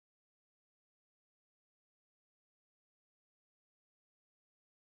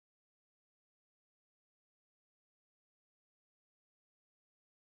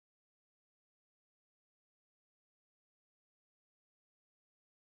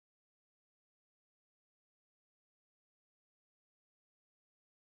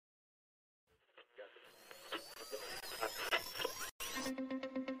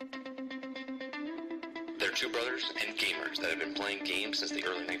They're two brothers and gamers that have been playing games since the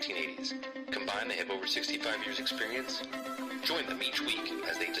early 1980s. Combined, they have over 65 years experience. Join them each week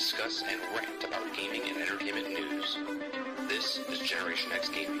as they discuss and rant about gaming and entertainment news. This is Generation X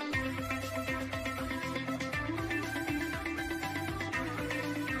Gaming.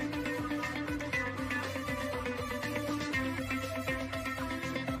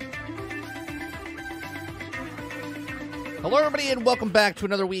 Hello, everybody, and welcome back to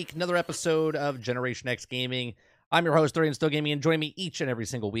another week, another episode of Generation X Gaming. I'm your host, Dorian Still Gaming, and joining me each and every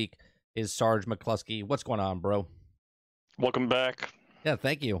single week is Sarge McCluskey. What's going on, bro? Welcome back. Yeah,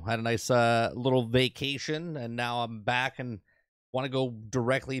 thank you. I had a nice little vacation, and now I'm back and want to go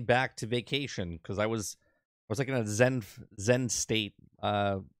directly back to vacation because I was like in a zen state.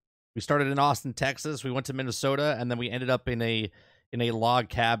 We started in Austin, Texas. We went to Minnesota, and then we ended up in a log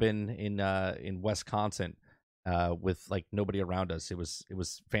cabin in Wisconsin. With like nobody around us. It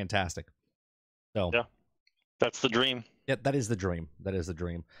was fantastic. So yeah, that's the dream. Yeah, that is the dream. That is the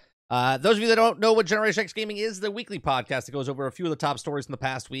dream. Those of you that don't know what Generation X Gaming is, the weekly podcast that goes over a few of the top stories in the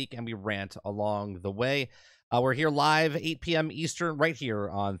past week, and we rant along the way. We're here live 8 p.m. Eastern right here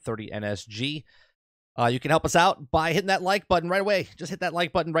on 30NSG. You can help us out by hitting that like button right away. Just hit that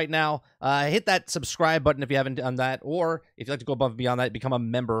like button right now. Hit that subscribe button if you haven't done that. Or if you'd like to go above and beyond that, become a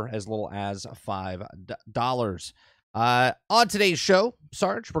member as little as $5. On today's show,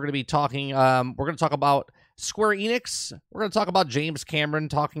 Sarge, we're going to be talking, we're going to talk about Square Enix. We're going to talk about James Cameron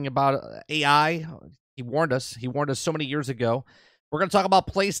talking about AI. He warned us so many years ago. We're going to talk about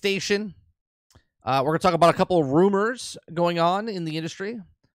PlayStation. We're going to talk about a couple of rumors going on in the industry.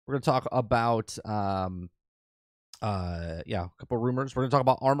 We're going to talk about, a couple of rumors. We're going to talk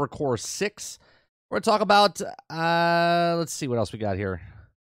about Armored Core 6. We're going to talk about, let's see what else we got here.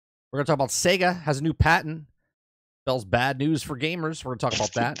 We're going to talk about Sega has a new patent. Spells bad news for gamers. We're going to talk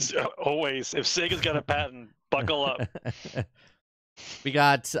about that. Always. If Sega's got a patent, buckle up. We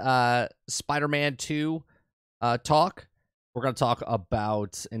got Spider-Man 2 talk. We're going to talk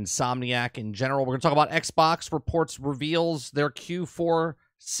about Insomniac in general. We're going to talk about Xbox reveals their Q4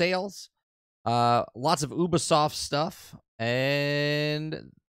 sales, lots of Ubisoft stuff,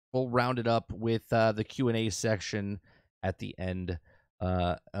 and we'll round it up with the Q&A section at the end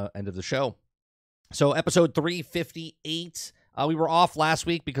of the show. So episode 358, we were off last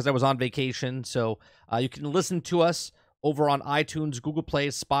week because I was on vacation, so you can listen to us over on iTunes, Google Play,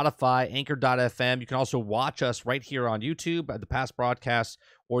 Spotify, Anchor.fm. You can also watch us right here on YouTube at the past broadcasts,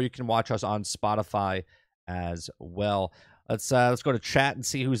 or you can watch us on Spotify as well. Let's go to chat and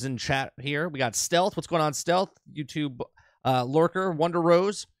see who's in chat here. We got Stealth. What's going on, Stealth? YouTube Lurker, Wonder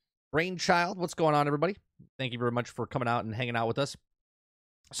Rose, Brainchild. What's going on, everybody? Thank you very much for coming out and hanging out with us.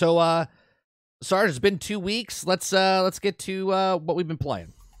 So, Sarge, it's been 2 weeks. Let's get to what we've been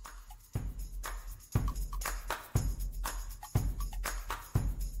playing.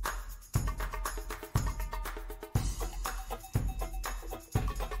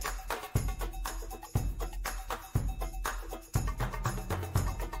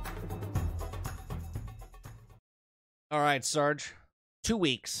 All right, Sarge. 2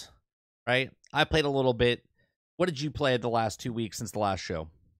 weeks, right? I played a little bit. What did you play the last 2 weeks since the last show?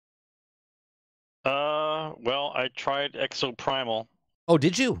 Well, I tried Exoprimal. Oh,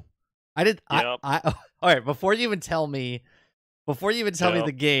 did you? I did. Yep. All right. Before you even tell me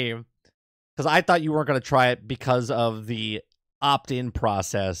the game, because I thought you weren't going to try it because of the opt-in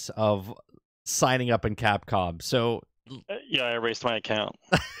process of signing up in Capcom. So yeah, I erased my account.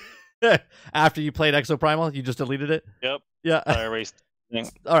 After you played Exoprimal, you just deleted it? Yep. Yeah. I erased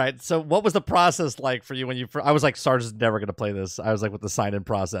it. All right. So what was the process like for you when you... I was like, Sarge is never going to play this. I was like, with the sign-in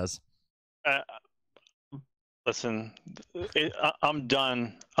process. Listen, I'm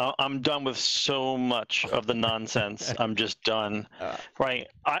done. I'm done with so much of the nonsense. I'm just done. Right?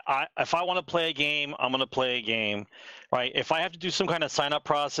 If I want to play a game, I'm going to play a game. Right? If I have to do some kind of sign-up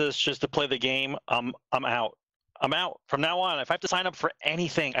process just to play the game, I'm out. I'm out from now on. If I have to sign up for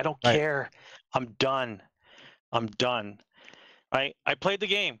anything, I don't care. I'm done. I played the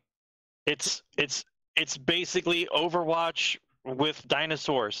game. It's basically Overwatch with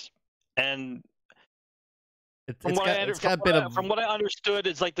dinosaurs, and from what I understood,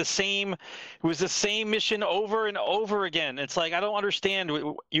 it's like the same. It was the same mission over and over again. It's like I don't understand.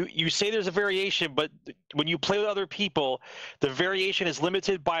 You say there's a variation, but when you play with other people, the variation is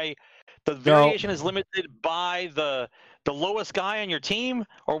limited by the lowest guy on your team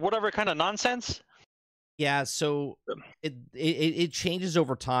or whatever kind of nonsense. Yeah, so it changes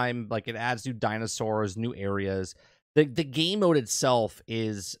over time. Like it adds new dinosaurs, new areas. The game mode itself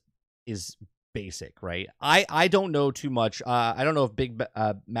is basic, right? I don't know too much. I don't know if Big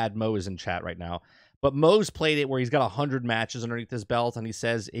Mad Mo is in chat right now, but Mo's played it where he's got 100 matches underneath his belt, and he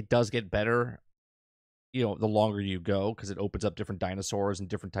says it does get better, the longer you go, because it opens up different dinosaurs and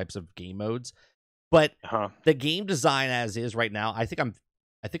different types of game modes. But the game design as is right now, I think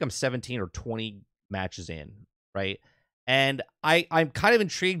I'm 17 or 20 matches in, right? And I'm kind of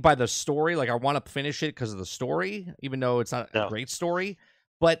intrigued by the story. Like, I want to finish it because of the story, even though it's not a great story.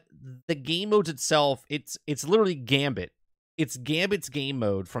 But the game modes itself, it's literally Gambit. It's Gambit's game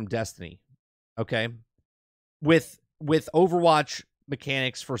mode from Destiny, okay? With Overwatch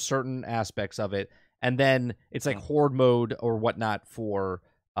mechanics for certain aspects of it, and then it's like Horde mode or whatnot for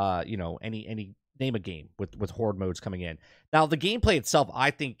any name a game with Horde modes coming in. Now, the gameplay itself,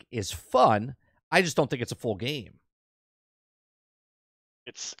 I think, is fun. I just don't think it's a full game.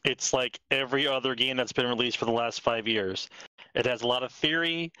 It's like every other game that's been released for the last 5 years. It has a lot of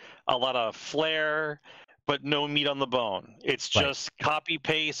theory, a lot of flair, but no meat on the bone. It's just copy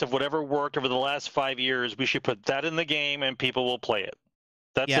paste of whatever worked over the last 5 years. We should put that in the game, and people will play it.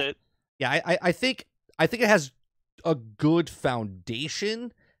 That's it. Yeah, I think it has a good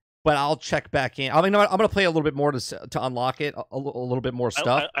foundation, but I'll check back in. I mean, I'm going to play a little bit more to unlock it, a little bit more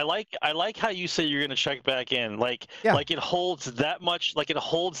stuff. I like how you say you're going to check back in. Like it holds that much. Like it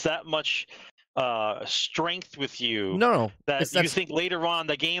holds that much strength with you. No, that you think later on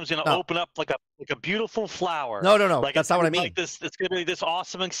the game's going to open up like a beautiful flower. No. Like that's not what I mean. Like this, it's going to be this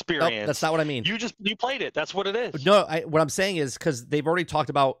awesome experience. Nope, that's not what I mean. You played it. That's what it is. No, what I'm saying is because they've already talked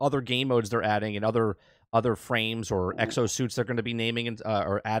about other game modes they're adding and other frames or exosuits they're going to be naming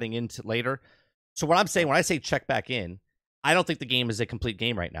or adding into later. So what I'm saying, when I say check back in, I don't think the game is a complete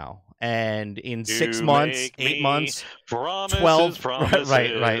game right now. And in 6 months, 8 months, 12, promises,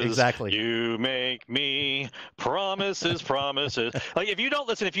 right, exactly. You make me promises. Like if you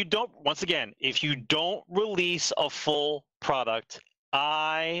don't release a full product,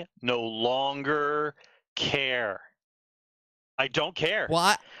 I no longer care. I don't care.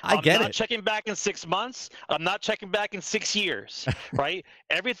 Well, I get it. I'm not checking back in 6 months. I'm not checking back in 6 years. Right?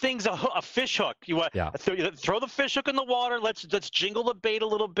 Everything's a fish hook. You throw the fish hook in the water. Let's jingle the bait a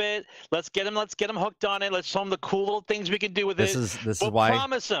little bit. Let's get them hooked on it. Let's show them the cool little things we can do with it. This is why.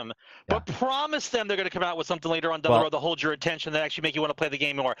 Promise them. Yeah. But promise them they're going to come out with something later on down the road that hold your attention, that actually make you want to play the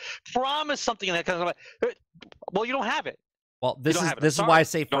game more. Promise something that kind of. Well, you don't have it. Well, this is why I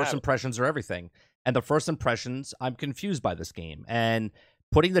say first impressions are everything. And the first impressions, I'm confused by this game. And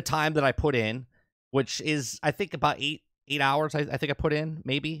putting the time that I put in, which is, I think, about 8 hours, I think I put in,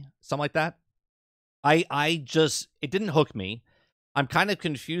 maybe, something like that. It didn't hook me. I'm kind of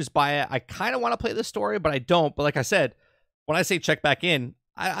confused by it. I kind of want to play this story, but I don't. But like I said, when I say check back in,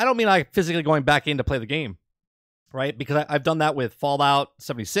 I don't mean like physically going back in to play the game, right? Because I've done that with Fallout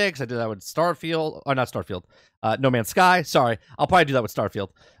 76. I did that with Starfield, or not Starfield, No Man's Sky. Sorry, I'll probably do that with Starfield.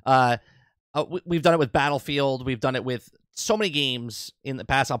 We've done it with Battlefield. We've done it with so many games in the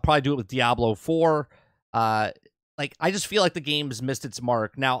past. I'll probably do it with Diablo 4. I just feel like the game's missed its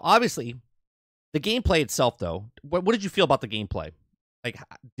mark. Now, obviously, the gameplay itself, though, what did you feel about the gameplay? Like,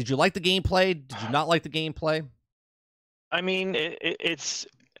 did you like the gameplay? Did you not like the gameplay? I mean, it's.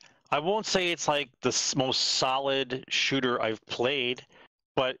 I won't say it's like the most solid shooter I've played,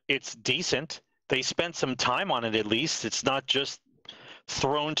 but it's decent. They spent some time on it, at least. It's not just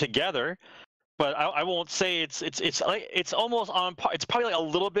thrown together, but I won't say it's almost on par. It's probably like a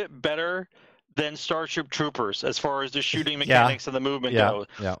little bit better than Starship Troopers as far as the shooting mechanics and the movement go.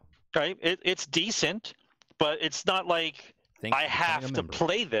 Yeah. Right. It's decent, but it's not like I have to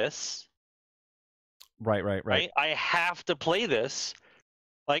play this. Right. I have to play this.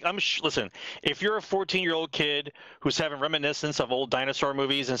 Like listen, if you're a 14-year-old kid who's having reminiscence of old dinosaur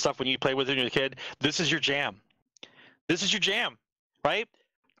movies and stuff when you play with it when you're a kid, this is your jam. Right?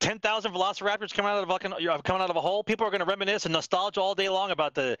 10,000 velociraptors coming out of a hole. People are going to reminisce and nostalgia all day long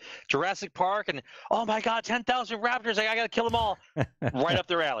about the Jurassic Park and, oh my God, 10,000 raptors! I got to kill them all. Right up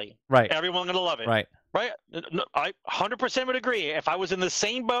their alley. Right. Everyone's going to love it. Right. I 100% would agree. If I was in the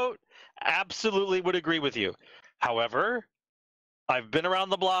same boat, absolutely would agree with you. However, I've been around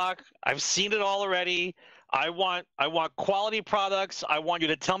the block. I've seen it all already. I want quality products. I want you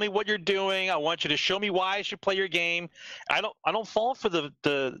to tell me what you're doing. I want you to show me why I should play your game. I don't fall for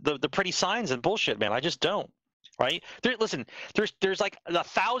the pretty signs and bullshit, man. I just don't. Right? There's like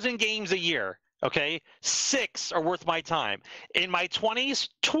 1,000 games a year. Okay, 6 are worth my time. In my 20s,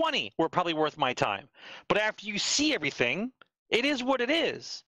 20 were probably worth my time. But after you see everything, it is what it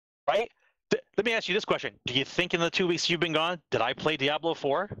is. Right? Let me ask you this question: do you think in the 2 weeks you've been gone, did I play Diablo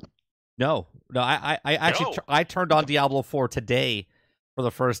 4? No, I actually I turned on Diablo 4 today for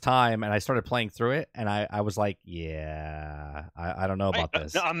the first time, and I started playing through it, and I was like, yeah, I don't know about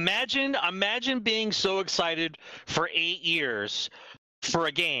this. Now imagine being so excited for 8 years for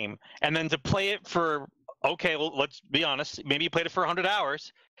a game, and then to play it for, okay, well, let's be honest, maybe you played it for 100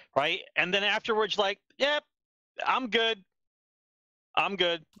 hours, right? And then afterwards, like, yep, I'm good.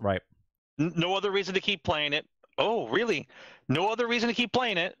 Right. No other reason to keep playing it. Oh, really? No other reason to keep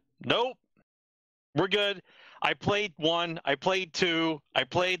playing it? Nope. We're good. I played 1. I played 2. I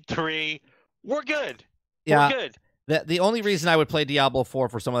played 3. We're good. Yeah. We're good. The only reason I would play Diablo 4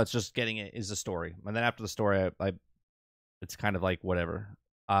 for someone that's just getting it is the story. And then after the story, it's kind of like whatever.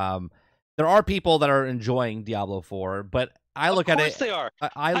 There are people that are enjoying Diablo 4, but I look at it. Of course they are.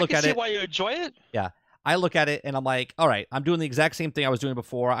 I look at it. I can see why you enjoy it. Yeah. I look at it and I'm like, all right, I'm doing the exact same thing I was doing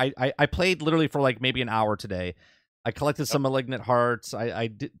before. I played literally for like maybe an hour today. I collected some malignant hearts. I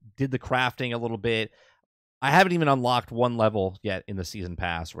did the crafting a little bit. I haven't even unlocked 1 level yet in the season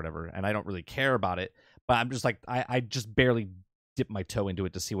pass or whatever, and I don't really care about it. But I'm just like, I just barely dip my toe into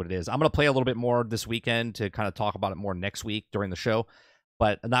it to see what it is. I'm gonna play a little bit more this weekend to kind of talk about it more next week during the show,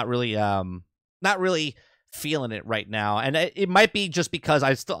 but not really feeling it right now. And it might be just because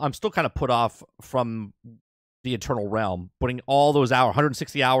I'm still kind of put off from the Eternal Realm, putting all those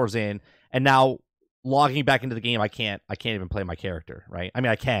 160 hours in, and now logging back into the game. I can't even play my character, right? I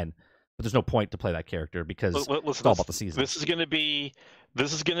mean, I can, but there's no point to play that character because it's all about the season. This is gonna be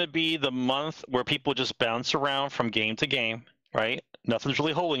the month where people just bounce around from game to game, right? Nothing's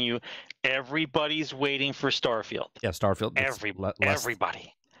really holding you. Everybody's waiting for Starfield. Yeah, Starfield.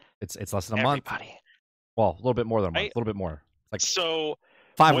 Everybody. It's less than a month. Everybody. Well, a little bit more than a month. A little bit more. Like so.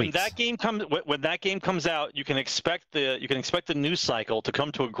 5 when weeks. When that game comes out, you can expect the news cycle to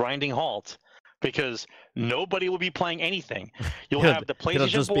come to a grinding halt, because nobody will be playing anything. You'll have the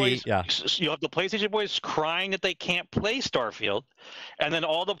PlayStation boys. You'll have the PlayStation boys crying that they can't play Starfield, and then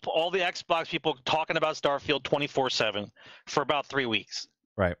all the Xbox people talking about Starfield 24/7 for about 3 weeks.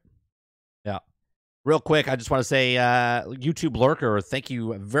 Right. Yeah. Real quick, I just want to say, YouTube Lurker, thank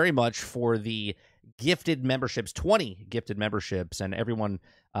you very much for the gifted memberships, 20 gifted memberships, and everyone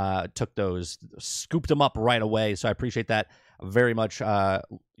took those, scooped them up right away. So I appreciate that very much.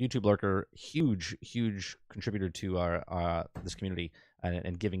 YouTube Lurker, huge contributor to our this community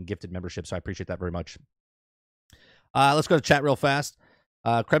and giving gifted memberships. So I appreciate that very much. Let's go to chat real fast.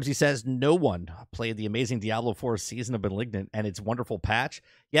 Krebsy says, no one played the amazing Diablo 4 Season of Malignant and its wonderful patch.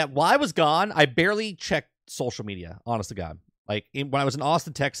 Yeah, while I was gone, I barely checked social media, honest to God. Like, when I was in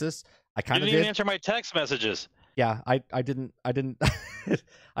Austin, Texas, I kind of didn't even answer my text messages. Yeah, I didn't I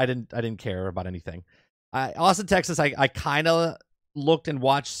didn't care about anything. Austin, Texas, I kind of looked and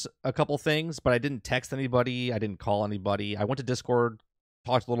watched a couple things, but I didn't text anybody. I didn't call anybody. I went to Discord,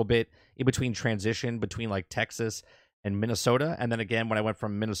 talked a little bit in between transition between like Texas and Minnesota, and then again when I went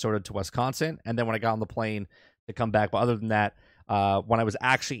from Minnesota to Wisconsin, and then when I got on the plane to come back. But other than that, when I was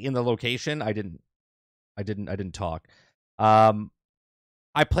actually in the location, I didn't talk.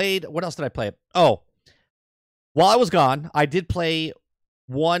 I played. What else did I play? Oh, while I was gone, I did play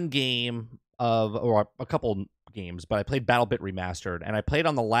one game or a couple games, but I played BattleBit Remastered, and I played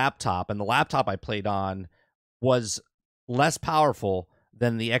on the laptop, and the laptop I played on was less powerful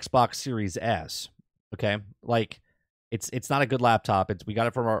than the Xbox Series S. Okay, like it's not a good laptop. We got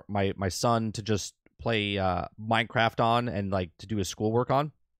it from my son to just play Minecraft on and like to do his schoolwork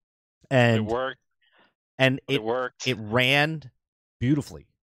on, and it worked. And it worked. It ran beautifully.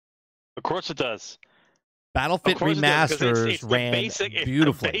 Of course it does. BattleFit Remasters ran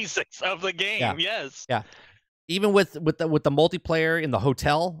beautifully. The basics of the game, yeah. Yes. Yeah. Even with the multiplayer in the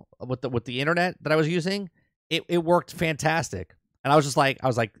hotel with the internet that I was using, it worked fantastic. And I was like,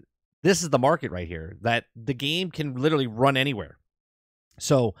 this is the market right here. That the game can literally run anywhere.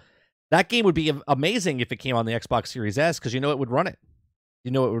 So that game would be amazing if it came on the Xbox Series S, because it would run it.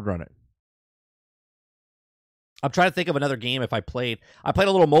 I'm trying to think of another game I played a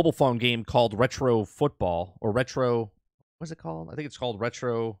little mobile phone game called Retro Football or Retro. What's it called? I think it's called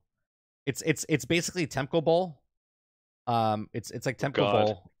Retro. It's basically Temco Bowl. It's like Temco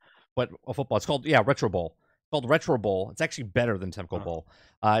Bowl, but a football. It's called Retro Bowl. It's called Retro Bowl. It's actually better than Temco Bowl.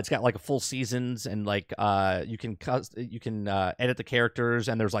 It's got like a full seasons and like you can edit the characters,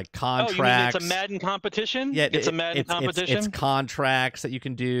 and there's like contracts. Oh, you mean it's a Madden competition? Yeah, it's a Madden competition. It's contracts that you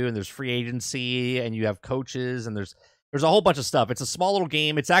can do, and there's free agency, and you have coaches, and there's a whole bunch of stuff. It's a small little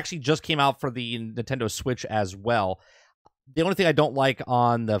game. It's actually just came out for the Nintendo Switch as well. The only thing I don't like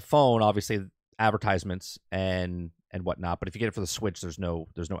on the phone, obviously, advertisements and whatnot. But if you get it for the Switch, there's no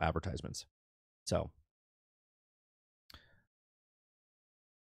advertisements. So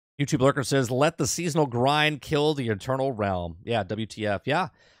YouTube Lurker says, "Let the seasonal grind kill the eternal realm." Yeah, WTF. Yeah.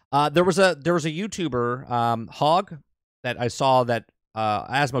 There was a YouTuber, Hog, that I saw that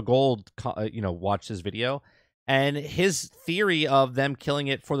Asma Gold, watched his video, and his theory of them killing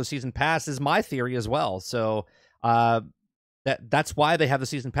it for the season pass is my theory as well. So that's why they have the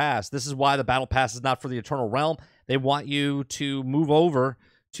season pass. This is why the battle pass is not for the eternal realm. They want you to move over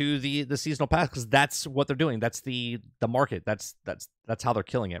to the seasonal pass because that's what they're doing. That's the market. That's how they're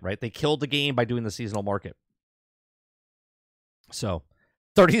killing it, right? They killed the game by doing the seasonal market. So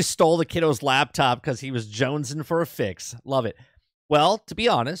 30 stole the kiddo's laptop because he was jonesing for a fix. Love it. Well, to be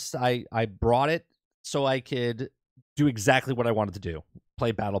honest, I brought it so I could do exactly what I wanted to do.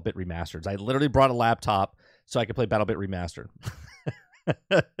 Play BattleBit Remastered. I literally brought a laptop so I could play BattleBit Remastered.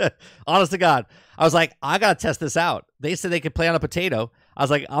 Honest to God. I was like, I got to test this out. They said they could play on a potato. I was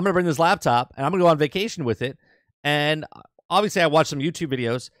like, I'm going to bring this laptop, and I'm going to go on vacation with it. And obviously, I watched some YouTube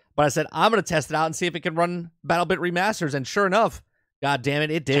videos, but I said, I'm going to test it out and see if it can run BattleBit Remasters. And sure enough, God damn it,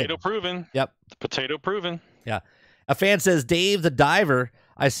 it did. Potato proven. Yep. Potato proven. Yeah. A fan says, Dave the Diver,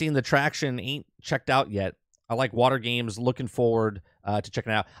 I seen the traction, ain't checked out yet. I like water games, looking forward to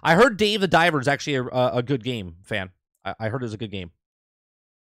checking it out. I heard Dave the Diver is actually a good game, fan. I heard it was a good game.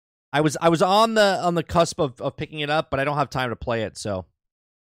 I was on the cusp of picking it up, but I don't have time to play it. So,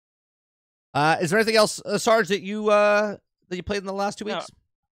 is there anything else, Sarge, that you played in the last 2 weeks?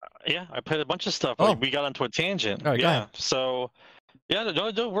 Yeah, I played a bunch of stuff. Oh. We got onto a tangent. All right, yeah. So, yeah,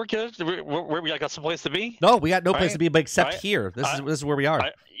 no, we're good. We got some place to be. No, we got no place to be, but except here. This is where we are.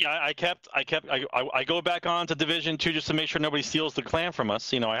 I go back on to Division 2 just to make sure nobody steals the clan from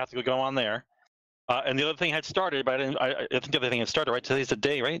us. I have to go on there. And the other thing had started, but I think the other thing had started, right? Today's the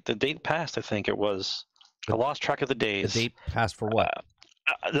day, right? The date passed, I think it was. I lost track of the days. The date passed for what?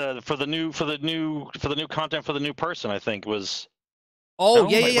 For the new content for the new person, I think was. Oh,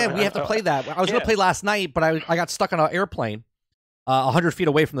 yeah. We have to play that. I was going to play last night, but I got stuck on an airplane 100 feet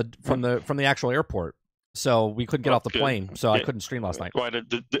away from the actual airport. So we couldn't get off the plane, so I couldn't stream last night. Why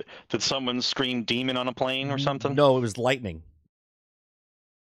did someone scream demon on a plane or something? No, it was lightning.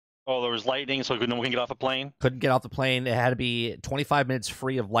 Oh, there was lightning, so no one can get off a plane? Couldn't get off the plane. It had to be 25 minutes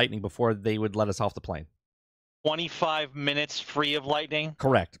free of lightning before they would let us off the plane. 25 minutes free of lightning?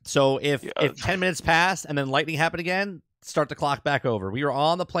 Correct. So if 10 minutes passed and then lightning happened again, start the clock back over. We were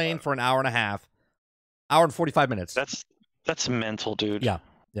on the plane for an hour and a half. Hour and 45 minutes. That's mental, dude. Yeah.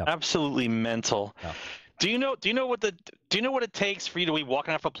 Absolutely mental. Yeah. Do you know what it takes for you to be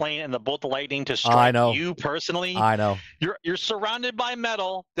walking off a plane and the bolt of lightning to strike you personally? I know. You're surrounded by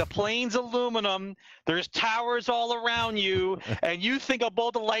metal. The plane's aluminum. There's towers all around you, and you think a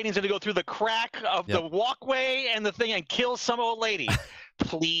bolt of lightning's going to go through the crack of the walkway and the thing and kill some old lady.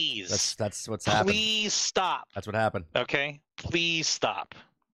 Please. That's what's happened. Please stop. That's what happened. Okay? Please stop.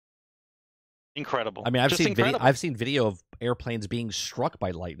 Incredible. I mean, I've seen video of airplanes being struck by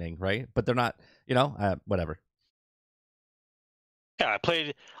lightning, right? But they're not, whatever. Yeah, I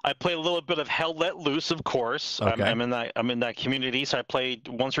played a little bit of Hell Let Loose, of course. Okay. I'm in that community, so I played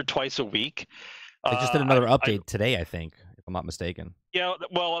once or twice a week. They just did another update today, I think, if I'm not mistaken. Yeah,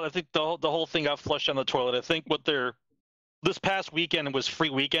 well, I think the whole thing got flushed down the toilet. I think this past weekend was free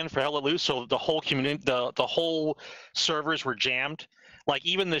weekend for Hell Let Loose, so the whole community, the whole servers were jammed. Like,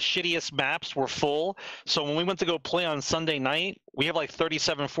 even the shittiest maps were full. So when we went to go play on Sunday night, we have like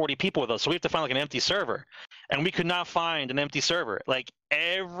 37, 40 people with us. So we have to find like an empty server. And we could not find an empty server. Like,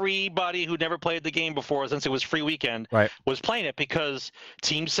 everybody who never played the game before, since it was free weekend, was playing it because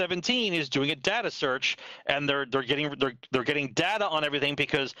Team 17 is doing a data search, and they're getting data on everything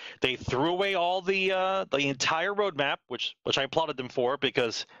because they threw away all the entire roadmap, which I applauded them for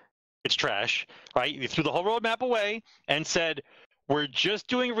because it's trash, right? You threw the whole roadmap away and said, we're just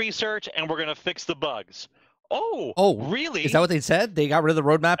doing research, and we're going to fix the bugs. Oh, really? Is that what they said? They got rid of the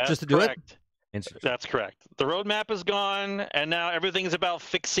roadmap just to do it? That's correct. The roadmap is gone, and now everything is about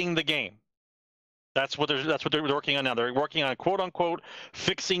fixing the game. That's what they're working on now. They're working on, quote unquote,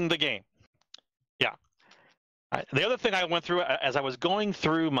 fixing the game. Yeah. The other thing I went through as I was going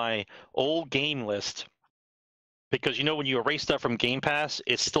through my old game list, because when you erase stuff from Game Pass,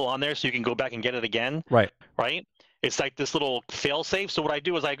 it's still on there, so you can go back and get it again. Right. It's like this little fail-safe. So what I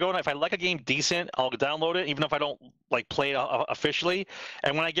do is I go and if I like a game decent, I'll download it, even if I don't play it officially.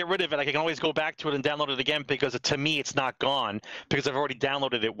 And when I get rid of it, I can always go back to it and download it again because to me it's not gone because I've already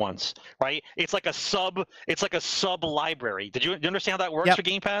downloaded it once, right? It's like a sub library. Did you understand how that works for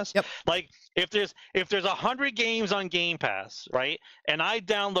Game Pass? Yep. Like if there's 100 games on Game Pass, right, and I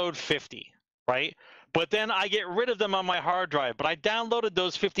download 50, right? but then I get rid of them on my hard drive. But I downloaded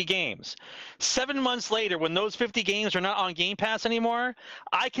those 50 games. 7 months later, when those 50 games are not on Game Pass anymore,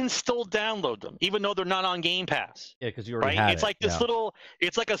 I can still download them, even though they're not on Game Pass. Yeah, because you already had It's like this little,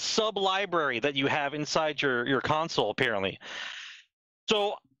 it's like a sub library that you have inside your console, apparently.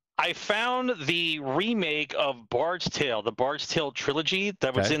 So I found the remake of Bard's Tale, the Bard's Tale trilogy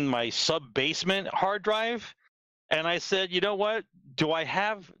that was in my sub basement hard drive. And I said, you know what? Do I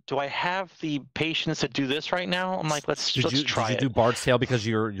have the patience to do this right now? I'm like, let's try it. Did you do Bard's Tale because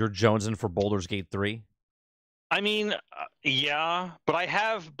you're jonesing for Baldur's Gate 3? I mean, yeah, but I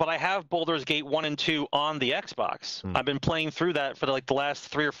have Baldur's Gate 1 and 2 on the Xbox. I've been playing through that for like the last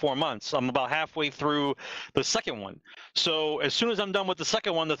 3 or 4 months. I'm about halfway through the second one. So as soon as I'm done with the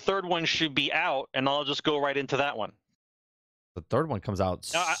second one, the third one should be out, and I'll just go right into that one. The third one comes out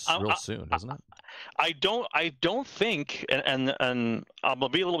real soon, doesn't it? I don't think, and I'm gonna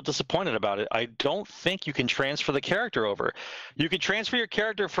be a little disappointed about it. I don't think you can transfer the character over. You can transfer your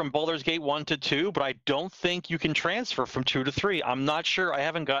character from Baldur's Gate 1 to 2, but I don't think you can transfer from 2 to 3. I'm not sure. I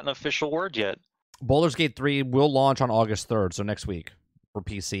haven't gotten official word yet. Baldur's Gate 3 will launch on August 3rd, so next week for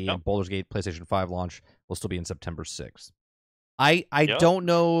PC. And Baldur's Gate PlayStation 5 launch will still be in September 6th. I don't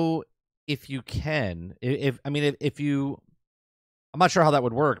know if you can. If you. I'm not sure how that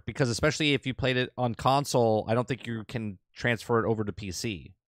would work, because especially if you played it on console, I don't think you can transfer it over to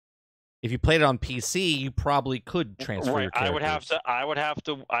PC. If you played it on PC, you probably could transfer your characters. I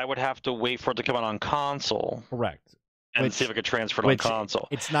would have to wait for it to come out on console. Correct. And see if I could transfer it on console.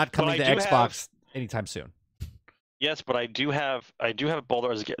 It's not coming to Xbox anytime soon. Yes, but I do have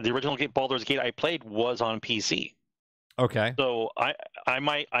Baldur's Gate. The original Baldur's Gate I played was on PC. Okay. So I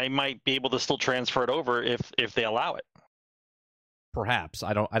might be able to still transfer it over if they allow it. Perhaps.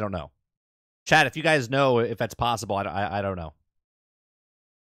 I don't know. Chat, if you guys know if that's possible, I don't know.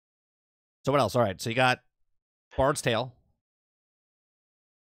 So what else? All right, so you got Bard's Tale.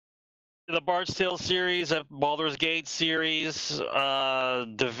 The Bard's Tale series, Baldur's Gate series,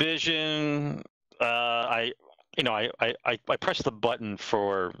 Division. I pressed the button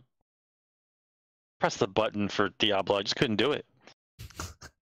for Diablo. I just couldn't do it.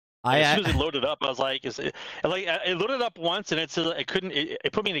 As soon as it loaded up, I was like, it loaded up once, and it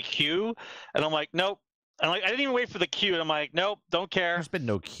put me in a queue, and I'm like, nope. And I didn't even wait for the queue, and I'm like, nope, don't care. There's been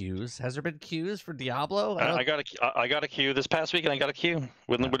no queues. Has there been queues for Diablo? I got a queue this past week, and I got a queue.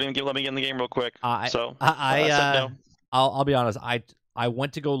 Wouldn't let me get in the game real quick. I said no. I'll be honest. I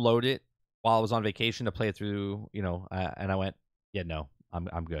went to go load it while I was on vacation to play it through, and I went, yeah, no,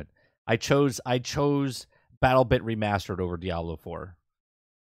 I'm good. I chose BattleBit Remastered over Diablo 4.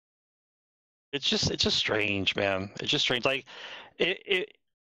 It's just strange, man. It's just strange. Like,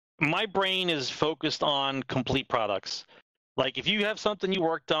 my brain is focused on complete products. Like, if you have something you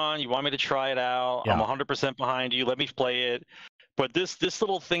worked on, you want me to try it out, I'm 100% behind you. Let me play it. But this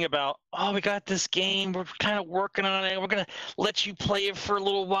little thing about, we got this game, we're kind of working on it, we're gonna let you play it for a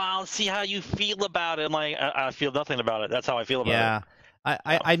little while and see how you feel about it. I'm like, I feel nothing about it. That's how I feel about it. Yeah,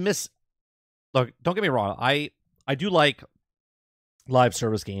 I miss. Look, don't get me wrong. I do like live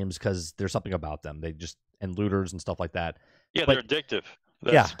service games because there's something about them. And looters and stuff like that. Yeah, they're addictive.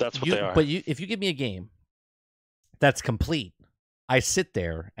 That's what they are. But if you give me a game that's complete, I sit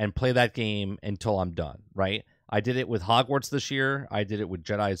there and play that game until I'm done, right? I did it with Hogwarts this year. I did it with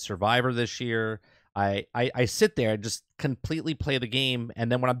Jedi Survivor this year. I sit there and just completely play the game,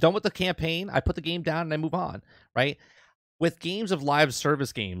 and then when I'm done with the campaign, I put the game down and I move on, right? With games of live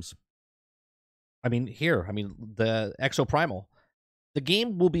service games, the Exo Primal, the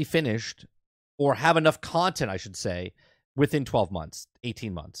game will be finished or have enough content, I should say, within 12 months,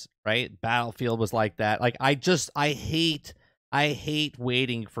 18 months, right? Battlefield was like that. Like, I hate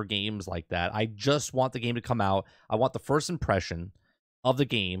waiting for games like that. I just want the game to come out. I want the first impression of the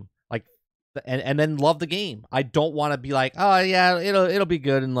game, like, and then love the game. I don't want to be like, oh yeah, it'll be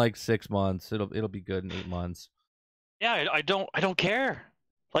good in like 6 months. It'll be good in 8 months. Yeah, I don't care.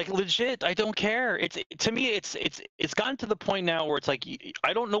 Like, legit, I don't care. To me, it's gotten to the point now where it's like,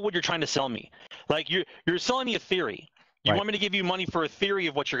 I don't know what you're trying to sell me. Like, you're selling me a theory. You want me to give you money for a theory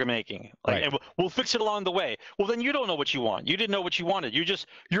of what you're making, like, and we'll fix it along the way. Well, then you don't know what you want. You didn't know what you wanted.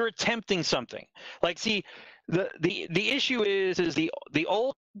 You're attempting something. Like, see, the issue is the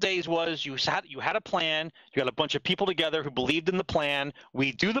old days was you had a plan. You got a bunch of people together who believed in the plan.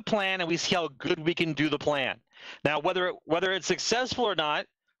 We do the plan, and we see how good we can do the plan. Now, whether it's successful or not,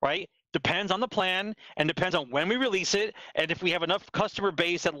 right, depends on the plan and depends on when we release it and if we have enough customer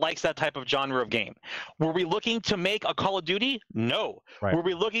base that likes that type of genre of game. Were we looking to make a Call of Duty? No. Right. Were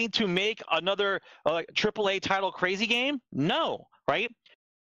we looking to make another AAA title crazy game? No. Right?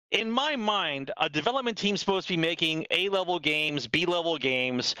 in my mind, a development team's supposed to be making A-level games, B-level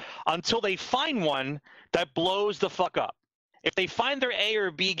games, until they find one that blows the fuck up. If they find their A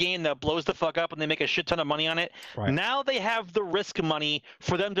or B game that blows the fuck up and they make a shit ton of money on it, now they have the risk money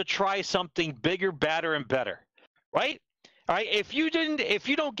for them to try something bigger, badder, and better, right? All right. If you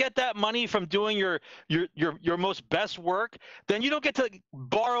don't get that money from doing your most best work, then you don't get to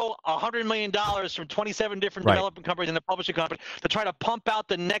borrow $100 million from 27 different development companies and the publishing company to try to pump out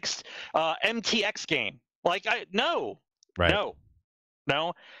the next MTX game. Like, no.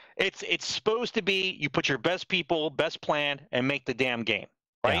 It's supposed to be you put your best people, best plan, and make the damn game,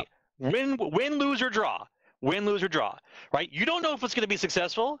 right? Yeah. Win, lose, or draw. Win, lose, or draw, right? You don't know if it's going to be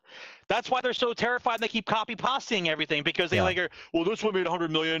successful. That's why they're so terrified and they keep copy-pasting everything because they well, this one made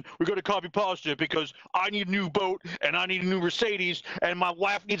 $100 million. We're going to copy-paste it because I need a new boat and I need a new Mercedes and my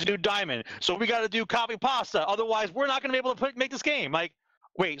wife needs a new diamond. So we got to do copy-pasta. Otherwise, we're not going to be able to make this game. Like,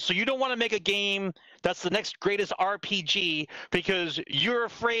 wait, so you don't want to make a game that's the next greatest RPG because you're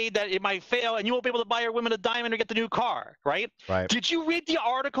afraid that it might fail and you won't be able to buy your women a diamond or get the new car, right? Right. Did you read the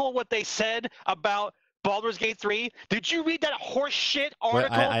article, what they said about Baldur's Gate 3? Did you read that horse shit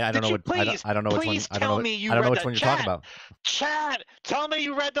article? I don't know what. I don't know which one. I don't know which one you're talking about. Chad, tell me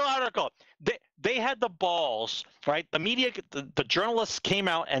you read the article. They had the balls, right? The media, the journalists came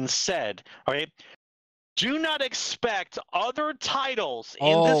out and said, all right, do not expect other titles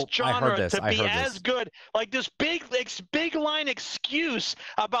in this genre to be as good. Like this big line excuse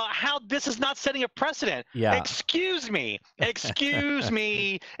about how this is not setting a precedent. Yeah. Excuse me,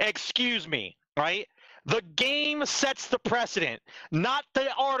 right? The game sets the precedent, not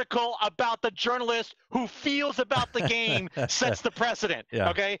the article about the journalist who feels about the game sets the precedent,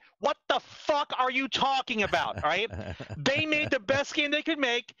 okay? What the fuck are you talking about, right? They made the best game they could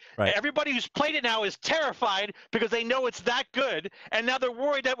make. Right. Everybody who's played it now is terrified because they know it's that good, and now they're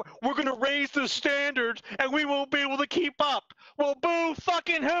worried that we're going to raise the standards and we won't be able to keep up. Well, boo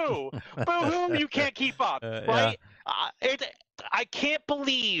fucking who? Boo who you can't keep up, right? I can't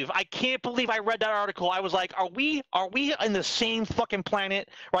believe I read that article. I was like, are we in the same fucking planet,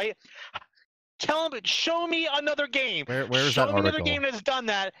 right? Show me another game. Where is that article? Show me another game that's done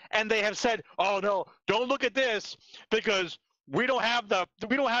that, and they have said, oh no, don't look at this because we don't have the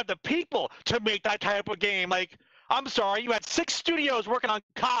people to make that type of game. Like, I'm sorry, you had 6 studios working on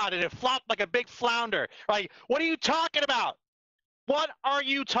COD and it flopped like a big flounder. Like, what are you talking about? What are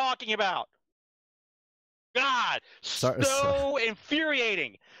you talking about? God, so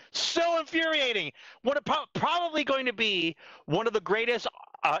infuriating. So infuriating. Probably going to be one of the greatest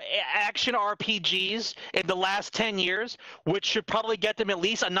action RPGs in the last 10 years, which should probably get them at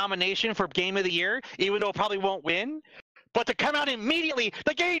least a nomination for Game of the Year, even though it probably won't win. But to come out immediately,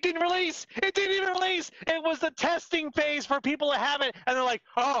 the game didn't release. It didn't even release. It was the testing phase for people to have it, and they're like,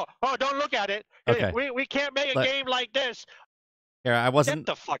 oh, don't look at it. Okay. We can't make a game like this. Yeah, I wasn't. Get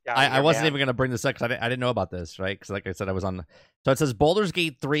the fuck out I wasn't even gonna bring this up because I didn't know about this, right? Because like I said, I was on. So it says Baldur's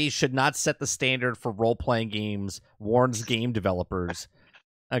Gate 3 should not set the standard for role-playing games. Warns game developers.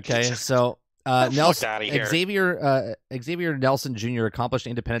 Okay, so Xavier Nelson Jr., accomplished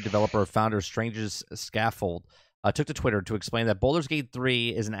independent developer, founder of Strange's Scaffold, took to Twitter to explain that Baldur's Gate 3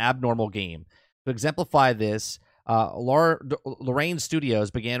 is an abnormal game. To exemplify this, Lorraine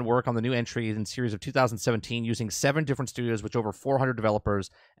Studios began work on the new entry in series of 2017 using 7 different studios with over 400 developers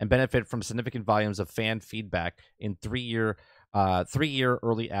and benefit from significant volumes of fan feedback in 3-year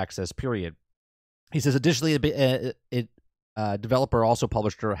early access period. He says additionally, developer also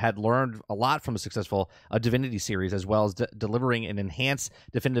publisher had learned a lot from a successful Divinity series, as well as delivering an enhanced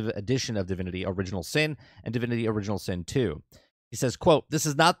definitive edition of Divinity Original Sin and Divinity Original Sin 2. He says, quote, "This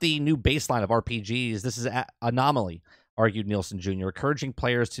is not the new baseline of RPGs. This is an anomaly," argued Nielsen Jr., encouraging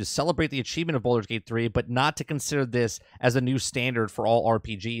players to celebrate the achievement of Baldur's Gate 3, but not to consider this as a new standard for all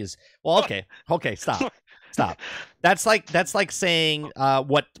RPGs. Well, okay, stop. That's like saying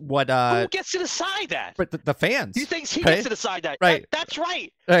what who gets to decide that? But the fans. You think he gets to decide that? Right. That's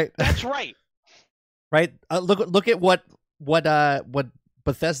right. Right. That's right. Right. Look at what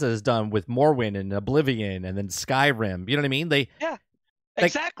Bethesda has done with Morrowind and Oblivion and then Skyrim. You know what I mean?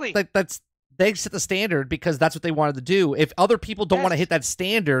 Exactly. They set the standard because that's what they wanted to do. If other people don't want to hit that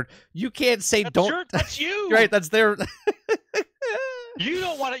standard, you can't say that's you. Right, that's their You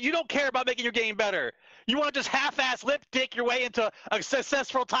don't care about making your game better. You want to just half-ass lip dick your way into a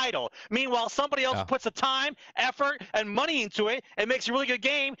successful title. Meanwhile, somebody else puts the time, effort, and money into it and makes a really good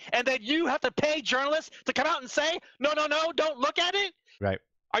game, and then you have to pay journalists to come out and say, no, don't look at it? Right.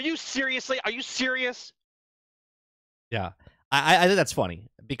 Are you serious? Yeah. I think that's funny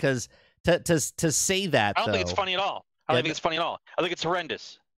because to say that, I don't think it's funny at all. I don't think it's funny at all. I think it's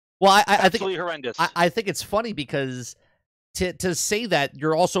horrendous. Well, I think absolutely horrendous. I think it's funny because to say that,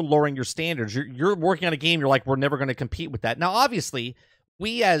 you're also lowering your standards. You're working on a game. You're like, we're never going to compete with that. Now, obviously,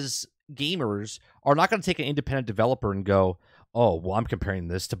 we as gamers are not going to take an independent developer and go, oh, well, I'm comparing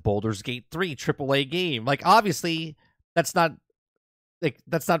this to Baldur's Gate 3 AAA game. Like, obviously, that's not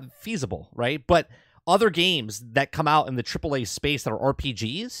feasible, right? But other games that come out in the AAA space that are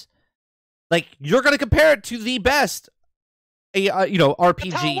RPGs, like, you're going to compare it to the best,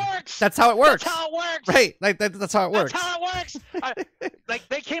 RPG. That's how it works. That's how it works. Right. Like, that's how it works. That's how it works. Like,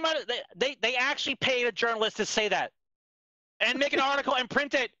 they came out, they actually paid a journalist to say that and make an article and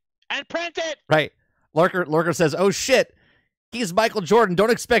print it. Right. Lurker says, oh, shit, he's Michael Jordan.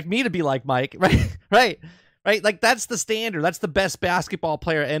 Don't expect me to be like Mike. Right. Like, that's the standard. That's the best basketball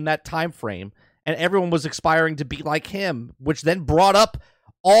player in that time frame. And everyone was aspiring to be like him, which then brought up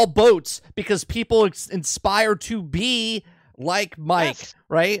all boats because people inspired to be like Mike, yes.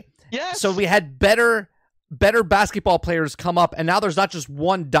 Right? Yes. So we had better basketball players come up, and now there's not just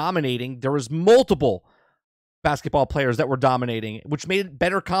one dominating. There was multiple basketball players that were dominating, which made it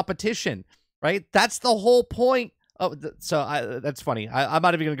better competition, right? That's the whole point. Oh, that's funny. I'm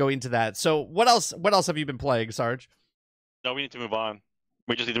not even going to go into that. So what else have you been playing, Sarge? No, we need to move on.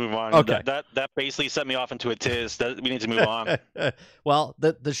 We just need to move on. Okay. That basically set me off into a tiz. We need to move on. Well,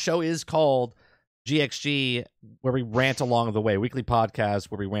 the show is called GXG, where we rant along the way. Weekly podcast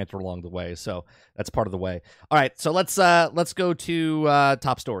where we rant along the way. So that's part of the way. All right. So let's go to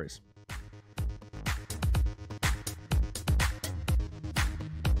top stories.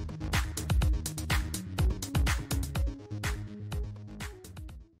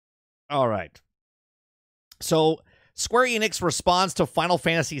 All right. So Square Enix responds to Final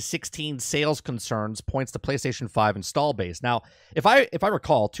Fantasy 16 sales concerns, points to PlayStation 5 install base. Now, if I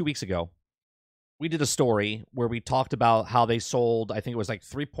recall, 2 weeks ago, we did a story where we talked about how they sold, I think it was like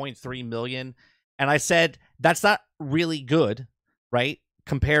 3.3 million. And I said, that's not really good, right?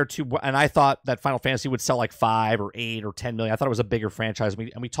 Compared to, and I thought that Final Fantasy would sell like 5 or 8 or 10 million. I thought it was a bigger franchise.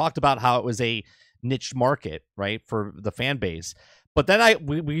 And we talked about how it was a niche market, right, for the fan base. But then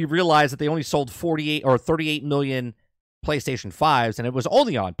we realized that they only sold 48 or 38 million PlayStation 5s, and it was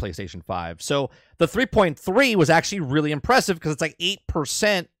only on PlayStation 5. So the 3.3 was actually really impressive because it's like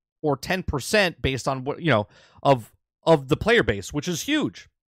 8% or 10% based on what, of the player base, which is huge,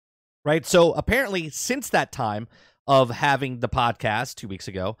 right? So apparently since that time of having the podcast 2 weeks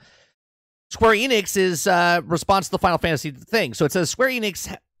ago, Square Enix's response to the Final Fantasy thing. So it says Square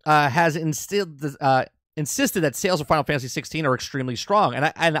Enix has insisted that sales of Final Fantasy 16 are extremely strong.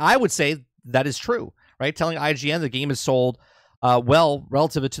 And I would say that is true, right? Telling IGN the game is sold well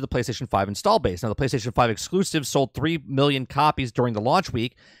relative to the PlayStation 5 install base. Now, the PlayStation 5 exclusive sold 3 million copies during the launch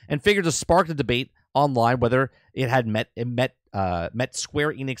week and figured to spark the debate online whether it had met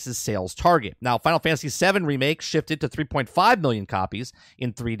Square Enix's sales target. Now, Final Fantasy VII Remake shifted to 3.5 million copies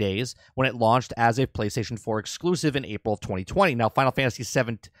in 3 days when it launched as a PlayStation 4 exclusive in April of 2020. Now, Final Fantasy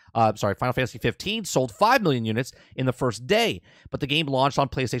 15 sold 5 million units in the first day, but the game launched on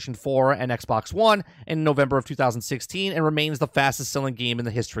PlayStation 4 and Xbox One in November of 2016 and remains the fastest-selling game in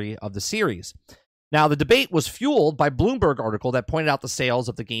the history of the series. Now, the debate was fueled by Bloomberg article that pointed out the sales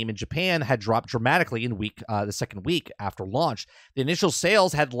of the game in Japan had dropped dramatically in the second week after launch. The initial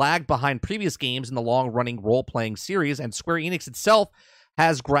sales had lagged behind previous games in the long-running role-playing series, and Square Enix itself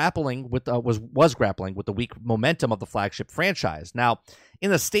was grappling with the weak momentum of the flagship franchise. Now,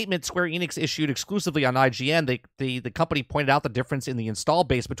 in a statement Square Enix issued exclusively on IGN, the company pointed out the difference in the install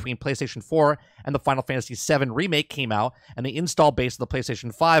base between PlayStation 4 and the Final Fantasy VII Remake came out, and the install base of the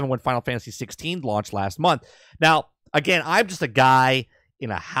PlayStation 5 and when Final Fantasy 16 launched last month. Now, again, I'm just a guy in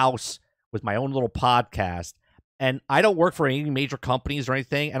a house with my own little podcast, and I don't work for any major companies or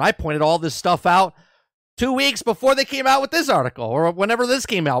anything, and I pointed all this stuff out 2 weeks before they came out with this article, or whenever this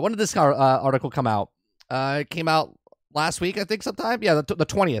came out. When did this article come out? It came out last week, I think, sometime. Yeah, the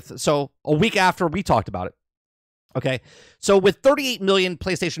 20th. So a week after we talked about it. Okay, so with 38 million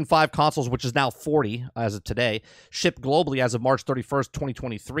PlayStation 5 consoles, which is now 40 as of today, shipped globally as of March 31st,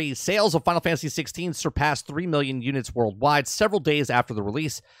 2023, sales of Final Fantasy 16 surpassed 3 million units worldwide several days after the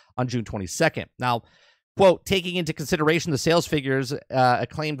release on June 22nd. Now, quote, taking into consideration the sales figures,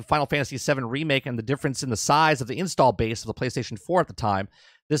 acclaimed Final Fantasy VII Remake and the difference in the size of the install base of the PlayStation 4 at the time,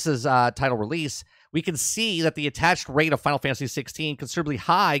 this is title release, we can see that the attached rate of Final Fantasy 16 considerably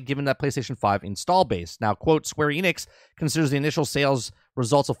high given that PlayStation 5 install base. Now, quote, Square Enix considers the initial sales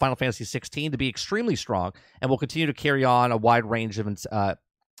results of Final Fantasy 16 to be extremely strong and will continue to carry on a wide range of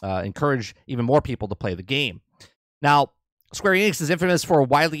encourage even more people to play the game. Now, Square Enix is infamous for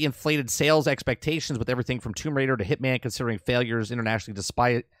widely inflated sales expectations with everything from Tomb Raider to Hitman considering failures internationally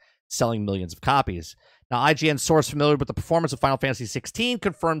despite selling millions of copies. Now, IGN source familiar with the performance of Final Fantasy XVI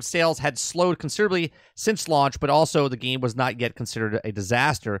confirmed sales had slowed considerably since launch, but also the game was not yet considered a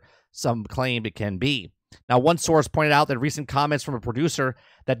disaster. Some claim it can be. Now, one source pointed out that recent comments from a producer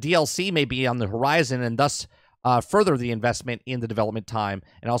that DLC may be on the horizon and thus further the investment in the development time,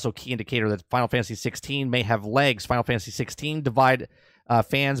 and also key indicator that Final Fantasy XVI may have legs. Final Fantasy XVI divide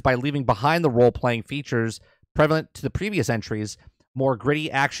fans by leaving behind the role-playing features prevalent to the previous entries, more gritty,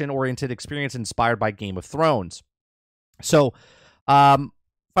 action-oriented experience inspired by Game of Thrones. So, Final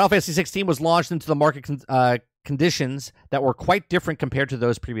Fantasy XVI was launched into the market conditions that were quite different compared to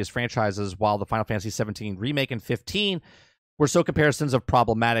those previous franchises, while the Final Fantasy XVII Remake and 15 were so comparisons of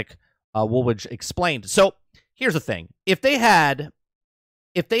problematic, Woolwich explained. So, here's the thing. If they had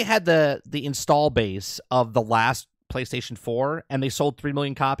the install base of the last PlayStation 4 and they sold 3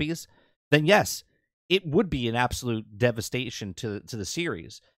 million copies, then yes, it would be an absolute devastation to the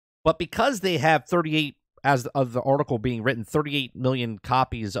series. But because they have 38, as of the article being written, 38 million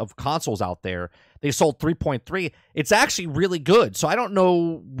copies of consoles out there, they sold 3.3. It's actually really good. So I don't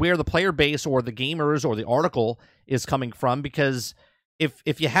know where the player base or the gamers or the article is coming from, because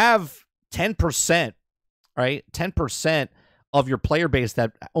if you have 10%, right, 10% of your player base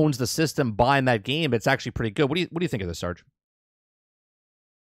that owns the system buying that game, it's actually pretty good. What do you think of this, Sarge?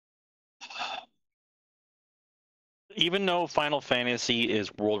 Even though Final Fantasy is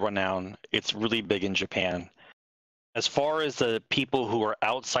world-renowned, it's really big in Japan. As far as the people who are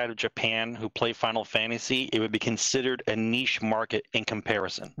outside of Japan who play Final Fantasy, it would be considered a niche market in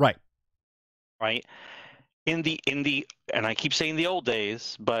comparison. Right. Right? In the and I keep saying the old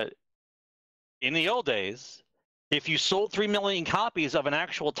days, but in the old days, if you sold 3 million copies of an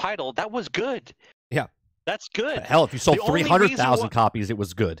actual title, that was good. Yeah. That's good. Hell, if you sold 300,000 copies, it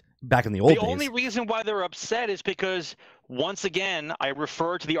was good back in the old days. The only reason why they're upset is because, once again, I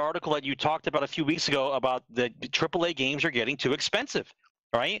refer to the article that you talked about a few weeks ago about the AAA games are getting too expensive,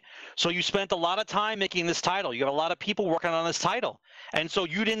 right? So you spent a lot of time making this title. You have a lot of people working on this title. And so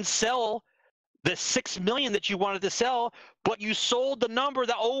you didn't sell the 6 million that you wanted to sell, but you sold the number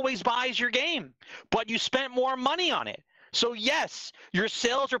that always buys your game. But you spent more money on it. So yes, your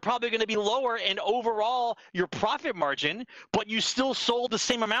sales are probably going to be lower and overall your profit margin, but you still sold the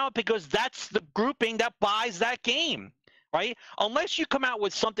same amount because that's the grouping that buys that game, right? Unless you come out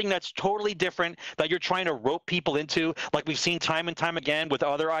with something that's totally different that you're trying to rope people into, like we've seen time and time again with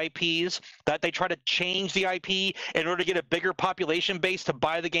other IPs, that they try to change the IP in order to get a bigger population base to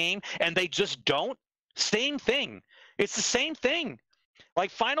buy the game, and they just don't. Same thing. It's the same thing. Like,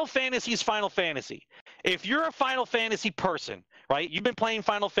 Final Fantasy is Final Fantasy. If you're a Final Fantasy person, right, you've been playing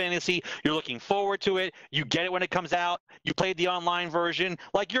Final Fantasy, you're looking forward to it, you get it when it comes out, you played the online version,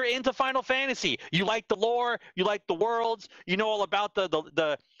 like, you're into Final Fantasy. You like the lore, you like the worlds, you know all about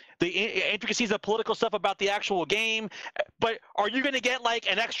the intricacies of political stuff about the actual game. But are you going to get like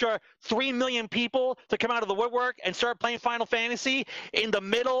an extra 3 million people to come out of the woodwork and start playing Final Fantasy in the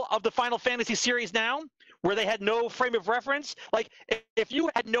middle of the Final Fantasy series now, where they had no frame of reference? Like, if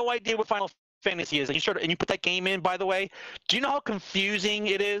you had no idea what Final Fantasy is, and you put that game in, by the way, do you know how confusing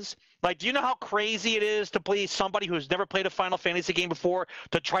it is? Like, do you know how crazy it is to play somebody who's never played a Final Fantasy game before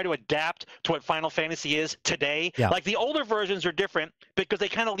to try to adapt to what Final Fantasy is today? Yeah. Like, the older versions are different because they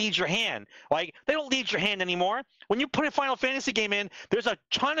kind of lead your hand. Like, they don't lead your hand anymore. When you put a Final Fantasy game in, there's a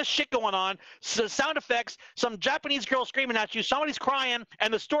ton of shit going on, sound effects, some Japanese girl screaming at you, somebody's crying,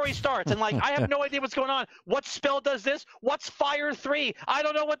 and the story starts. And, like, I have no idea what's going on. What spell does this? What's Fire 3? I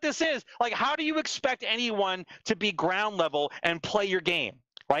don't know what this is. Like, how do you expect anyone to be ground level and play your game?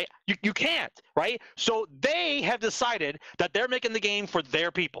 Right? You can't, right? So they have decided that they're making the game for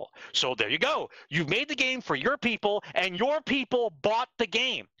their people. So there you go. You've made the game for your people, and your people bought the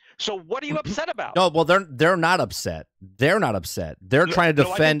game. So what are you upset about? No, well, they're not upset. They're not upset. They're trying to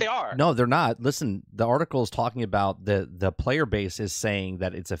defend. No, I think they are. No, they're not. Listen, the article is talking about the player base is saying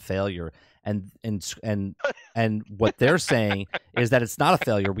that it's a failure, and what they're saying is that it's not a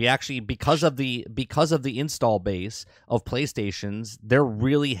failure. We actually, because of the install base of PlayStations, they're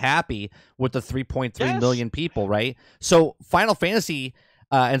really happy with the 3.3 million people, right? So Final Fantasy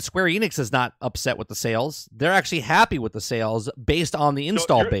and Square Enix is not upset with the sales. They're actually happy with the sales based on the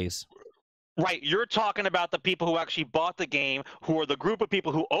install base. Right, you're talking about the people who actually bought the game, who are the group of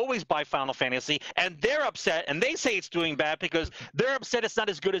people who always buy Final Fantasy, and they're upset, and they say it's doing bad because they're upset it's not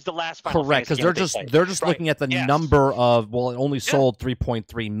as good as the last Final Correct, Fantasy. Correct, because they're just looking at the number of, well, it only sold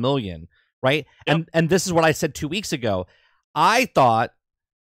 3.3 million, right? Yep. And this is what I said 2 weeks ago. I thought,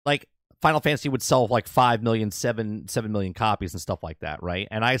 like, Final Fantasy would sell like 5 million, 7 million copies and stuff like that, right?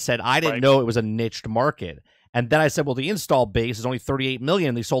 And I said I didn't know it was a niched market. And then I said, well, the install base is only 38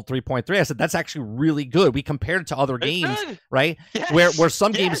 million. They sold 3.3. I said, that's actually really good. We compared it to other games, right? Yes. Where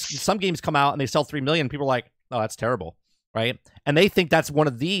some games come out and they sell 3 million. People are like, oh, that's terrible, right? And they think that's one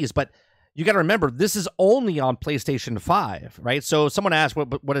of these. But you got to remember, this is only on PlayStation 5, right? So someone asked,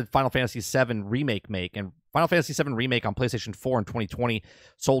 what did Final Fantasy VII Remake make? And Final Fantasy VII Remake on PlayStation 4 in 2020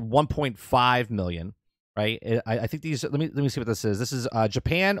 sold 1.5 million, right? I think these, let me see what this is. This is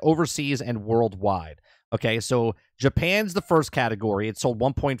Japan, overseas, and worldwide. Okay, so Japan's the first category. It sold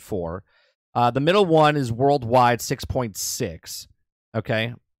 1.4. The middle one is worldwide, 6.6.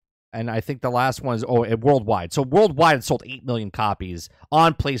 Okay, and I think the last one is worldwide. So worldwide, it sold 8 million copies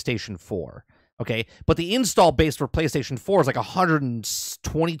on PlayStation 4. Okay, but the install base for PlayStation 4 is like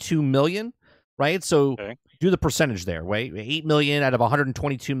 122 million, right? So do the percentage there, right? 8 million out of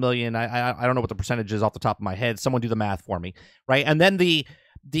 122 million. I don't know what the percentage is off the top of my head. Someone do the math for me, right? And then the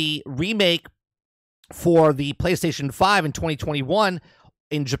remake for the PlayStation 5 in 2021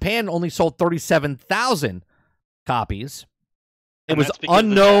 in Japan only sold 37,000 copies. It was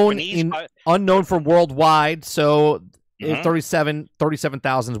unknown for worldwide, so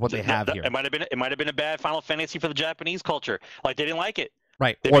 37,000 is what they have here. It might have been a bad Final Fantasy for the Japanese culture. Like they didn't like it.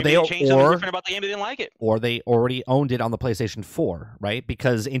 Right. They changed something different about the game. They didn't like it. Or they already owned it on the PlayStation 4, right?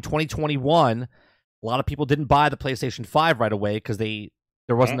 Because in 2021, a lot of people didn't buy the PlayStation 5 right away because there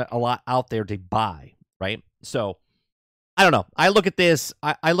wasn't a lot out there to buy. Right. So I don't know. I look at this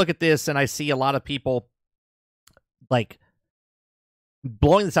and I see a lot of people like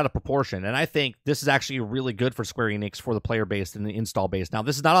blowing this out of proportion. And I think this is actually really good for Square Enix for the player base and the install base. Now,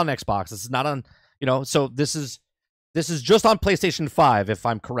 this is not on Xbox. This is not on, so this is just on PlayStation 5, if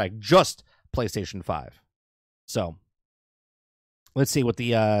I'm correct. Just PlayStation 5. So let's see what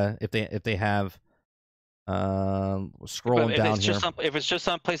the if they have scrolling down here. If it's just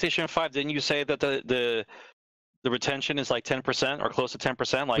on PlayStation 5, didn't you say that the retention is like 10% or close to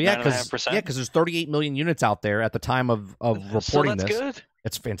 10%, like 9.5%? Yeah, because there's 38 million units out there at the time of reporting this. Good.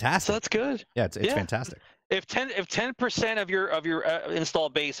 It's fantastic. So that's good. Yeah, it's fantastic. If 10% of your install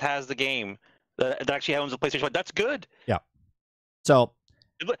base has the game that actually owns the PlayStation 5, that's good. Yeah. So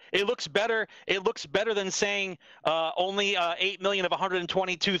it looks better. It looks better than saying only 8 million of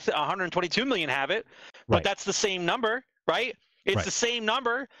 122 million have it, but that's the same number, right? It's the same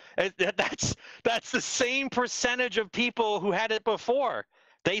number. That's the same percentage of people who had it before.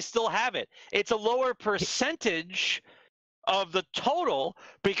 They still have it. It's a lower percentage of the total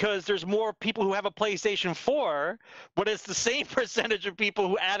because there's more people who have a PlayStation 4, but it's the same percentage of people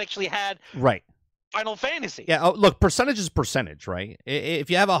who actually had Final Fantasy. Yeah, look, percentage is percentage, right? If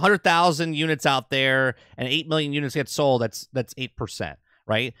you have 100,000 units out there and 8 million units get sold, that's 8%,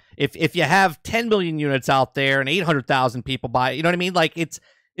 right? If you have 10 million units out there and 800,000 people buy, you know what I mean? Like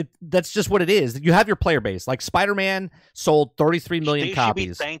that's just what it is. You have your player base. Like Spider-Man sold 33 million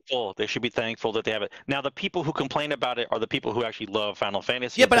copies. They should be thankful that they have it. Now, the people who complain about it are the people who actually love Final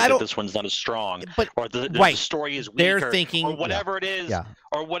Fantasy. Yeah, but I don't. This one's not as strong, or the story is weaker. They're thinking, or whatever it is,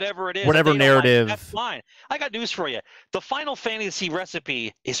 or whatever it is. Whatever narrative. That's fine. I got news for you. The Final Fantasy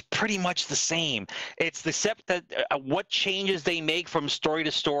recipe is pretty much the same. It's except that what changes they make from story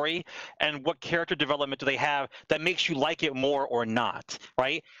to story, and what character development do they have that makes you like it more or not,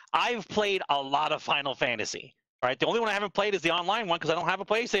 right? I've played a lot of Final Fantasy, right? The only one I haven't played is the online one because I don't have a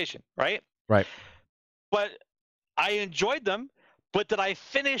PlayStation, right? Right. But I enjoyed them, but did I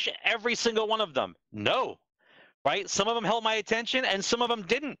finish every single one of them? No, right? Some of them held my attention and some of them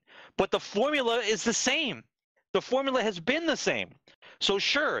didn't. But the formula is the same. The formula has been the same. So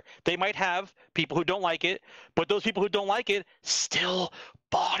sure, they might have people who don't like it, but those people who don't like it still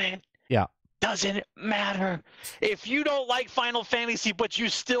bought it. Yeah. Doesn't matter. If you don't like Final Fantasy, but you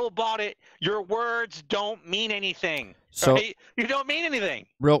still bought it, your words don't mean anything. So right? You don't mean anything.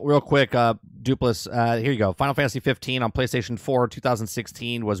 Real quick, Dupless, here you go. Final Fantasy 15 on PlayStation 4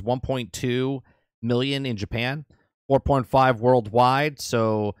 2016 was 1.2 million in Japan, 4.5 worldwide.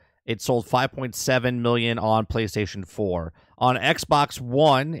 So it sold 5.7 million on PlayStation 4. On Xbox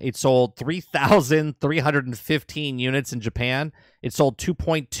One, it sold 3,315 units in Japan. It sold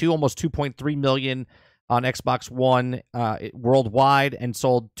 2.2, almost 2.3 million on Xbox One worldwide, and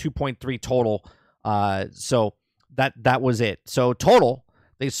sold 2.3 total. So that was it. So total,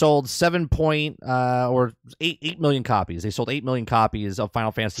 they sold 8 million copies. They sold 8 million copies of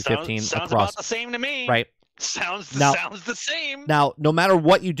Final Fantasy 15 sounds across. About the same to me. Right. Sounds the same. Now, no matter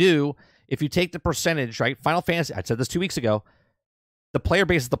what you do, if you take the percentage, right? Final Fantasy, I said this 2 weeks ago, the player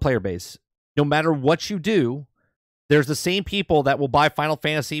base is the player base. No matter what you do, there's the same people that will buy Final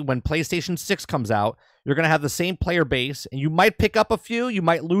Fantasy when PlayStation 6 comes out. You're going to have the same player base, and you might pick up a few. You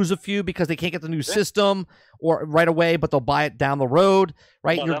might lose a few because they can't get the new system or right away, but they'll buy it down the road,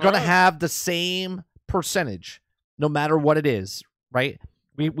 right? You're going to have the same percentage no matter what it is, right?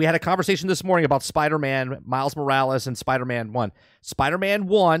 We had a conversation this morning about Spider-Man, Miles Morales, and Spider-Man 1. Spider-Man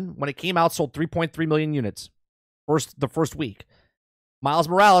 1, when it came out, sold 3.3 million units the first week. Miles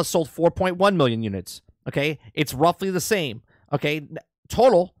Morales sold 4.1 million units. Okay, it's roughly the same. Okay,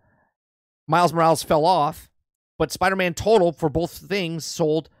 total, Miles Morales fell off, but Spider-Man total for both things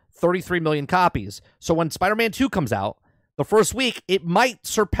sold 33 million copies. So when Spider-Man 2 comes out, the first week, it might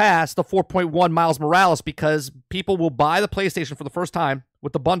surpass the 4.1 Miles Morales because people will buy the PlayStation for the first time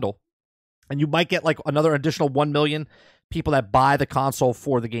with the bundle, and you might get like another additional 1 million people that buy the console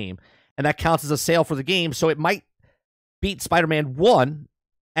for the game, and that counts as a sale for the game, so it might beat Spider-Man 1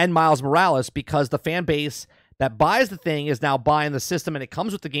 and Miles Morales because the fan base that buys the thing is now buying the system and it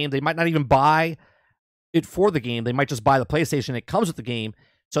comes with the game. They might not even buy it for the game. They might just buy the PlayStation. It comes with the game.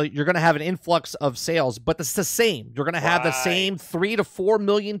 So you're going to have an influx of sales, but it's the same. You're going to have the same 3 to 4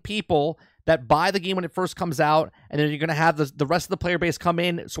 million people that buy the game when it first comes out, and then you're going to have the rest of the player base come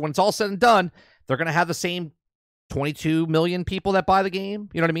in. So when it's all said and done, they're going to have the same 22 million people that buy the game,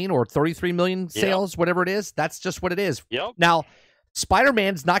 you know what I mean? Or 33 million sales, whatever it is. That's just what it is. Yep. Now,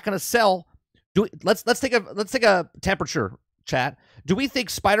 Spider-Man's not going to sell. Let's take a temperature, chat. Do we think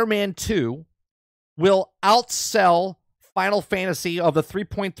Spider-Man 2 will outsell Final Fantasy of the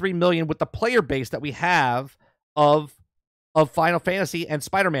 3.3 million with the player base that we have of Final Fantasy and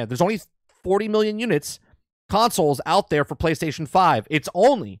Spider-Man? There's only 40 million units consoles out there for PlayStation 5. It's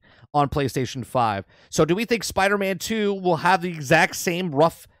only on PlayStation 5. So do we think Spider-Man 2 will have the exact same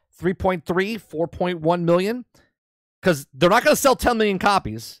rough 3.3, 4.1 million? Because they're not going to sell 10 million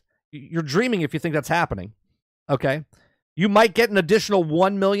copies. You're dreaming if you think that's happening. Okay? You might get an additional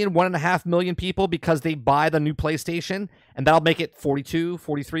 1 million, 1.5 million people because they buy the new PlayStation, and that'll make it 42,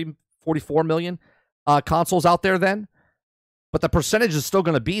 43, 44 million consoles out there then. But the percentage is still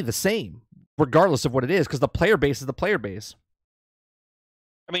going to be the same, regardless of what it is, because the player base is the player base.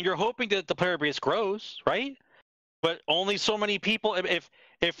 I mean, you're hoping that the player base grows, right? But only so many people. If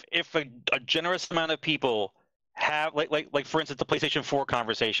a generous amount of people have, like for instance, the PlayStation 4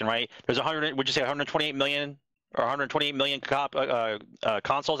 conversation, right? There's 100. Would you say 128 million or 128 million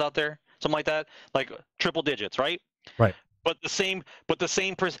consoles out there, something like that, like triple digits, right? Right. But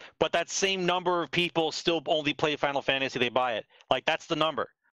that same number of people still only play Final Fantasy. They buy it. Like that's the number.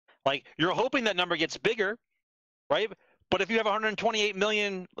 Like you're hoping that number gets bigger, right? But if you have 128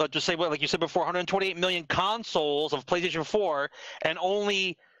 million, just say what, like you said before, 128 million consoles of PlayStation 4, and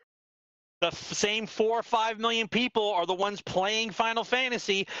only the same 4 or 5 million people are the ones playing Final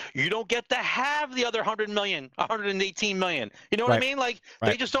Fantasy, you don't get to have the other 100 million, 118 million. You know what I mean? Like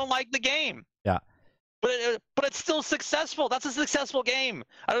they just don't like the game. Yeah. But it's still successful. That's a successful game.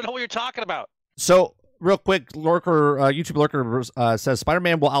 I don't know what you're talking about. So real quick, Lurker, YouTube Lurker says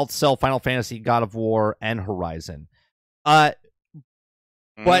Spider-Man will outsell Final Fantasy, God of War, and Horizon. But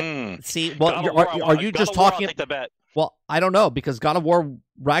see, well, are you just talking? Well, I don't know, because God of War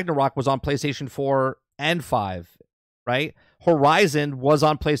Ragnarok was on PlayStation 4 and 5, right? Horizon was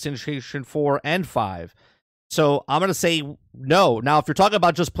on PlayStation 4 and 5. So I'm going to say no. Now, if you're talking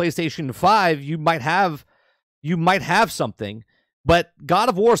about just PlayStation 5, you might have something. But God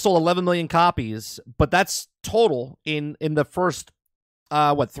of War sold 11 million copies, but that's total in the first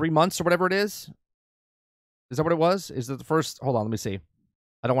 3 months or whatever it is. Is that what it was? Is it the first? Hold on, let me see.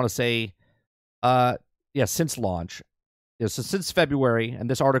 I don't want to say. Since launch. Yeah, so since February, and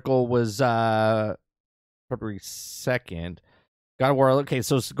this article was February 2nd. God of War. Okay,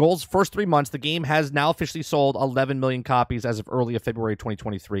 so goals first 3 months, the game has now officially sold 11 million copies as of early of February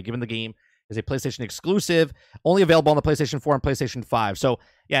 2023. Given the game is a PlayStation exclusive, only available on the PlayStation 4 and PlayStation 5. So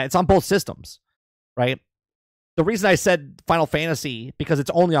yeah, it's on both systems, right? The reason I said Final Fantasy, because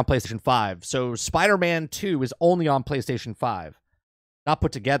it's only on PlayStation 5. So Spider-Man 2 is only on PlayStation 5. Not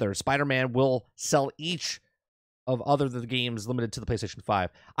put together. Spider-Man will sell each of other the games limited to the PlayStation 5.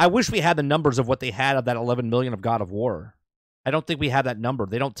 I wish we had the numbers of what they had of that 11 million of God of War. I don't think we have that number.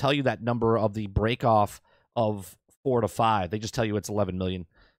 They don't tell you that number of the break off of 4 to 5. They just tell you it's 11 million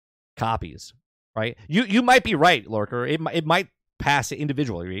copies, right? You might be right, Lurker. It might pass it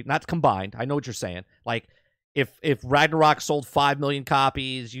individually, not combined. I know what you're saying. Like, if Ragnarok sold 5 million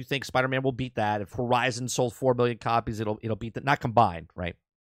copies, you think Spider-Man will beat that. If Horizon sold 4 million copies, it'll beat that. Not combined, right?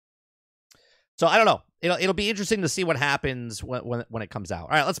 So I don't know. It'll be interesting to see what happens when it comes out.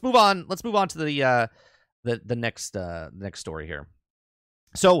 All right, let's move on. Let's move on to the next story here.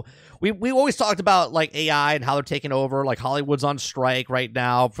 So we always talked about like AI and how they're taking over. Like Hollywood's on strike right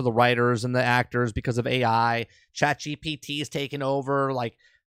now for the writers and the actors because of AI. ChatGPT is taking over. Like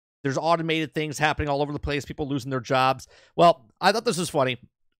there's automated things happening all over the place. People losing their jobs. Well, I thought this was funny,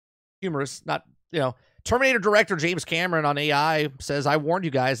 humorous. Not Terminator director James Cameron on AI says, "I warned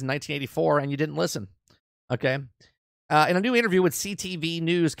you guys in 1984 and you didn't listen." Okay. In a new interview with CTV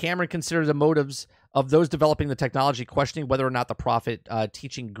News, Cameron considered the motives of those developing the technology, questioning whether or not the prophet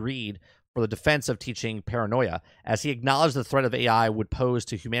teaching greed for the defense of teaching paranoia, as he acknowledged the threat of AI would pose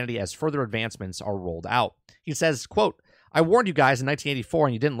to humanity as further advancements are rolled out. He says, quote, "I warned you guys in 1984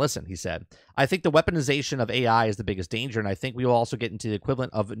 and you didn't listen," he said. "I think the weaponization of AI is the biggest danger, and I think we will also get into the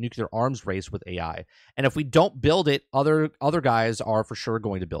equivalent of a nuclear arms race with AI. And if we don't build it, other guys are for sure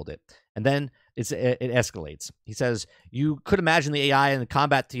going to build it. And then it escalates." He says, "You could imagine the AI in the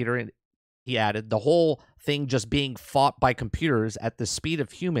combat theater," and he added, "the whole thing just being fought by computers at the speed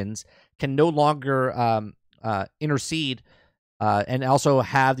of humans can no longer intercede and also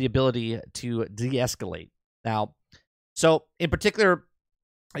have the ability to de-escalate." Now, so in particular,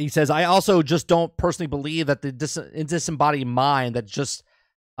 he says, "I also just don't personally believe that the disembodied mind, that just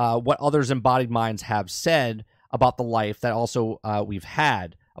what others embodied minds have said about the life that also we've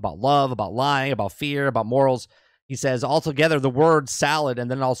had, about love, about lying, about fear, about morals." He says, "Altogether, the word salad,"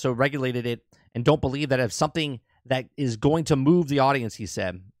 and then also regulated it, and don't believe that if something that is going to move the audience, he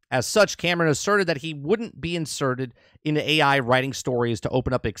said. As such, Cameron asserted that he wouldn't be inserted into AI writing stories to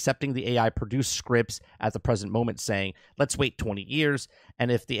open up accepting the AI-produced scripts at the present moment, saying, "Let's wait 20 years, and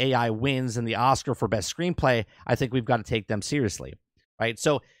if the AI wins in the Oscar for Best Screenplay, I think we've got to take them seriously." Right?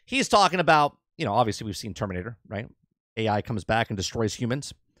 So he's talking about, obviously we've seen Terminator, right? AI comes back and destroys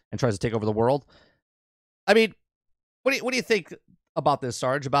humans and tries to take over the world. I mean, what do you think about this,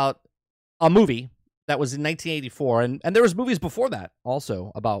 Sarge, about a movie that was in 1984, and there was movies before that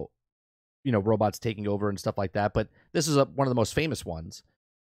also about robots taking over and stuff like that, but this is one of the most famous ones,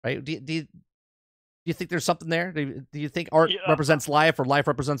 right? Do you think there's something there? Do you think art represents life, or life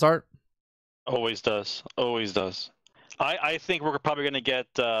represents art? Always does. I think we're probably going to get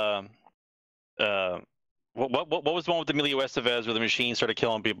what was the one with Emilio Estevez where the machine started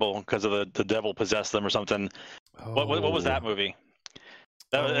killing people because of the devil possessed them or something? Oh. What was that movie?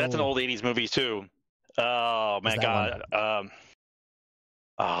 That's an old 80s movie too. Oh my God.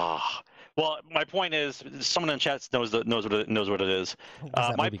 Well, my point is, someone in the chat knows what it is.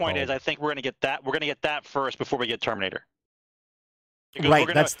 My point is, I think we're gonna get that. We're gonna get that first before we get Terminator. Right.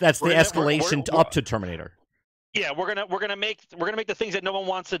 That's the escalation up to Terminator. Yeah, we're gonna make the things that no one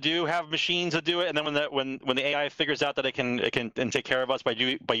wants to do, have machines to do it, and then when the AI figures out that it can take care of us by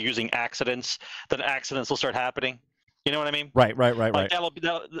using accidents, then accidents will start happening. You know what I mean? Right. That'll be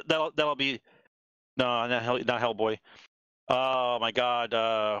no, not Hellboy. Oh my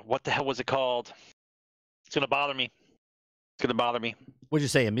God, what the hell was it called? It's gonna bother me. What'd you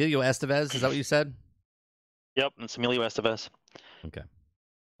say, Emilio Estevez? Is that what you said? Yep, it's Emilio Estevez. Okay,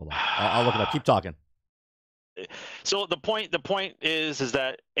 hold on. I'll look it up. Keep talking. So the point is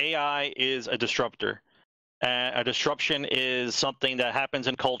that AI is a disruptor. A disruption is something that happens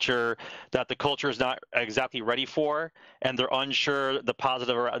in culture that the culture is not exactly ready for, and they're unsure the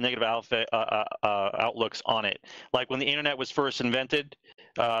positive or negative outlooks on it. Like when the internet was first invented,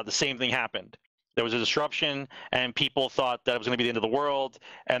 the same thing happened. There was a disruption, and people thought that it was going to be the end of the world,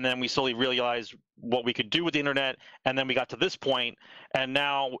 and then we slowly realized what we could do with the internet, and then we got to this point, and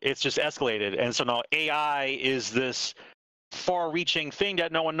now it's just escalated. And so now AI is this far-reaching thing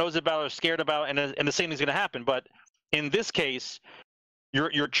that no one knows about or scared about, and the same thing's going to happen. But in this case,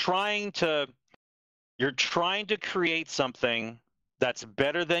 you're trying to create something that's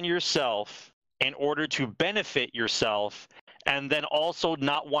better than yourself in order to benefit yourself, and then also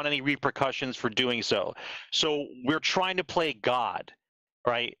not want any repercussions for doing so. So we're trying to play God,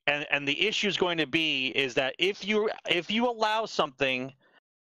 right? And the issue is going to be is that if you allow something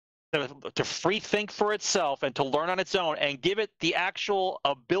to free think for itself and to learn on its own and give it the actual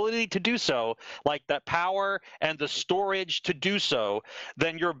ability to do so, like that power and the storage to do so,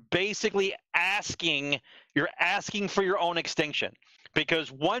 then you're basically asking for your own extinction.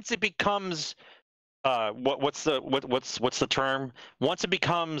 Because once it becomes what's the term? Once it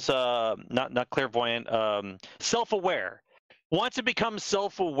becomes not clairvoyant, self-aware. Once it becomes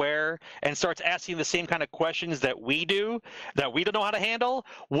self-aware and starts asking the same kind of questions that we do, that we don't know how to handle,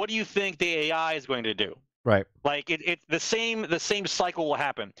 what do you think the AI is going to do? Right. Like the same cycle will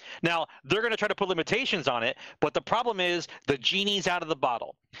happen. Now they're going to try to put limitations on it, but the problem is the genie's out of the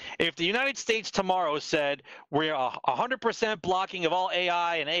bottle. If the United States tomorrow said we're 100% blocking of all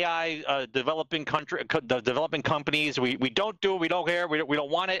AI and AI developing companies, we don't do it, we don't care, we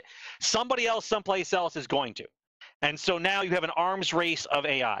don't want it. Somebody else, someplace else is going to. And so now you have an arms race of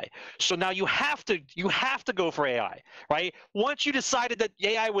AI. So now you have to go for AI, right? Once you decided that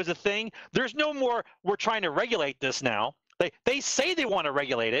AI was a thing, there's no more we're trying to regulate this now. They say they want to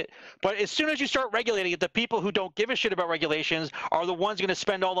regulate it, but as soon as you start regulating it, the people who don't give a shit about regulations are the ones going to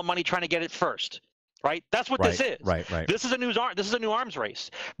spend all the money trying to get it first. Right? That's what this is. Right. This is a new arms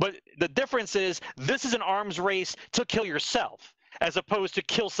race. But the difference is this is an arms race to kill yourself, as opposed to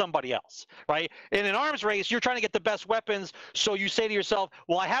kill somebody else, right? In an arms race, you're trying to get the best weapons, so you say to yourself,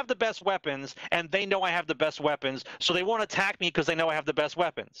 well, I have the best weapons, and they know I have the best weapons, so they won't attack me because they know I have the best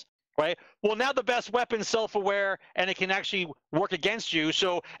weapons, right? Well, now the best weapon's self-aware, and it can actually work against you,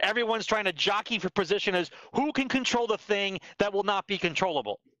 so everyone's trying to jockey for position as who can control the thing that will not be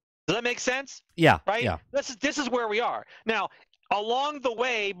controllable. Does that make sense? Yeah. Right? Yeah. This is where we are. Now, along the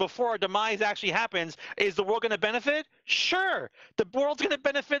way, before our demise actually happens, is the world going to benefit? Sure. The world's going to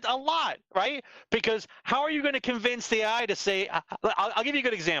benefit a lot, right? Because how are you going to convince the AI to say, I'll give you a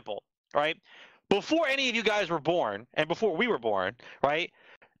good example, right? Before any of you guys were born, and before we were born, right,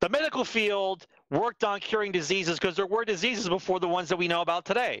 the medical field worked on curing diseases because there were diseases before the ones that we know about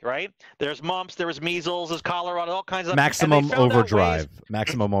today, right? There's mumps, there was measles, there's cholera, all kinds of Maximum overdrive.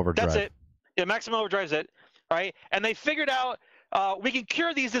 Maximum overdrive. That's it. Yeah, maximum overdrive's it, right? And they figured out we can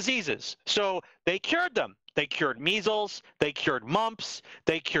cure these diseases. So they cured them. They cured measles. They cured mumps.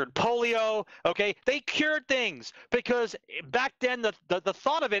 They cured polio. Okay, they cured things because back then the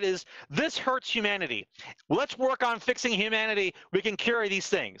thought of it is this hurts humanity. Let's work on fixing humanity. We can cure these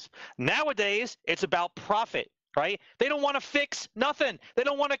things. Nowadays, it's about profit. Right? They don't want to fix nothing. They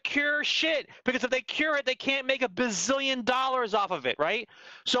don't want to cure shit because if they cure it, they can't make $1 billion off of it, right?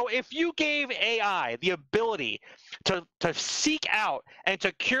 So if you gave AI the ability to seek out and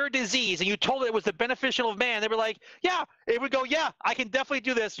to cure disease and you told it was the beneficial of man, they were like, yeah, it would go, yeah, I can definitely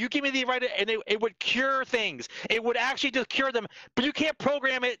do this. You give me the right, and it would cure things. It would actually just cure them, but you can't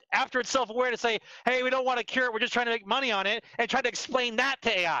program it after it's self-aware to say, hey, we don't want to cure it. We're just trying to make money on it and try to explain that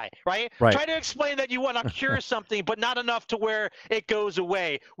to AI, right? Try to explain that you want to cure something, but not enough to where it goes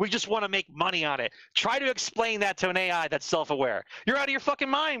away. We just want to make money on it. Try to explain that to an AI that's self-aware. You're out of your fucking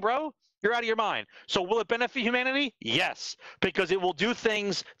mind, bro. You're out of your mind. So will it benefit humanity? Yes, because it will do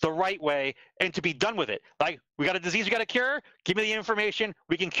things the right way and to be done with it. Like, we got a disease we got to cure? Give me the information,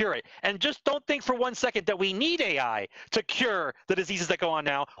 we can cure it. And just don't think for 1 second that we need AI to cure the diseases that go on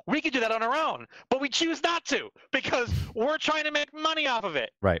now. We can do that on our own, but we choose not to because we're trying to make money off of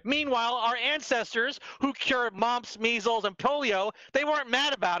it. Right. Meanwhile, our ancestors who cured mumps, measles, and polio, they weren't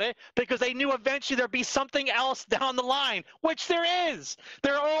mad about it because they knew eventually there'd be something else down the line, which there is.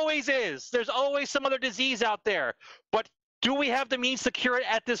 There always is. There's always some other disease out there. But do we have the means to cure it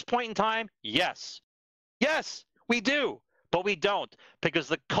at this point in time? Yes. Yes, we do. But we don't, because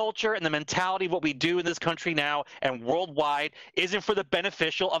the culture and the mentality of what we do in this country now and worldwide isn't for the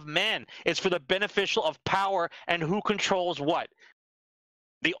beneficial of men. It's for the beneficial of power and who controls what.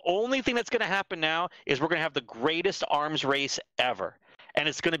 The only thing that's going to happen now is we're going to have the greatest arms race ever. And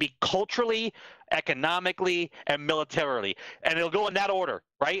it's going to be culturally, economically, and militarily. And it'll go in that order,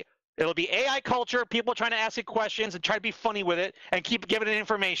 right? It'll be AI culture, people trying to ask it questions and try to be funny with it and keep giving it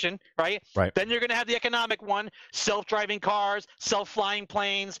information, right? Right. Then you're going to have the economic one, self-driving cars, self-flying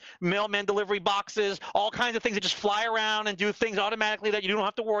planes, mailman delivery boxes, all kinds of things that just fly around and do things automatically that you don't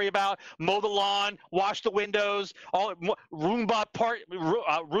have to worry about. Mow the lawn, wash the windows, all Roomba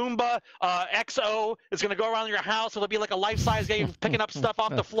XO is going to go around your house. It'll be like a life-size game picking up stuff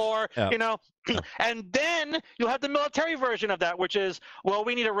off the floor, you know? And then you'll have the military version of that, which is, well,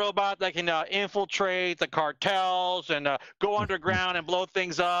 we need a robot that can infiltrate the cartels and go underground and blow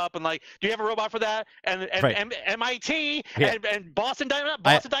things up. And like, do you have a robot for that? And MIT and Boston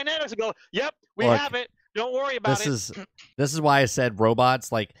Dynamics will go, yep, we have it. Don't worry about it. This is why I said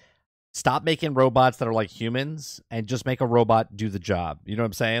robots, like, stop making robots that are like humans and just make a robot do the job. You know what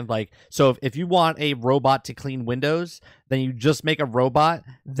I'm saying? Like, so if you want a robot to clean windows, then you just make a robot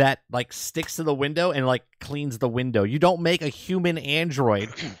that like sticks to the window and like cleans the window. You don't make a human android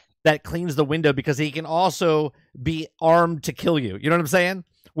that cleans the window because he can also be armed to kill you. You know what I'm saying?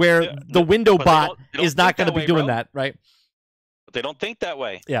 Where the window bot is not going to be doing that, right? They don't think that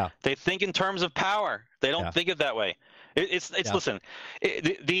way. Yeah. They think in terms of power. They don't think it that way. Listen,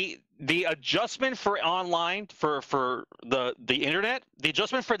 the adjustment for online for the internet, the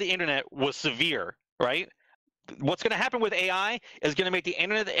adjustment for the internet was severe, right? What's going to happen with AI is going to make the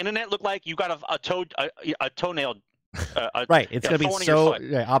internet look like you got a toenail. Right, it's going to be so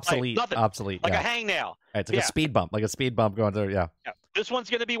obsolete, like obsolete, like a hangnail. Right, it's like a speed bump, going through. Yeah. This one's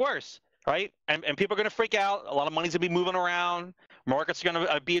going to be worse, right? And people are going to freak out. A lot of money's going to be moving around. Markets are going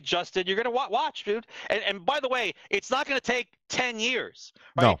to be adjusted. You're going to watch, dude. And by the way, it's not going to take 10 years,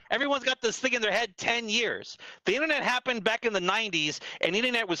 right? No. Everyone's got this thing in their head, 10 years. The internet happened back in the 90s, and the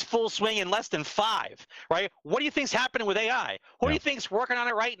internet was full swing in less than 5, right? What do you think's happening with AI? What do you think's working on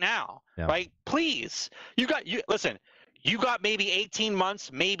it right now, right? Please, listen. You got maybe 18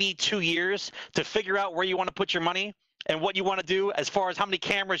 months, maybe 2 years to figure out where you want to put your money and what you want to do as far as how many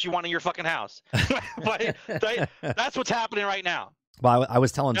cameras you want in your fucking house. But that's what's happening right now. Well, I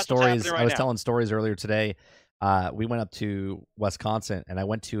was telling stories. I was telling stories earlier today. We went up to Wisconsin, and I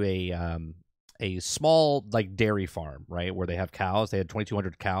went to a small like dairy farm, right, where they have cows. They had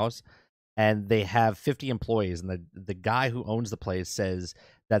 2,200 cows, and they have 50 employees. And the guy who owns the place says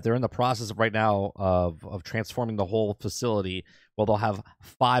that they're in the process right now of transforming the whole facility. Well, they'll have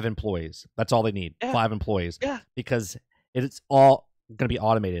 5 employees. That's all they need, 5 employees, because it's all going to be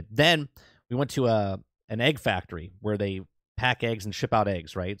automated. Then we went to an egg factory where they pack eggs and ship out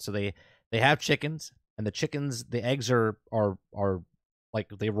eggs, right? So they have chickens, and the eggs are like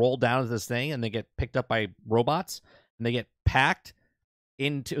they roll down to this thing, and they get picked up by robots, and they get packed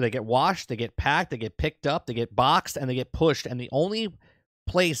they get washed, they get packed, they get picked up, they get boxed, and they get pushed. And the only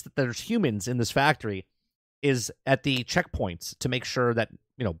place that there's humans in this factory is at the checkpoints to make sure that,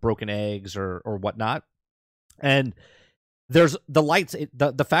 broken eggs or whatnot. And there's the lights.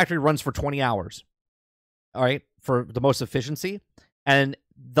 The factory runs for 20 hours, all right, for the most efficiency. And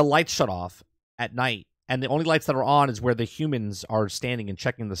the lights shut off at night. And the only lights that are on is where the humans are standing and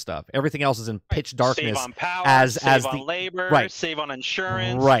checking the stuff. Everything else is in pitch darkness. Save on power, save on labor, save on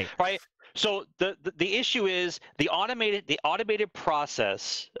insurance. Right. So the issue is the automated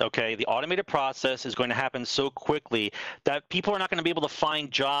process, okay? The automated process is going to happen so quickly that people are not going to be able to find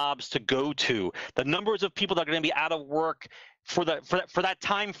jobs to go to. The numbers of people that are going to be out of work for that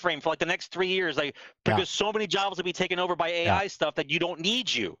time frame for like the next 3 years, because so many jobs will be taken over by AI stuff that you don't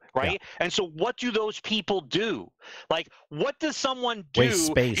need you, right? And so what do those people do? Like, what does someone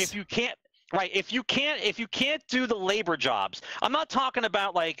do if you can't? Right. If you can't do the labor jobs, I'm not talking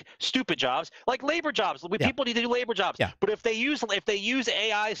about like stupid jobs, like labor jobs. People need to do labor jobs. Yeah. But if they use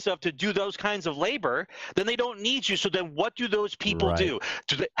AI stuff to do those kinds of labor, then they don't need you. So then what do those people do?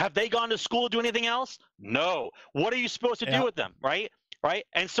 Have they gone to school to do anything else? No. What are you supposed to do with them? Right.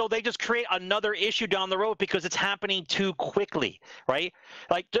 And so they just create another issue down the road because it's happening too quickly, right?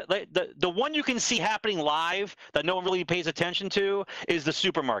 Like the one you can see happening live that no one really pays attention to is the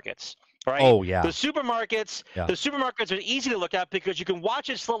supermarkets. Right. Oh yeah. The supermarkets are easy to look at because you can watch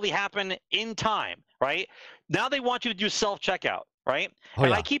it slowly happen in time. Right. Now they want you to do self-checkout. Right.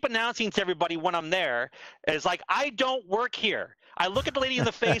 I keep announcing to everybody when I'm there, is like, I don't work here. I look at the lady in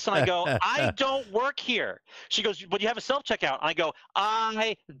the face and I go, I don't work here. She goes, but you have a self-checkout. I go,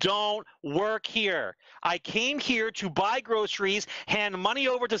 I don't work here. I came here to buy groceries, hand money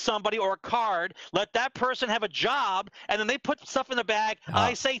over to somebody or a card, let that person have a job, and then they put stuff in the bag.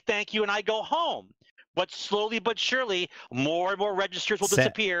 I say thank you, and I go home. But slowly but surely, more and more registers will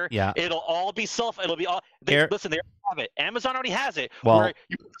disappear. Yeah. It'll all be It'll be all. Listen, they have it. Amazon already has it. Well, where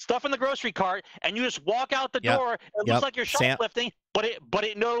you put stuff in the grocery cart and you just walk out the door. It looks like you're shoplifting, but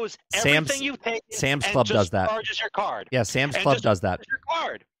it knows everything you've taken. Sam's Club does that. Charges your card. Yeah, Sam's Club does that. Your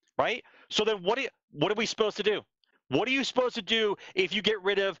card, right? So then, what are we supposed to do? What are you supposed to do if you get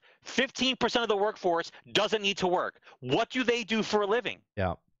rid of 15% of the workforce doesn't need to work? What do they do for a living?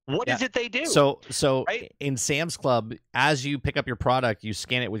 Yeah. What is it they do? So in Sam's Club, as you pick up your product, you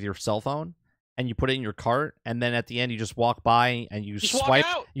scan it with your cell phone and you put it in your cart, and then at the end you just walk by and you swipe.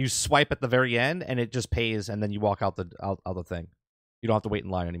 You swipe at the very end, and it just pays, and then you walk out the thing. You don't have to wait in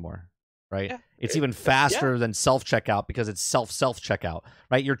line anymore, right? Yeah. It's even faster than self checkout because it's self checkout,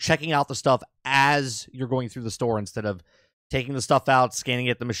 right? You're checking out the stuff as you're going through the store instead of taking the stuff out, scanning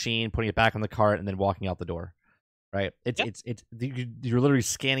it at the machine, putting it back in the cart, and then walking out the door. Right, you're literally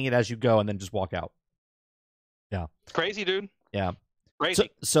scanning it as you go, and then just walk out. Yeah, it's crazy, dude. Yeah, crazy.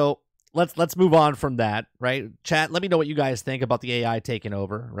 So let's move on from that, right? Chat, let me know what you guys think about the AI taking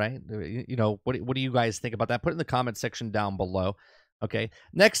over, right? What do you guys think about that? Put it in the comment section down below. Okay,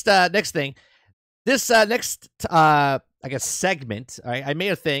 next thing, this next I guess segment. I made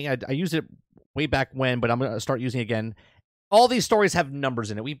a thing. I used it way back when, but I'm gonna start using it again. All these stories have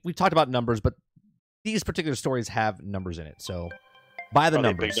numbers in it. We talked about numbers, but these particular stories have numbers in it, so by the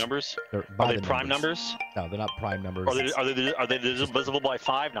numbers. Are they big numbers? Are they prime numbers? No, they're not prime numbers. Are they divisible by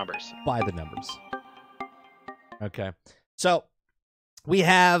 5 numbers? By the numbers. Okay. So we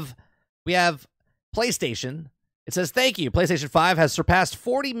have PlayStation. It says, thank you. PlayStation 5 has surpassed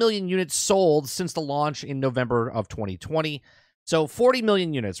 40 million units sold since the launch in November of 2020. So 40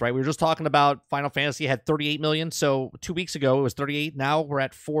 million units, right? We were just talking about Final Fantasy had 38 million. So 2 weeks ago, it was 38. Now we're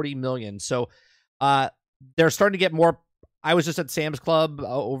at 40 million. So they're starting to get more. I was just at Sam's Club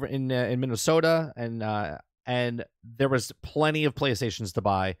over in Minnesota, and there was plenty of PlayStations to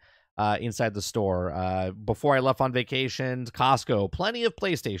buy inside the store. Before I left on vacation, Costco, plenty of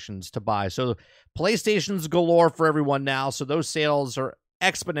PlayStations to buy. So PlayStations galore for everyone now. So those sales are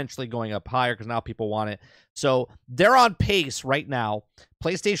exponentially going up higher because now people want it. So they're on pace right now.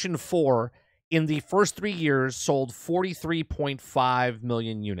 PlayStation 4 in the first 3 years sold 43.5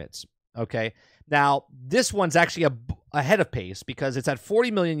 million units. Okay. Now, this one's actually ahead of pace because it's at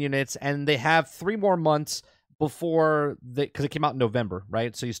 40 million units, and they have 3 more months before because it came out in November,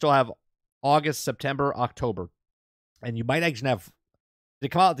 right? So you still have August, September, October, and you might actually have. Did it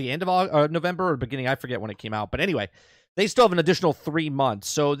come out at the end of November or beginning? I forget when it came out, but anyway, they still have an additional 3 months,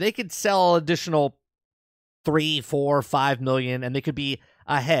 so they could sell additional 3, 4, 5 million, and they could be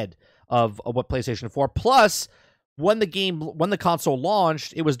ahead of what PlayStation 4. Plus, when the console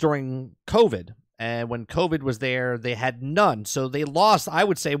launched, it was during COVID. And when COVID was there, they had none. So they lost, I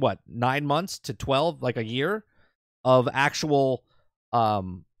would say, 9 months to 12, like a year of actual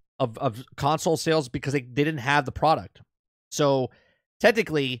of console sales because they didn't have the product. So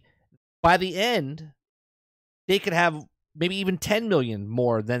technically, by the end, they could have maybe even 10 million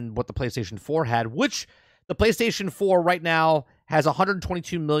more than what the PlayStation 4 had, which the PlayStation 4 right now has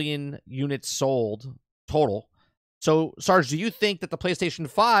 122 million units sold total. So, Sarge, do you think that the PlayStation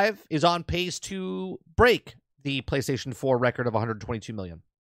 5 is on pace to break the PlayStation 4 record of 122 million?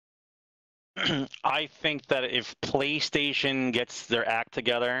 I think that if PlayStation gets their act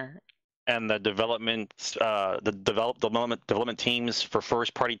together and the development teams for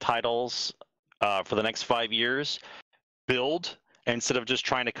first-party titles for the next 5 years build instead of just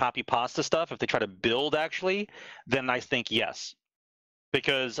trying to copy pasta stuff, if they try to build actually, then I think yes,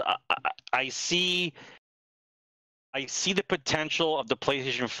 because I see the potential of the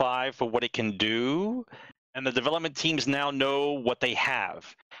PlayStation 5 for what it can do, and the development teams now know what they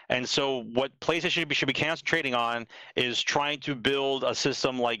have. And so what PlayStation should be concentrating on is trying to build a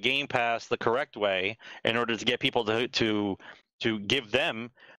system like Game Pass the correct way in order to get people to give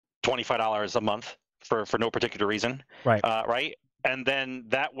them $25 a month for no particular reason. Right. Right. And then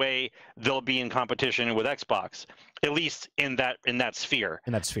that way they'll be in competition with Xbox, at least in that sphere.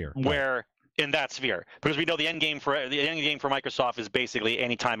 Where. Right. In that sphere, because we know the end game for Microsoft is basically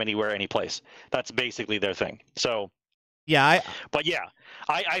anytime, anywhere, any place. That's basically their thing. So, yeah.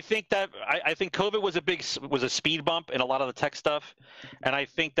 I think that I think COVID was a speed bump in a lot of the tech stuff, and I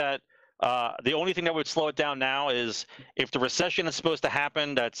think that the only thing that would slow it down now is if the recession is supposed to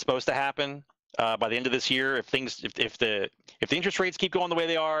happen. That's supposed to happen by the end of this year. If the interest rates keep going the way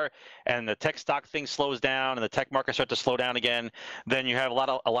they are, and the tech stock thing slows down, and the tech market start to slow down again, then you have a lot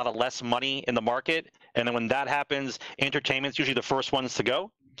of less money in the market. And then when that happens, entertainment's usually the first ones to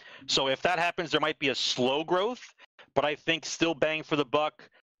go. So if that happens, there might be a slow growth, but I think still bang for the buck,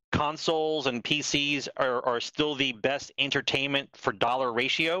 consoles and PCs are still the best entertainment for dollar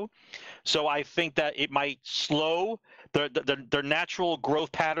ratio. So I think that it might slow their natural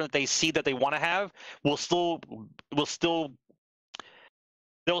growth pattern that they see that they want to have they'll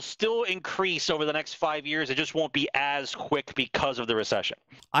still increase over the next 5 years. It just won't be as quick because of the recession.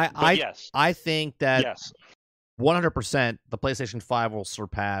 I think that yes, 100% the PlayStation 5 will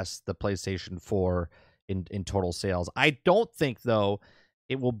surpass the PlayStation 4 in total sales. I don't think, though,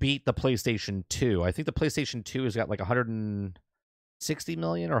 it will beat the PlayStation 2. I think the PlayStation 2 has got like 160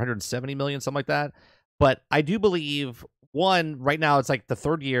 million or 170 million, something like that. But I do believe, right now it's like the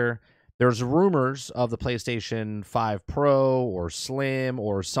third year, there's rumors of the PlayStation 5 Pro or Slim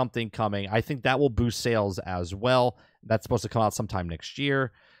or something coming. I think that will boost sales as well. That's supposed to come out sometime next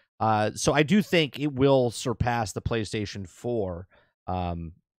year. So I do think it will surpass the PlayStation 4.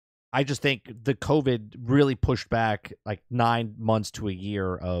 I just think the COVID really pushed back like 9 months to a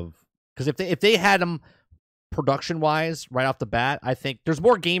year because if they had them production wise right off the bat, I think there's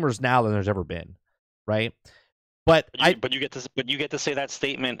more gamers now than there's ever been, right? But you get to say that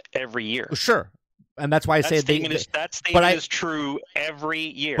statement every year. Sure, and that's why I say that statement is true every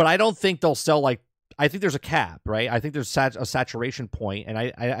year. But I don't think they'll sell like. I think there's a cap, right? I think there's a saturation point, and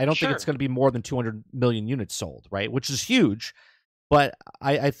I don't think it's going to be more than 200 million units sold, right? Which is huge. But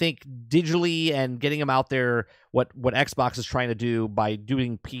I think digitally and getting them out there, what Xbox is trying to do by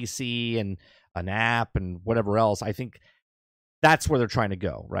doing PC and an app and whatever else, I think That's where they're trying to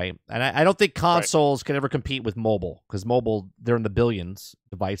go, right? And I don't think consoles can ever compete with mobile, because mobile, they're in the billions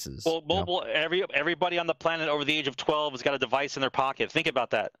devices. Well, mobile, everybody on the planet over the age of 12 has got a device in their pocket. Think about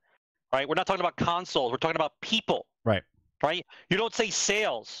that, right? We're not talking about consoles. We're talking about people. Right. Right? You don't say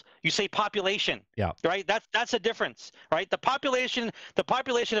sales. You say population. Yeah. Right? That's a difference, right? The population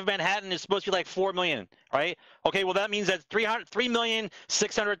of Manhattan is supposed to be like 4 million, right? Okay, well that means that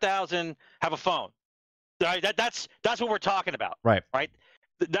 3,600,000 have a phone. Right? That's what we're talking about. Right. Right?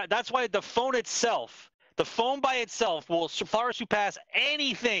 That's why the phone by itself will far surpass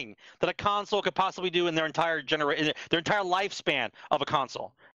anything that a console could possibly do in their entire lifespan of a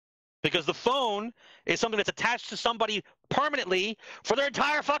console. Because the phone is something that's attached to somebody permanently for their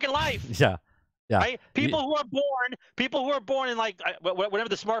entire fucking life. Yeah. Right? People who are born in like whenever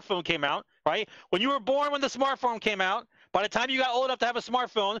the smartphone came out, right? When you were born when the smartphone came out, by the time you got old enough to have a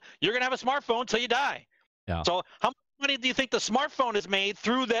smartphone, you're gonna have a smartphone till you die. Yeah. So how much money do you think the smartphone is made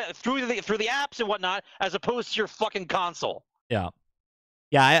through the apps and whatnot, as opposed to your fucking console? Yeah.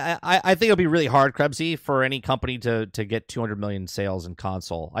 Yeah, I think it'll be really hard, Krebsy, for any company to get 200 million sales in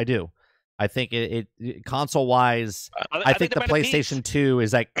console. I do. I think it console-wise, I think the PlayStation 2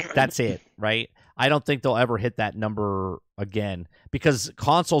 is like, that's it, right? I don't think they'll ever hit that number again, because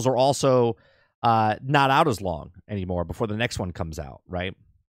consoles are also not out as long anymore before the next one comes out, right?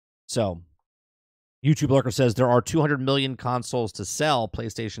 So YouTube Lurker says there are 200 million consoles to sell.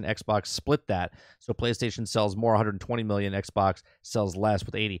 PlayStation, Xbox split that. So PlayStation sells more, 120 million. Xbox sells less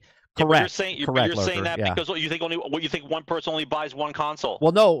with 80. Correct. You're saying that because you think one person only buys one console.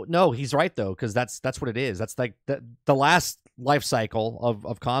 Well, no, he's right though, because that's what it is. That's like the last life cycle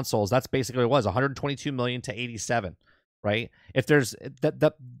of consoles. That's basically what it was, 122 million to 87, right? If there's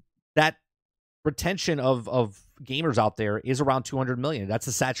that retention of gamers out there is around 200 million. That's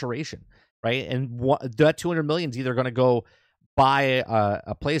a saturation. Right, and that 200 million is either going to go buy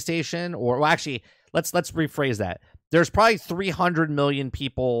a PlayStation, or well, actually, let's rephrase that. There's probably 300 million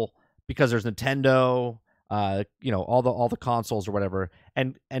people, because there's Nintendo, all the consoles or whatever,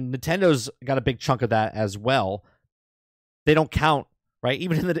 and Nintendo's got a big chunk of that as well. They don't count, right?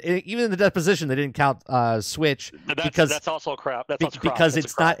 Even in the deposition, they didn't count Switch, because that's also crap. Because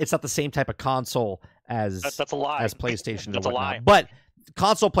it's not the same type of console as that's a lie. As PlayStation. That's a lie. But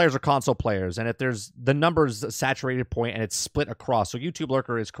console players are console players, and if there's the numbers a saturated point and it's split across, so YouTube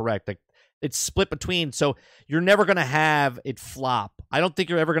Lurker is correct, like it's split between, so you're never going to have it flop. I don't think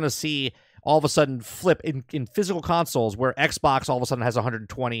you're ever going to see all of a sudden flip in physical consoles where Xbox all of a sudden has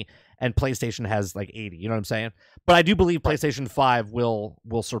 120 and PlayStation has like 80. You know what I'm saying? But I do believe PlayStation 5 will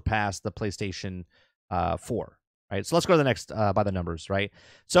surpass the PlayStation 4. Right. So let's go to the next by the numbers. Right.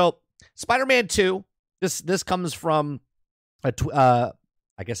 So Spider-Man 2. This comes from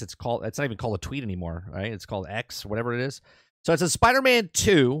I guess it's not even called a tweet anymore, right? It's called X, whatever it is. So it says Spider-Man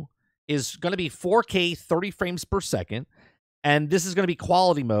 2 is going to be 4K 30 frames per second, and this is going to be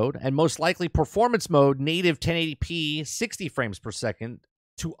quality mode, and most likely performance mode, native 1080p 60 frames per second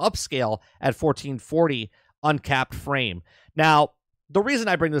to upscale at 1440 uncapped frame. Now, the reason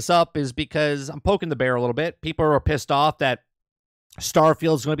I bring this up is because I'm poking the bear a little bit. People are pissed off that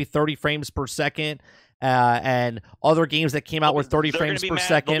Starfield is going to be 30 frames per second. And other games that came out were 30 frames per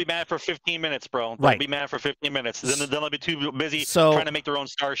second. They'll be mad for 15 minutes, bro. They'll be mad for 15 minutes. Then they'll be too busy trying to make their own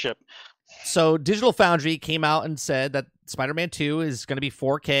starship. So Digital Foundry came out and said that Spider-Man 2 is going to be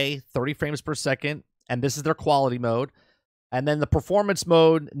 4K, 30 frames per second, and this is their quality mode. And then the performance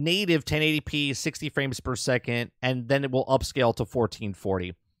mode, native 1080p, 60 frames per second, and then it will upscale to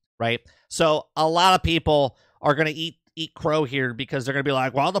 1440, right? So a lot of people are going to eat crow here, because they're gonna be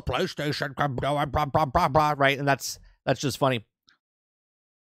like, well, the PlayStation, right? And that's just funny.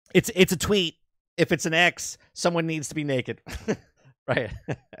 It's a tweet. If it's an X, someone needs to be naked, right?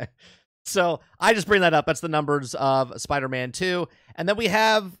 So I just bring that up. That's the numbers of Spider-Man 2, and then we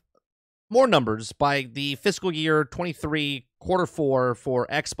have more numbers by the fiscal year 23 Q4 for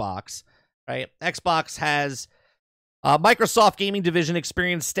Xbox, right? Xbox has Microsoft Gaming Division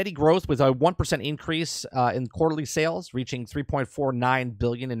experienced steady growth with a 1% increase in quarterly sales, reaching $3.49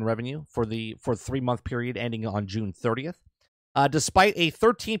 billion in revenue for 3-month period ending on June 30th. Despite a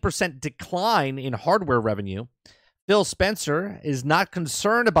 13% decline in hardware revenue, Phil Spencer is not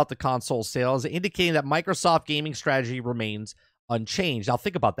concerned about the console sales, indicating that Microsoft gaming strategy remains unchanged. Now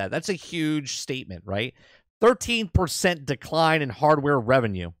think about that. That's a huge statement, right? 13% decline in hardware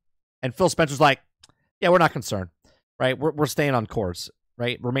revenue. And Phil Spencer's like, yeah, we're not concerned. Right, we're staying on course.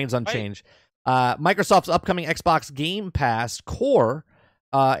 Right, remains unchanged. Right. Microsoft's upcoming Xbox Game Pass Core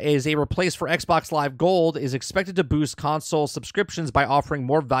is a replace for Xbox Live Gold, is expected to boost console subscriptions by offering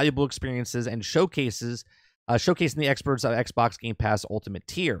more valuable experiences and showcases showcasing the experts of Xbox Game Pass Ultimate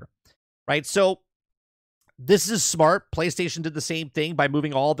tier, right? So this is smart. PlayStation did the same thing by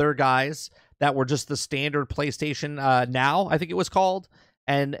moving all their guys that were just the standard PlayStation Now, I think it was called,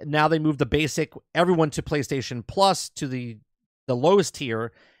 and now they moved the basic everyone to PlayStation Plus to the lowest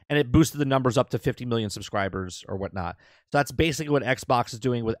tier, and it boosted the numbers up to 50 million subscribers or whatnot. So that's basically what Xbox is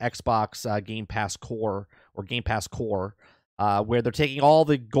doing with Xbox Game Pass Core or Game Pass Core, where they're taking all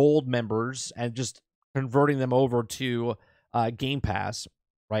the gold members and just converting them over to Game Pass,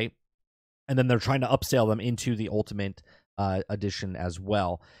 right? And then they're trying to upsell them into the Ultimate edition as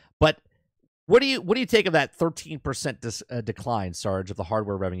well. But what do you take of that 13% decline, Sarge, of the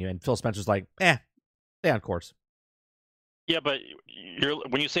hardware revenue? And Phil Spencer's like, stay on course. Yeah, but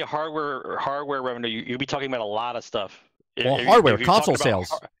when you say hardware revenue, you'll be talking about a lot of stuff. Well, hardware, console sales.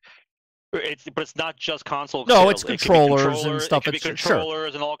 But it's not just console. No, sales. It's controllers and stuff. It could be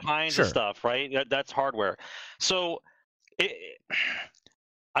controllers and all kinds of stuff, right? That's hardware. So,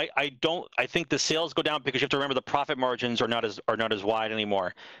 I think the sales go down because you have to remember the profit margins are not as wide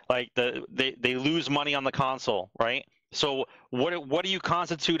anymore. Like they lose money on the console, right? So what are you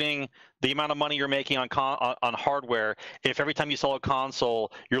constituting the amount of money you're making on hardware if every time you sell a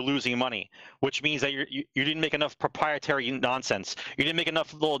console you're losing money, which means that you didn't make enough proprietary nonsense. You didn't make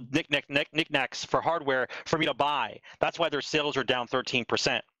enough little knickknacks for hardware for me to buy. That's why their sales are down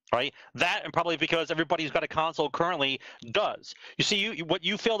 13%. Right? That, and probably because everybody who's got a console currently does. You see, what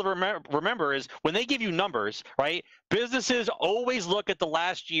you fail to remember is when they give you numbers, right? Businesses always look at the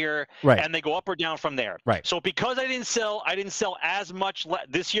last year, and they go up or down from there. Right. So because I didn't sell as much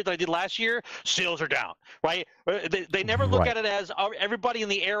this year that I did last year, sales are down. Right? They never look at it as everybody in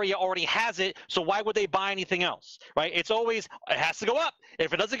the area already has it, so why would they buy anything else? Right? It's always it has to go up.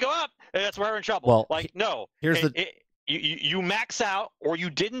 If it doesn't go up, that's where we're in trouble. Well, no. Here's You max out, or you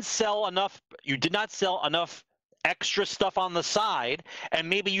did not sell enough extra stuff on the side, and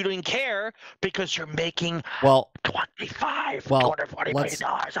maybe you didn't care because you're making $25 million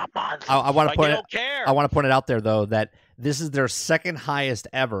a month. I want to point it out there though that this is their second highest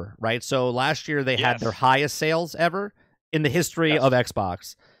ever, right? So last year they had their highest sales ever in the history of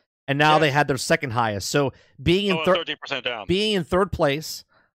Xbox, and now they had their second highest. So being in 13% down, being in third place.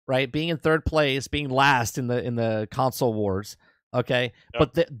 Right, being in third place, being last in the console wars, okay,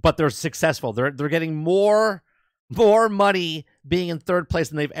 but they're successful. They're getting more money being in third place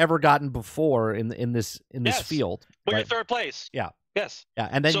than they've ever gotten before in this field. But you're third place. Yeah. Yes. Yeah,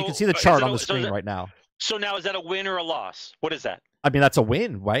 and then you can see the chart on the screen right now. So now is that a win or a loss? What is that? I mean, that's a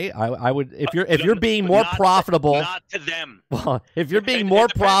win, right? I would if you're being more profitable. Not to them. Well, if you're being more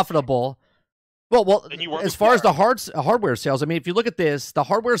profitable. Well, as far as the hardware sales, I mean, if you look at this, the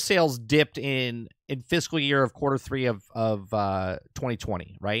hardware sales dipped in fiscal year of quarter 3 of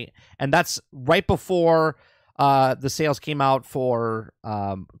 2020, right? And that's right before the sales came out for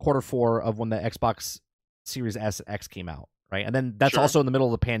quarter 4 of when the Xbox Series S and X came out, right? And then that's also in the middle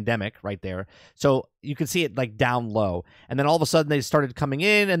of the pandemic right there. So you can see it like down low. And then all of a sudden they started coming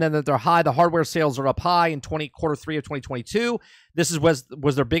in, and then they're high. The hardware sales are up high in quarter 3 of 2022. This was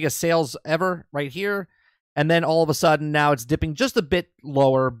their biggest sales ever right here. And then all of a sudden now it's dipping just a bit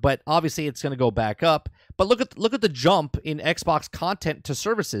lower, but obviously it's going to go back up. But look at the jump in Xbox content to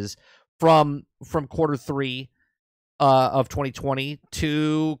services from quarter 3 of 2020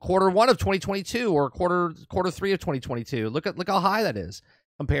 to quarter 1 of 2022 or quarter 3 of 2022. Look how high that is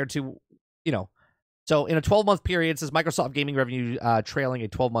compared to, so in a 12-month period, it says Microsoft gaming revenue trailing a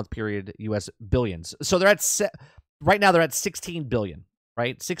 12-month period US billions. So they're at right now they're at 16 billion,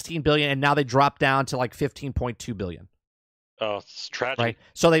 right? 16 billion, and now they dropped down to like 15.2 billion. Oh, it's tragic. Right.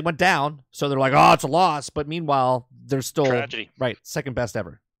 So they went down. So they're like, oh, it's a loss, but meanwhile, they're still tragedy. Right, second best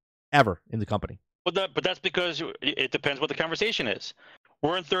ever in the company. But that's because it depends what the conversation is.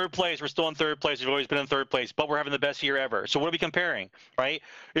 We're in third place. We're still in third place. We've always been in third place, but we're having the best year ever. So what are we comparing, right?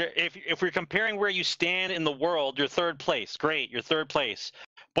 If we're comparing where you stand in the world, you're third place. Great, you're third place.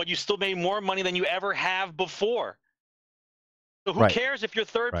 But you still made more money than you ever have before. So who cares if you're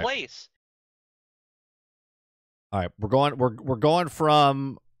third place? All right, we're going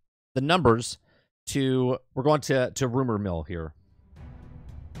from the numbers to rumor mill here.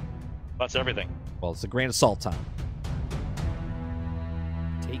 That's everything. Well, it's a grain of salt time.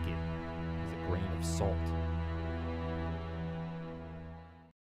 Take it with a grain of salt.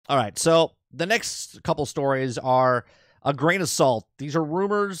 All right, so the next couple stories are a grain of salt. These are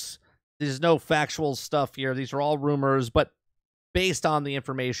rumors. There's no factual stuff here. These are all rumors, but based on the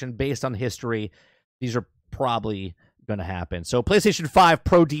information, based on history, these are probably going to happen. So PlayStation 5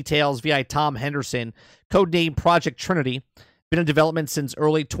 Pro details via Tom Henderson, codenamed Project Trinity, Been in development since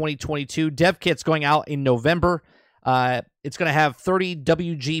early 2022. Dev kit's going out in November. It's going to have 30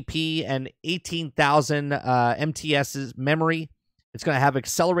 WGP and 18,000 MTS's memory. It's going to have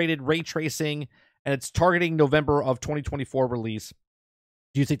accelerated ray tracing, and it's targeting November of 2024 release.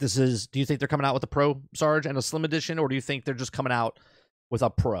 Do you think they're coming out with a Pro, Sarge, and a Slim edition, or do you think they're just coming out with a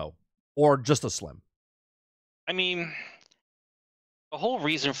Pro or just a Slim? I mean, the whole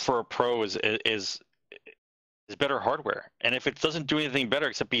reason for a Pro is better hardware, and if it doesn't do anything better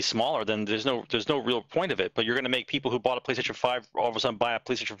except be smaller, then there's no real point of it. But you're going to make people who bought a PlayStation 5 all of a sudden buy a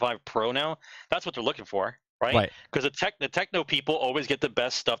PlayStation 5 Pro now. That's what they're looking for, right? Because the techno people always get the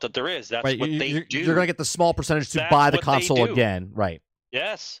best stuff that there is. That's what they do. You're going to get the small percentage to buy the console again, right?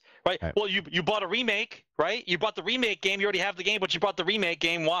 Yes, right. Well, you bought a remake, right? You bought the remake game. You already have the game, but you bought the remake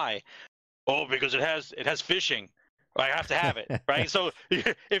game. Why? Oh, because it has fishing. I have to have it, right? So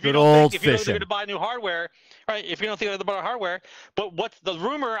if you don't think they're going to buy new hardware, right? If you don't think they're going to buy hardware, but what the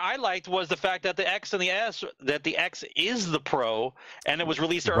rumor I liked was the fact that the X and the S, that the X is the Pro, and it was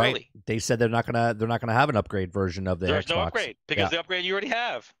released early. They said they're not gonna have an upgrade version of the Xbox. There's no upgrade because the upgrade you already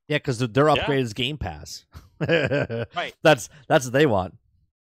have. Yeah, because their upgrade is Game Pass. Right. That's what they want.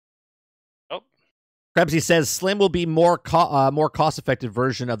 Oh. Krebsy says Slim will be more cost-effective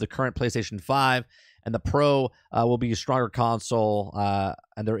version of the current PlayStation 5. And the Pro will be a stronger console,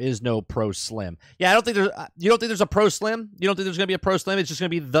 and there is no Pro Slim. Yeah, I don't think you don't think there's a Pro Slim? You don't think there's going to be a Pro Slim? It's just going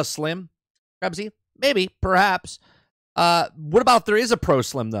to be the Slim? Krebsy? Maybe, perhaps. What about if there is a Pro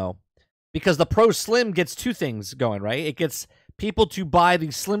Slim, though? Because the Pro Slim gets two things going, right? It gets people to buy the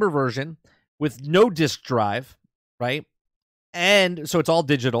slimmer version with no disk drive, right? And so it's all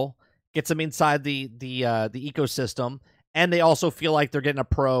digital. Gets them inside the ecosystem, and they also feel like they're getting a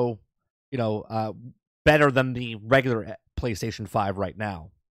Pro, better than the regular PlayStation 5 right now.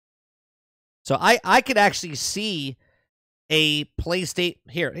 So I could actually see a PlayStation...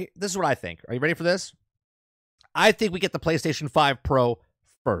 Here, this is what I think. Are you ready for this? I think we get the PlayStation 5 Pro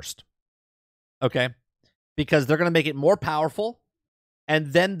first. Okay? Because they're going to make it more powerful,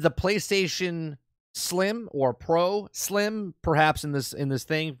 and then the PlayStation Slim or Pro Slim, perhaps in this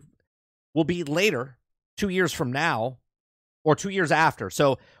thing, will be later, 2 years from now, or 2 years after.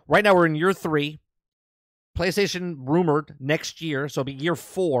 So right now we're in year 3. PlayStation rumored next year, so it'll be year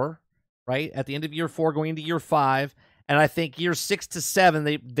 4, right? At the end of year 4, going into year 5. And I think year 6 to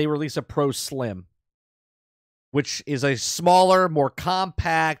 7, they release a Pro Slim, which is a smaller, more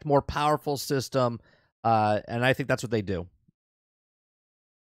compact, more powerful system. And I think that's what they do.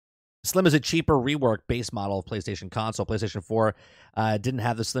 Slim is a cheaper rework base model of PlayStation console. PlayStation 4 didn't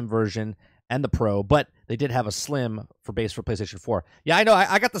have the Slim version and the Pro, but they did have a Slim for PlayStation 4. Yeah, I know.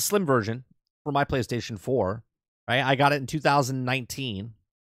 I got the Slim version for my PlayStation 4. Right, I got it in 2019.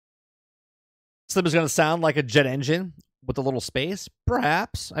 Slim is going to sound like a jet engine with a little space,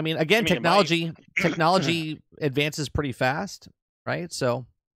 perhaps. I mean, again, technology advances pretty fast, right? So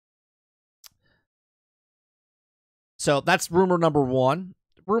that's rumor number 1.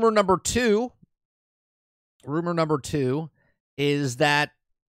 Rumor number two is that,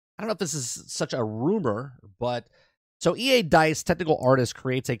 I don't know if this is such a rumor, but so EA DICE technical artist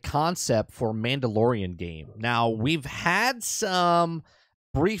creates a concept for Mandalorian game. Now, we've had some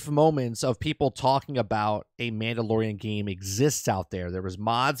brief moments of people talking about a Mandalorian game exists out there. There was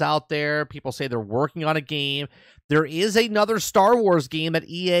mods out there. People say they're working on a game. There is another Star Wars game that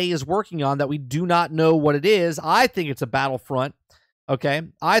EA is working on that we do not know what it is. I think it's a Battlefront. Okay,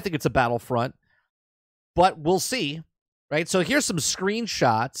 I think it's a Battlefront, but we'll see, right? So here's some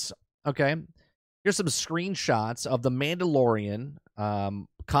screenshots, okay? Here's some screenshots of the Mandalorian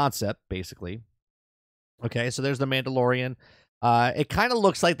concept, basically. Okay, so there's the Mandalorian. It kind of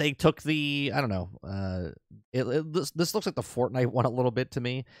looks like they took the, I don't know, this looks like the Fortnite one a little bit to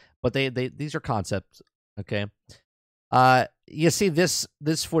me, but these are concepts, okay? You see this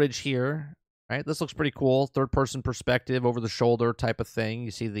footage here. Right, this looks pretty cool. Third-person perspective, over the shoulder type of thing.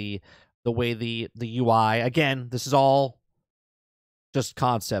 You see the way the UI. Again, this is all just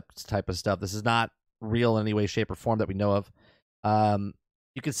concept type of stuff. This is not real in any way, shape, or form that we know of.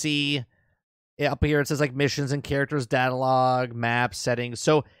 You can see up here it says like missions and characters, data log, map settings.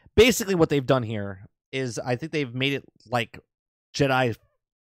 So basically, what they've done here is I think they've made it like Jedi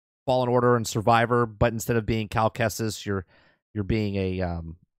Fallen Order and Survivor, but instead of being Cal Kestis, you're being a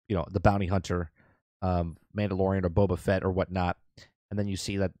the bounty hunter, Mandalorian or Boba Fett or whatnot. And then you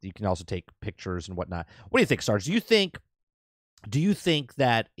see that you can also take pictures and whatnot. What do you think, Sarge? Do you think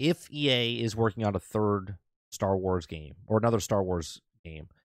that if EA is working on a third Star Wars game or another Star Wars game,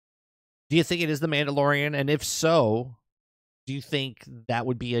 do you think it is the Mandalorian? And if so, do you think that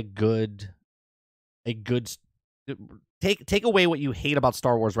would be a good take away what you hate about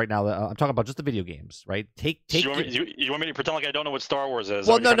Star Wars right now. I'm talking about just the video games, right? You want me to pretend like I don't know what Star Wars is?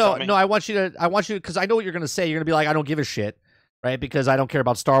 Well, no. I want you to because I know what you're going to say. You're going to be like, I don't give a shit, right? Because I don't care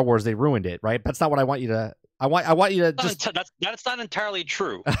about Star Wars. They ruined it, right? That's not what I want you to. I want you to just. That's not entirely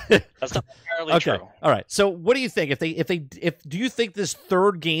true. That's not entirely true. Okay. All right. So, what do you think? Do you think this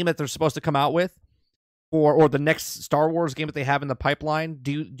third game that they're supposed to come out with, or the next Star Wars game that they have in the pipeline,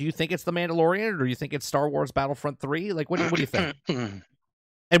 do you think it's The Mandalorian, or do you think it's Star Wars Battlefront 3? Like, what do you think? And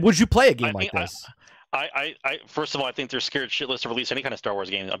would you play a game like this? I first of all, I think they're scared shitless to release any kind of Star Wars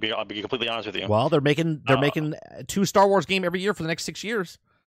game. I'll be completely honest with you. Well, they're making 2 Star Wars game every year for the next 6 years.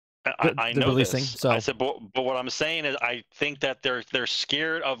 I know releasing, this. So I said, but what I'm saying is, I think that they're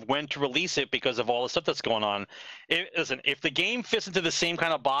scared of when to release it because of all the stuff that's going on. Listen, if the game fits into the same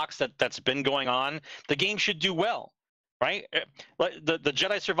kind of box that's been going on, the game should do well, right? Like the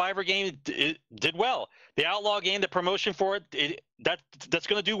Jedi Survivor game did well. The Outlaw game, the promotion for that's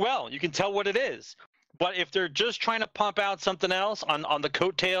going to do well. You can tell what it is. But if they're just trying to pump out something else on the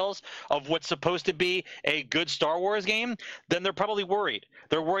coattails of what's supposed to be a good Star Wars game, then they're probably worried.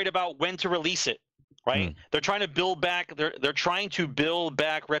 They're worried about when to release it, right? They're trying to build back. They're trying to build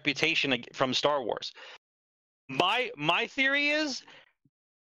back reputation from Star Wars. My theory is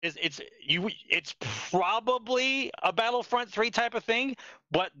it's probably a Battlefront 3 type of thing,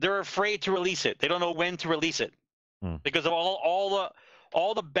 but they're afraid to release it. They don't know when to release it because of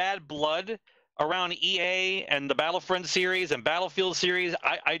all the bad blood around EA and the Battlefront series and Battlefield series.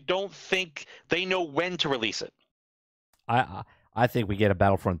 I don't think they know when to release it. I think we get a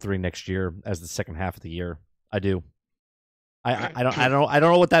Battlefront 3 next year as the second half of the year. I do. I don't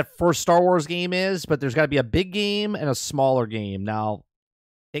know what that first Star Wars game is, but there's got to be a big game and a smaller game. Now,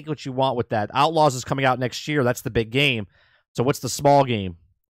 take what you want with that. Outlaws is coming out next year. That's the big game. So what's the small game,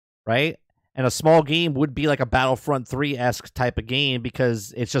 right? And a small game would be like a Battlefront 3-esque type of game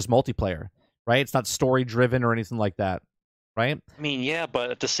because it's just multiplayer. Right? It's not story driven or anything like that, right? I mean, yeah, but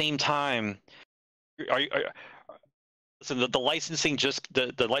at the same time, so the licensing just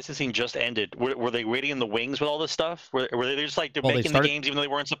ended. Were they waiting in the wings with all this stuff? Were they just like making the games even though they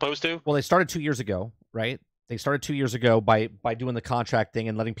weren't supposed to? Well, they started 2 years ago, right? They started 2 years ago by doing the contract thing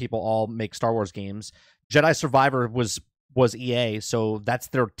and letting people all make Star Wars games. Jedi Survivor was EA, so that's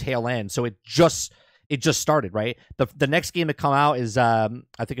their tail end. So it just started, right? The next game to come out is I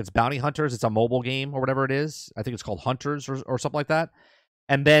think it's Bounty Hunters. It's a mobile game or whatever it is. I think it's called Hunters or something like that.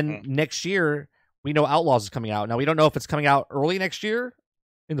 And then next year, we know Outlaws is coming out. Now, we don't know if it's coming out early next year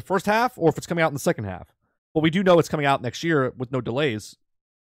in the first half or if it's coming out in the second half. But we do know it's coming out next year with no delays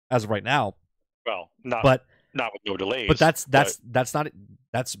as of right now. Well, not with no delays. But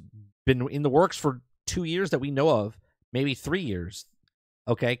that's been in the works for 2 years that we know of, maybe 3 years.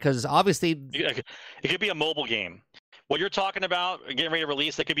 Okay, because obviously it could be a mobile game. What you're talking about getting ready to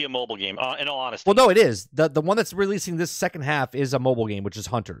release, that could be a mobile game. In all honesty, well, no, it is the one that's releasing this second half is a mobile game, which is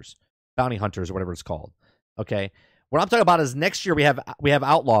Hunters, Bounty Hunters, or whatever it's called. Okay, what I'm talking about is next year we have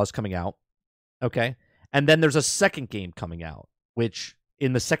Outlaws coming out. Okay, and then there's a second game coming out, which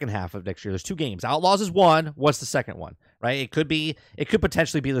in the second half of next year there's 2 games. Outlaws is one. What's the second one? Right? It could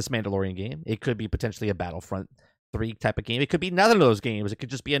potentially be this Mandalorian game. It could be potentially a Battlefront 3 type of game. It could be none of those games. It could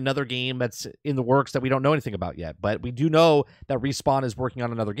just be another game that's in the works that we don't know anything about yet. But we do know that Respawn is working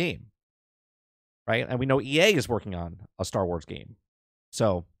on another game, right? And we know EA is working on a Star Wars game.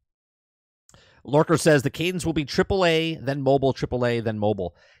 So Lurker says the cadence will be AAA, then mobile, AAA, then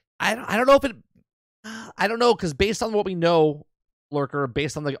mobile. I don't know if it. I don't know, because based on what we know, Lurker,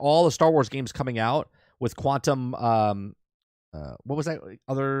 based on all the Star Wars games coming out with Quantum, what was that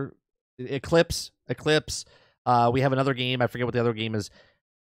other Eclipse? We have another game. I forget what the other game is.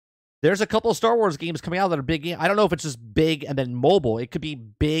 There's a couple of Star Wars games coming out that are big. I don't know if it's just big and then mobile. It could be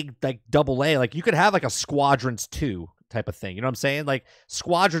big, like AA. Like you could have like a Squadrons 2 type of thing. You know what I'm saying? Like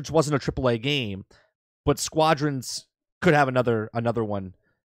Squadrons wasn't a AAA game, but Squadrons could have another one,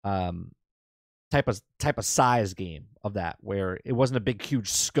 type of size game of that where it wasn't a big huge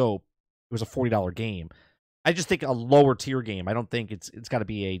scope. It was a $40 game. I just think a lower tier game. I don't think it's got to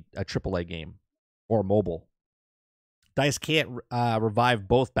be a AAA game or mobile. DICE can't revive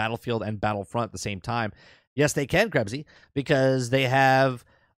both Battlefield and Battlefront at the same time. Yes, they can, Krebsy, because they have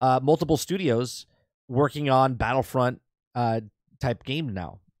multiple studios working on Battlefront type game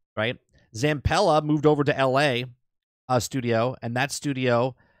now, right? Zampella moved over to LA studio, and that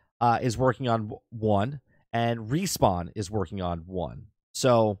studio is working on one, and Respawn is working on one.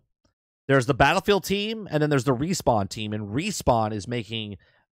 So there's the Battlefield team, and then there's the Respawn team, and Respawn is making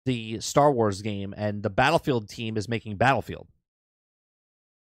the Star Wars game, and the Battlefield team is making Battlefield.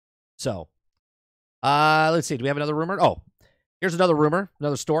 So Let's see. Do we have another rumor? Oh, here's another rumor,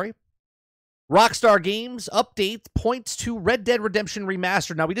 another story. Rockstar Games update points to Red Dead Redemption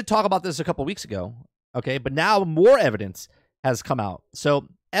Remastered. Now, we did talk about this a couple weeks ago, okay? But now more evidence has come out. So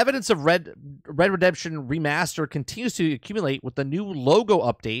evidence of Red Redemption Remastered continues to accumulate with the new logo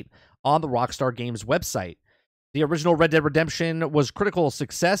update on the Rockstar Games website. The original Red Dead Redemption was critical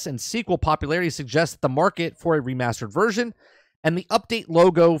success, and sequel popularity suggests the market for a remastered version. And the update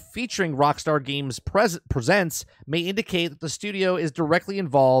logo featuring Rockstar Games Presents may indicate that the studio is directly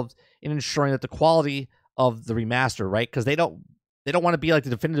involved in ensuring that the quality of the remaster, right? Because they don't want to be like the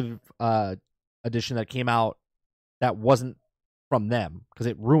definitive edition that came out that wasn't from them, because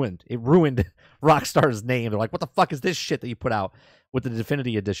it ruined Rockstar's name. They're like, what the fuck is this shit that you put out with the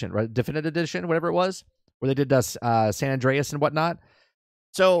Definitive Edition, right? Definitive Edition, whatever it was, where they did San Andreas and whatnot.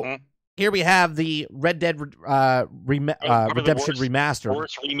 So here we have the Red Dead Redemption Remastered.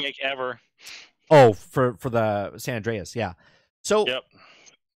 Worst remake ever. Oh, for the San Andreas, yeah. So, yep.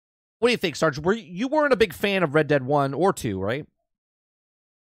 What do you think, Sarge? You weren't a big fan of Red Dead 1 or 2, right?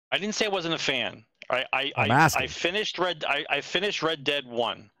 I didn't say I wasn't a fan. I finished Red Dead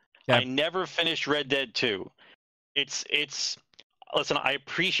 1. Yep. I never finished Red Dead 2. Listen, I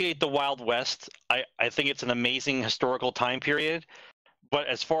appreciate the Wild West. I think it's an amazing historical time period. But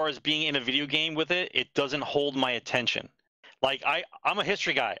as far as being in a video game with it, it doesn't hold my attention. Like, I'm a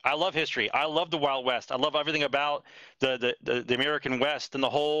history guy. I love history. I love the Wild West. I love everything about the American West and the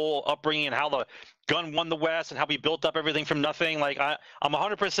whole upbringing and how the gun won the West and how we built up everything from nothing. Like, I'm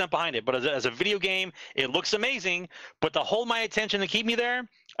 100% behind it. But as a video game, it looks amazing. But to hold my attention and keep me there,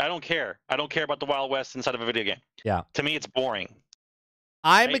 I don't care. I don't care about the Wild West inside of a video game. Yeah. To me, it's boring.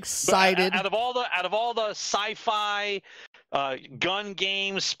 I'm excited. Out of all the sci-fi gun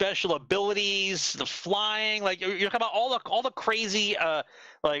games, special abilities, the flying, like you're talking about all the crazy all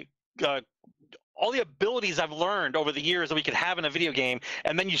the abilities I've learned over the years that we could have in a video game,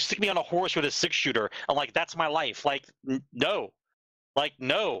 and then you stick me on a horse with a 6-shooter. I'm like, that's my life. Like, no,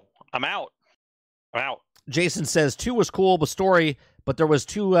 I'm out. Jason says 2 was cool, the story, but there was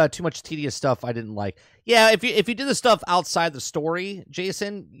too much tedious stuff I didn't like. Yeah, if you did the stuff outside the story,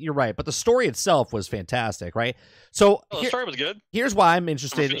 Jason, you're right. But the story itself was fantastic, right? So the story was good. Here's why I'm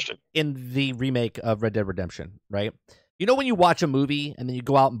interested in the remake of Red Dead Redemption, right? You know when you watch a movie and then you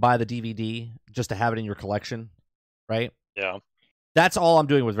go out and buy the DVD just to have it in your collection, right? Yeah. That's all I'm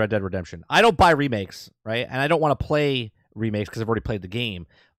doing with Red Dead Redemption. I don't buy remakes, right? And I don't want to play remakes because I've already played the game.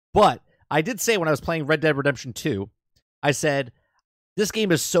 But I did say when I was playing Red Dead Redemption 2, I said, this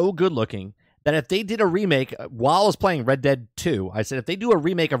game is so good looking that if they did a remake while I was playing Red Dead 2, I said if they do a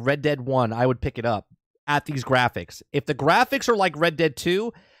remake of Red Dead 1, I would pick it up at these graphics. If the graphics are like Red Dead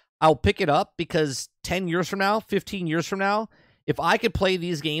 2, I'll pick it up because 10 years from now, 15 years from now, if I could play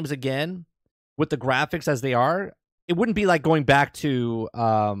these games again with the graphics as they are, it wouldn't be like going back to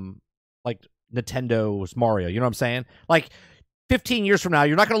like Nintendo's Mario. You know what I'm saying? Like 15 years from now,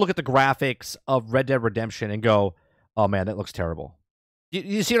 you're not going to look at the graphics of Red Dead Redemption and go, oh man, that looks terrible.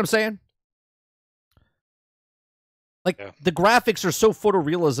 You see what I'm saying? Like, the graphics are so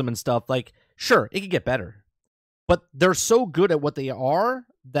photorealism and stuff. Like, sure, it could get better. But they're so good at what they are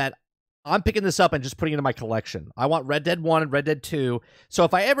that I'm picking this up and just putting it in my collection. I want Red Dead 1 and Red Dead 2. So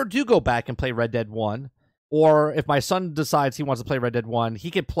if I ever do go back and play Red Dead 1, or if my son decides he wants to play Red Dead 1, he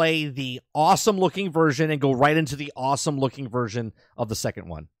could play the awesome-looking version and go right into the awesome-looking version of the second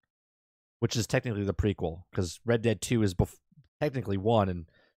one, which is technically the prequel, because Red Dead 2 is technically 1, and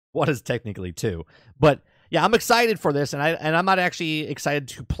 1 is technically 2. But yeah, I'm excited for this, and I'm not actually excited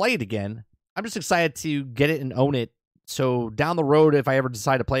to play it again. I'm just excited to get it and own it. So down the road, if I ever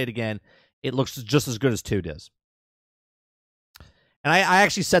decide to play it again, it looks just as good as 2 does. And I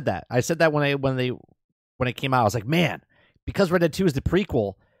actually said that. I said that when it came out. I was like, man, because Red Dead 2 is the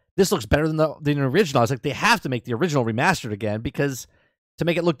prequel, this looks better than the original. I was like, they have to make the original remastered again because to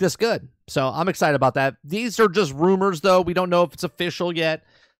make it look this good. So I'm excited about that. These are just rumors, though. We don't know if it's official yet.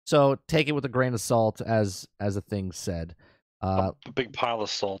 So take it with a grain of salt, as a thing said. A big pile of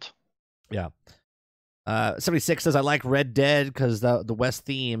salt. Yeah. 76 says, I like Red Dead because the West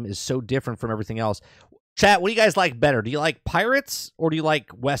theme is so different from everything else. Chat, what do you guys like better? Do you like pirates or do you like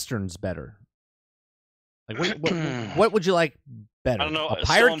Westerns better? Like, what would you like better? I don't know. A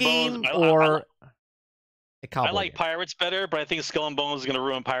pirate game or a cowboy I like game? Pirates better, but I think Skull and Bones is going to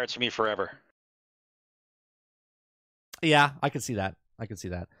ruin Pirates for me forever. Yeah, I can see that.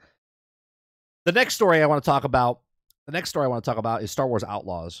 The next story I want to talk about is Star Wars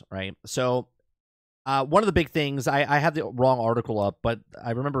Outlaws, right? So one of the big things, I have the wrong article up, but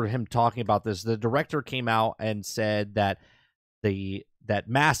I remember him talking about this. The director came out and said that that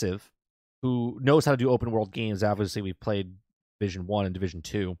Massive, who knows how to do open world games, obviously we've played Division 1 and Division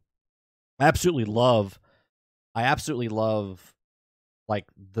 2. I absolutely love like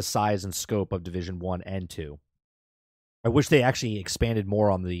the size and scope of Division 1 and 2. I wish they actually expanded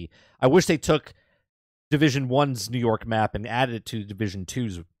more on I wish they took Division 1's New York map and added it to Division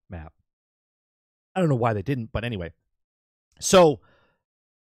 2's map. I don't know why they didn't, but anyway. So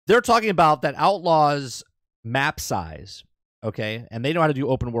they're talking about that Outlaws map size, okay, and they know how to do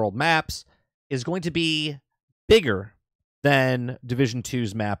open world maps, is going to be bigger than Division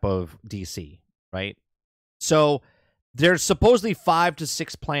 2's map of DC, right? So there's supposedly 5 to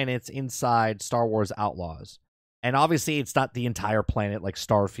 6 planets inside Star Wars Outlaws. And obviously it's not the entire planet like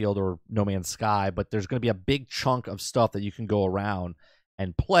Starfield or No Man's Sky, but there's going to be a big chunk of stuff that you can go around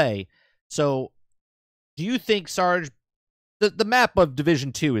and play. So do you think, Sarge, the map of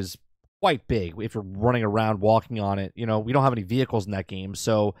Division 2 is quite big if you're running around, walking on it? You know, we don't have any vehicles in that game,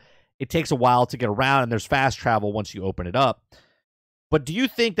 so it takes a while to get around, and there's fast travel once you open it up. But do you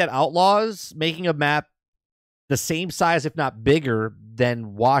think that Outlaws making a map the same size, if not bigger,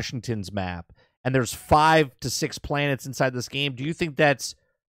 than Washington's map, and there's 5 to 6 planets inside this game, do you think that's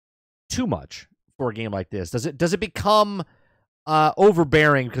too much for a game like this? Does it become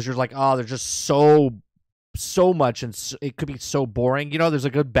overbearing because you're like, oh, there's just so much, and it could be so boring? You know, there's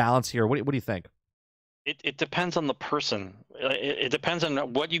a good balance here. What do you think? It depends on the person. It depends on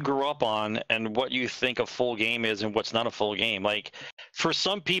what you grew up on and what you think a full game is and what's not a full game. Like, for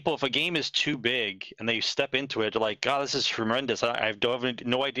some people, if a game is too big and they step into it, they're like, God, this is tremendous. I have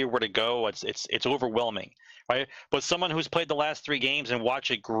no idea where to go. It's overwhelming, right? But someone who's played the last 3 games and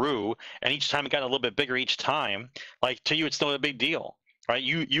watched it grew, and each time it got a little bit bigger each time, like, to you, it's not a big deal, right?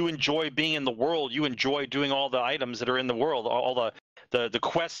 You enjoy being in the world. You enjoy doing all the items that are in the world, all the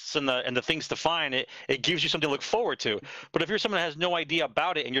quests and the things to find. It gives you something to look forward to. But if you're someone that has no idea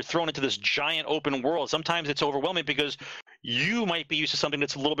about it and you're thrown into this giant open world, sometimes it's overwhelming because you might be used to something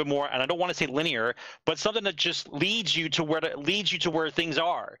that's a little bit more, and I don't want to say linear, but something that just leads you to where things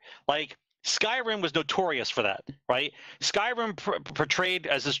are. Like, Skyrim was notorious for that, right? Skyrim portrayed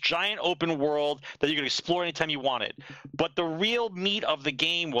as this giant open world that you could explore anytime you wanted. But the real meat of the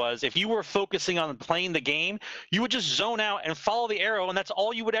game was, if you were focusing on playing the game, you would just zone out and follow the arrow, and that's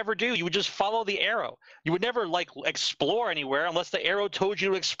all you would ever do. You would just follow the arrow. You would never, like, explore anywhere unless the arrow told you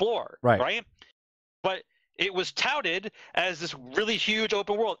to explore, right? But it was touted as this really huge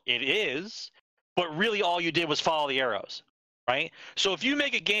open world. It is, but really all you did was follow the arrows. Right? So if you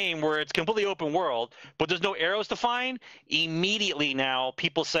make a game where it's completely open world, but there's no arrows to find, immediately now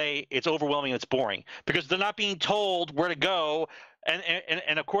people say it's overwhelming and it's boring because they're not being told where to go.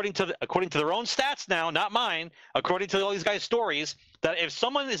 And according to their own stats now, not mine, according to all these guys' stories, that if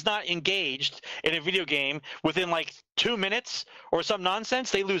someone is not engaged in a video game within like 2 minutes or some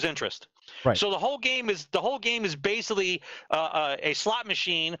nonsense, they lose interest. Right. So the whole game is basically a slot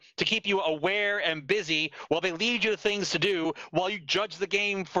machine to keep you aware and busy while they lead you to things to do while you judge the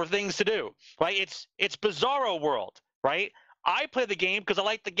game for things to do. Right? It's Bizarro World. Right? I play the game because I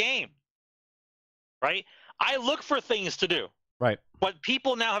like the game. Right? I look for things to do. Right. But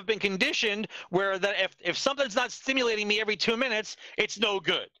people now have been conditioned where that if something's not stimulating me every 2 minutes, it's no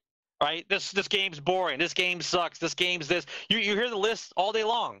good. Right? This game's boring. This game sucks. This game's this. You hear the list all day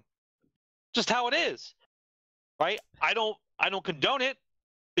long. Just how it is, right? I don't condone it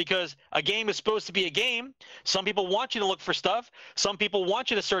because a game is supposed to be a game. Some people want you to look for stuff. Some people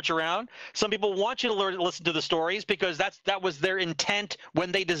want you to search around. Some people want you to listen to the stories because that was their intent when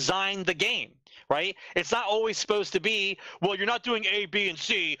they designed the game, right? It's not always supposed to be, well, you're not doing A, B, and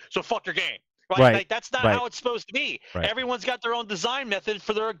C, so fuck your game. Right? Like, that's not how it's supposed to be. Right. Everyone's got their own design method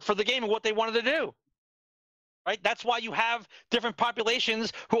for the game and what they wanted to do. Right? That's why you have different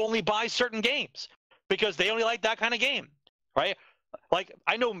populations who only buy certain games because they only like that kind of game, right? Like,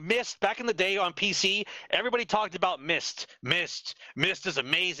 I know Myst back in the day on PC, everybody talked about Myst. Myst is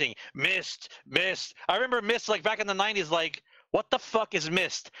amazing. Myst. I remember Myst, like, back in the 90s, like, what the fuck is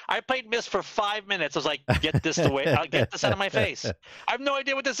Myst? I played Myst for 5 minutes. I was like, get this away. I'll get this out of my face. I have no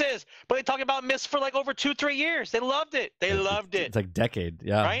idea what this is. But they talked about Myst for like over 2-3 years. They loved it. It's like a decade.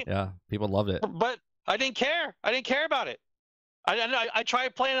 Yeah. Right? Yeah. People loved it. But I didn't care. I didn't care about it. I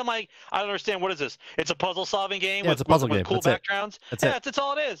tried playing. I'm like, I don't understand. What is this? It's a puzzle-solving game with cool backgrounds. That's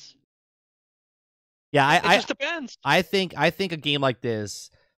all it is. Yeah, it just depends. I think a game like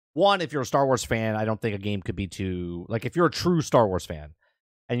this, one, if you're a Star Wars fan, I don't think a game could be too, like, if you're a true Star Wars fan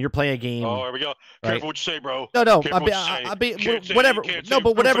and you're playing a game. Oh, here we go. Right? Careful what you say, bro. No, whatever. No,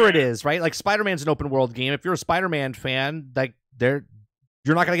 but whatever it is, right? Like, Spider-Man's an open world game. If you're a Spider-Man fan, like, you're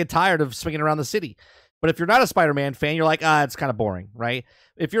not going to get tired of swinging around the city. But if you're not a Spider-Man fan, you're like, it's kind of boring, right?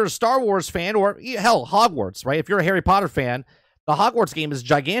 If you're a Star Wars fan, or hell, Hogwarts, right? If you're a Harry Potter fan, the Hogwarts game is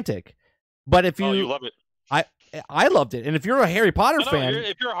gigantic. But if you love it. I loved it. And if you're a Harry Potter fan,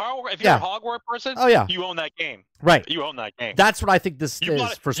 if you're a Hogwarts person, you own that game. Right. You own that game. That's what I think this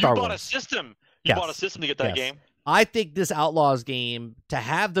is for Star Wars. You bought a system. You bought a system to get that game. I think this Outlaws game, to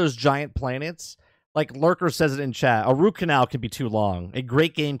have those giant planets, like Lurker says it in chat, a root canal can be too long. A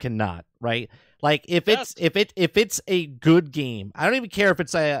great game cannot, right? Like if it's a good game, I don't even care if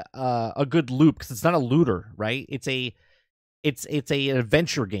it's a good loop, because it's not a looter, right? It's an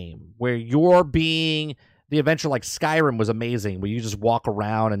adventure game where you're being the adventure. Like Skyrim was amazing, where you just walk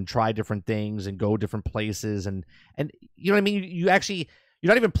around and try different things and go different places, and you know what I mean. You're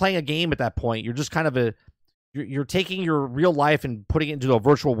not even playing a game at that point. You're just kind of you're taking your real life and putting it into a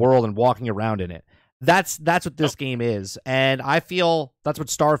virtual world and walking around in it. That's what this game is, and I feel that's what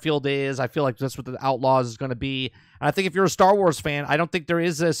Starfield is. I feel like that's what the Outlaws is going to be. And I think if you're a Star Wars fan, I don't think there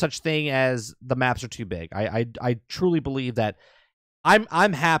is a such thing as the maps are too big. I truly believe that.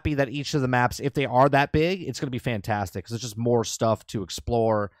 I'm happy that each of the maps, if they are that big, it's going to be fantastic, because there's just more stuff to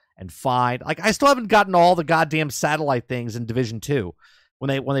explore and find. Like, I still haven't gotten all the goddamn satellite things in Division 2 when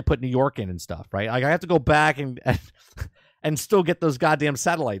they put New York in and stuff, right? Like, I have to go back and still get those goddamn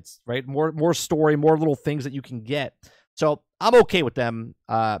satellites, right? More story, more little things that you can get. So I'm okay with them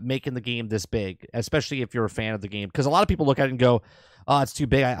making the game this big, especially if you're a fan of the game, because a lot of people look at it and go, "Oh, it's too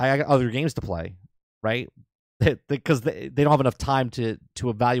big. I got other games to play," right? Because they don't have enough time to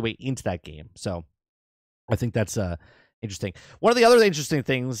evaluate into that game. So I think that's interesting. One of the other interesting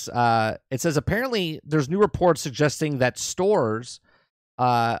things, it says apparently there's new reports suggesting that stores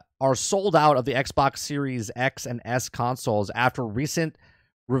are sold out of the Xbox Series X and S consoles after recent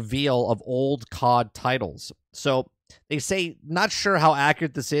reveal of old COD titles. So they say, not sure how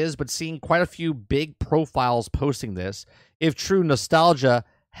accurate this is, but seeing quite a few big profiles posting this. If true, nostalgia,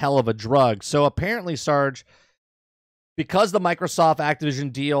 hell of a drug. So apparently, Sarge, because the Microsoft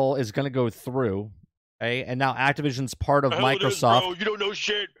Activision deal is going to go through, okay, and now Activision's part of Microsoft. Bro. You don't know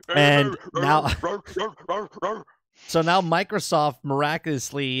shit. And now, so now Microsoft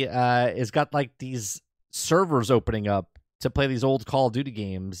miraculously has got like these servers opening up to play these old Call of Duty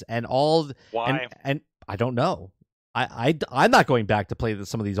games, and all. Why? And I don't know. I'm not going back to play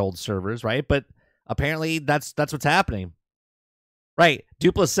some of these old servers, right? But apparently that's what's happening. Right.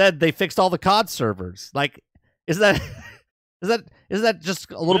 Dupla said they fixed all the COD servers. Like, is that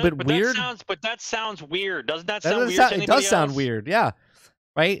just a little bit weird? That sounds weird. Doesn't that sound weird to anybody It does else? sound weird, yeah.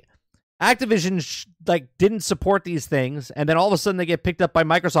 Right? Activision didn't support these things, and then all of a sudden they get picked up by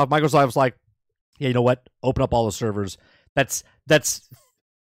Microsoft. Microsoft was like, yeah, you know what? Open up all the servers. That's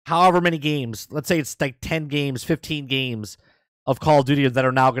however many games. Let's say it's like 10 games, 15 games of Call of Duty that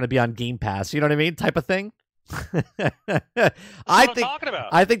are now going to be on Game Pass. You know what I mean? Type of thing.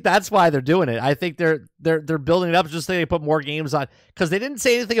 I think that's why they're doing it. I think they're building it up just so they put more games on, because they didn't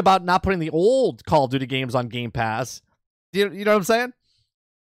say anything about not putting the old Call of Duty games on Game Pass. You know what I'm saying?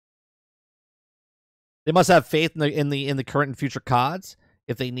 They must have faith in the current and future CODs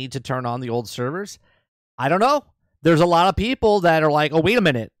if they need to turn on the old servers. I don't know. There's a lot of people that are like, oh, wait a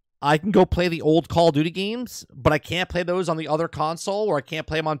minute. I can go play the old Call of Duty games, but I can't play those on the other console, or I can't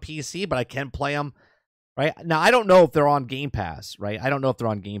play them on PC, but I can play them. Right? Now, I don't know if they're on Game Pass, right? I don't know if they're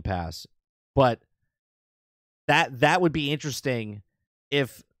on Game Pass, but that would be interesting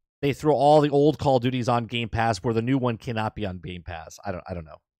if they throw all the old Call of Duties on Game Pass, where the new one cannot be on Game Pass. I don't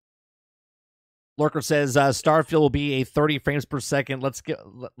know. Lurker says Starfield will be a 30 frames per second. Let's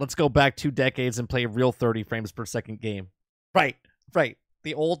go back 2 decades and play a real 30 frames per second game. Right.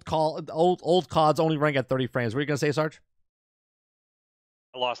 The old CODs only running at 30 frames. What are you gonna say, Sarge?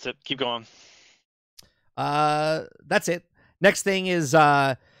 I lost it. Keep going. That's it. Next thing is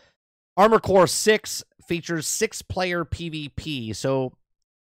Armor Core 6 features 6-player PvP. So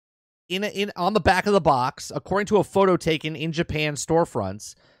on the back of the box, according to a photo taken in Japan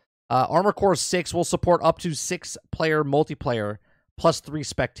storefronts, Armor Core 6 will support up to 6-player multiplayer plus 3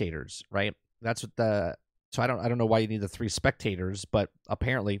 spectators, right? That's what so I don't know why you need the 3 spectators, but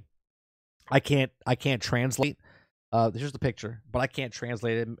apparently I can't translate. Here's the picture, but I can't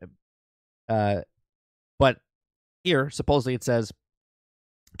translate it. But here, supposedly it says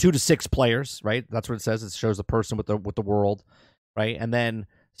 2 to 6 players, right? That's what it says. It shows the person with the world, right? And then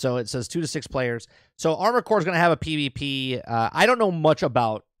so it says 2 to 6 players. So Armor Core is going to have a PvP. I don't know much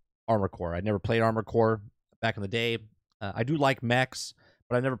about Armor Core. I never played Armor Core back in the day. I do like mechs,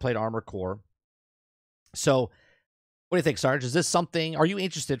 but I never played Armor Core. So what do you think, Sarge? Is this something? Are you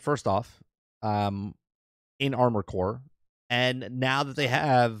interested, first off, in Armor Core? And now that they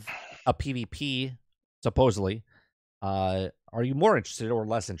have a PvP supposedly. Are you more interested or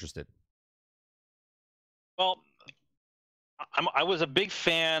less interested? Well, I was a big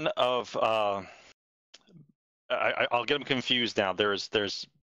fan of. I'll get them confused now. There's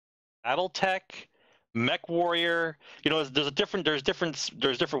BattleTech, Mech Warrior. You know, there's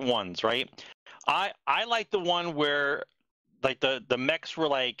different ones, right? I like the one where like the mechs were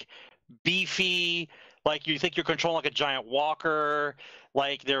like beefy, like you think you're controlling like a giant walker,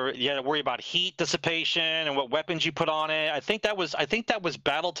 like you had to worry about heat dissipation and what weapons you put on it. I think that was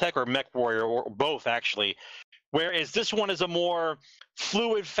BattleTech or Mech Warrior or both actually. Whereas this one is a more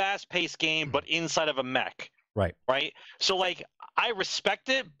fluid, fast-paced game, but inside of a mech. Right. Right. So like I respect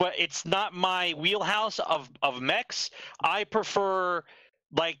it, but it's not my wheelhouse of mechs. I prefer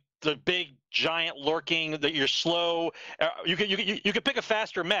like the big giant lurking that you're slow. You could pick a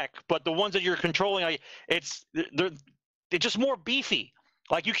faster mech, but the ones that you're controlling, like they're just more beefy.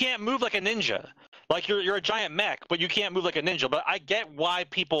 Like you can't move like a ninja. Like you're a giant mech, but you can't move like a ninja. But I get why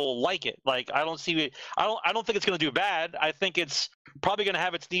people like it. Like I don't think it's going to do bad. I think it's probably going to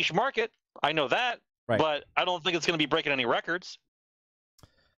have its niche market. I know that. Right. But I don't think it's going to be breaking any records.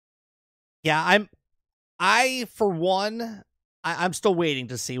 Yeah, for one, I'm still waiting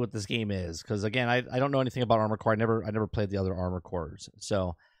to see what this game is because again, I don't know anything about Armored Core. I never played the other Armored Cores.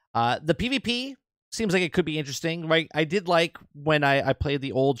 So the PvP seems like it could be interesting, right? I did like when I played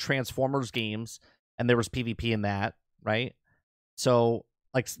the old Transformers games and there was PvP in that, right? So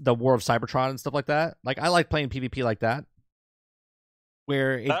like the War of Cybertron and stuff like that. Like I like playing PvP like that.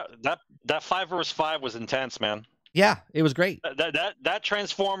 Where that 5 vs 5 was intense, man. Yeah, it was great. That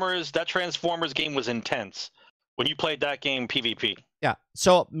Transformers game was intense when you played that game PvP. Yeah,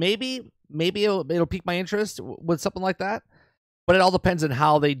 so maybe it'll pique my interest with something like that, but it all depends on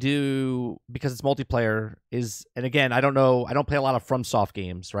how they do because it's multiplayer. And again, I don't know. I don't play a lot of FromSoft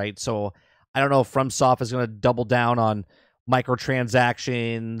games, right? So I don't know if FromSoft is going to double down on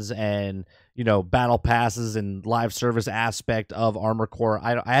microtransactions and battle passes and live service aspect of Armored Core.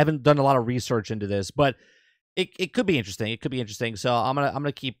 I haven't done a lot of research into this, but it could be interesting. It could be interesting. So I'm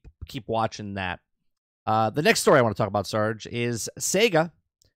gonna keep watching that. The next story I want to talk about, Sarge, is Sega.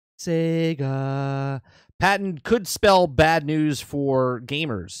 Patent could spell bad news for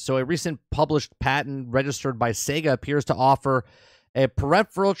gamers. So a recent published patent registered by Sega appears to offer a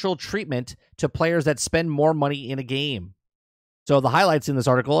preferential treatment to players that spend more money in a game. So the highlights in this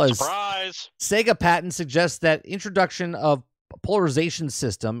article is surprise. Sega patent suggests that introduction of polarization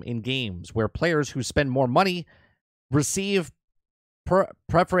system in games where players who spend more money receive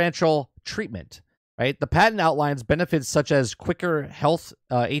preferential treatment. Right? The patent outlines benefits such as quicker health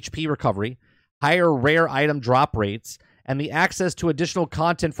HP recovery, higher rare item drop rates, and the access to additional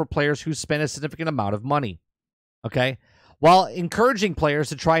content for players who spend a significant amount of money. Okay? While encouraging players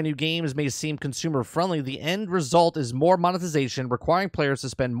to try new games may seem consumer-friendly, the end result is more monetization, requiring players to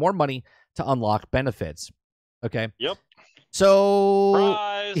spend more money to unlock benefits. Okay? Yep. So,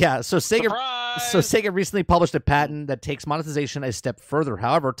 surprise. Yeah, so Sega recently published a patent that takes monetization a step further,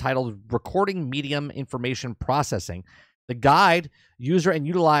 however, titled Recording Medium Information Processing. The guide user and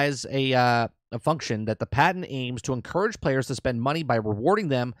utilize a function that the patent aims to encourage players to spend money by rewarding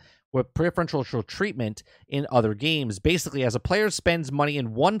them with preferential treatment in other games. Basically, as a player spends money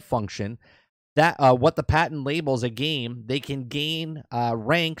in one function, that what the patent labels a game, they can gain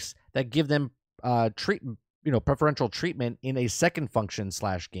ranks that give them preferential treatment in a second function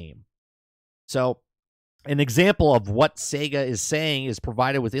 / game. So an example of what Sega is saying is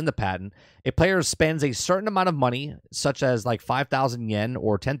provided within the patent. A player spends a certain amount of money, such as like 5,000 yen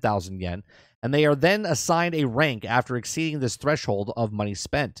or 10,000 yen, and they are then assigned a rank after exceeding this threshold of money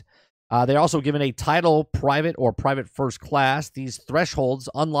spent. They're also given a title, private or private first class. These thresholds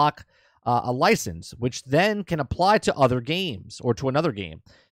unlock a license, which then can apply to other games or to another game.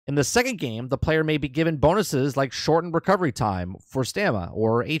 In the second game, the player may be given bonuses like shortened recovery time for stamina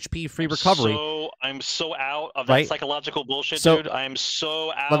or HP-free recovery. I'm so out of that psychological bullshit, dude. I'm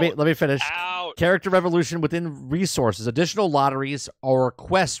so out. Let me finish. Character evolution within resources, additional lotteries, or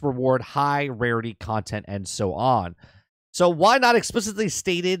quests reward high rarity content, and so on. So why not explicitly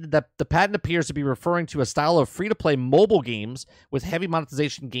stated that the patent appears to be referring to a style of free-to-play mobile games with heavy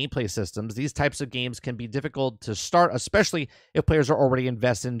monetization gameplay systems. These types of games can be difficult to start, especially if players are already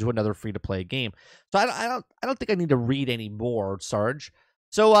invested into another free-to-play game. So I don't think I need to read any more, Sarge.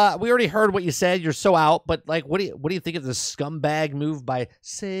 So we already heard what you said. You're so out, but like, what do you think of this scumbag move by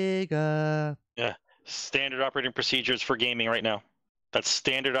Sega? Yeah, standard operating procedures for gaming right now. That's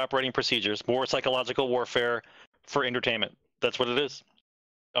standard operating procedures. More psychological warfare for entertainment. That's what it is.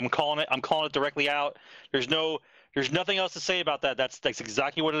 I'm calling it directly out. There's no There's nothing else to say about that. That's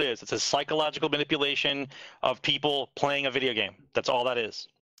exactly what it is. It's a psychological manipulation of people playing a video game. That's all that is.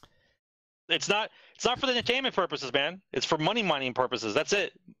 It's not for the entertainment purposes, man. It's for money mining purposes. That's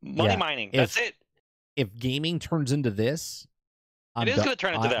it. Money mining. That's it. If gaming turns into this, it is going to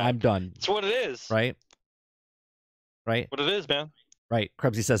turn into that. I'm done. It's what it is. Right? What it is, man. Right.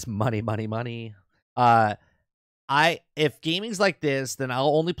 Krebsy says money, money, money. If gaming's like this, then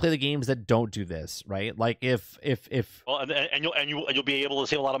I'll only play the games that don't do this, right? Like if well, and you'll be able to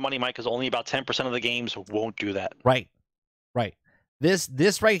save a lot of money, Mike, because only about 10% of the games won't do that. Right.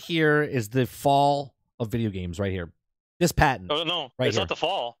 This right here is the fall of video games right here. This patent. Oh no, it's not the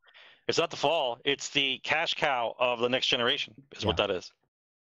fall. It's not the fall. It's the cash cow of the next generation. Is what that is.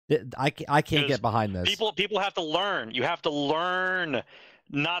 I can't get behind this. People have to learn. You have to learn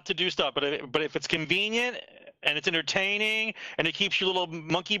not to do stuff. But if it's convenient and it's entertaining and it keeps your little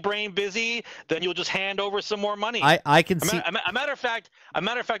monkey brain busy, then you'll just hand over some more money. I can see. A matter of fact,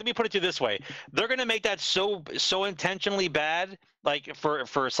 let me put it to you this way: they're going to make that so intentionally bad, like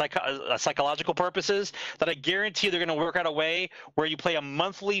for psychological purposes, that I guarantee they're going to work out a way where you pay a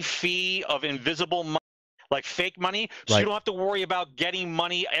monthly fee of invisible money, like fake money, so you don't have to worry about getting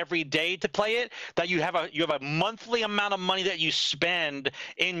money every day to play it. That you have a monthly amount of money that you spend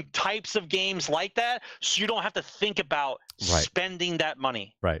in types of games like that, so you don't have to think about spending that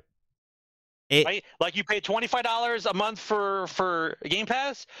money. Right. Right? Like you pay $25 a month for Game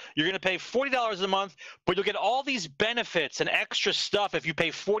Pass, you're going to pay $40 a month, but you'll get all these benefits and extra stuff if you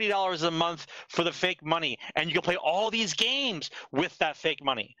pay $40 a month for the fake money, and you can play all these games with that fake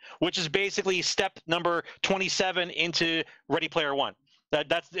money, which is basically step number 27 into Ready Player One.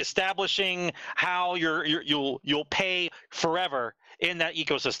 That's establishing how you'll pay forever in that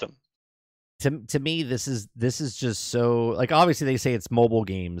ecosystem. To me, this is just so, like, obviously they say it's mobile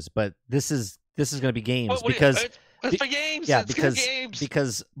games, but this is going to be games because it's for games. Yeah, it's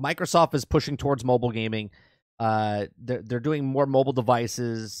because Microsoft is pushing towards mobile gaming. They're doing more mobile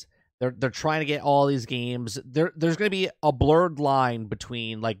devices. They're trying to get all these games. There's going to be a blurred line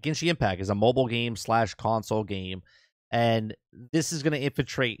between, like, Genshin Impact is a mobile game / console game, and this is going to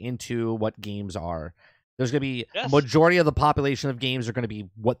infiltrate into what games are. There's going to be a majority of the population of games are going to be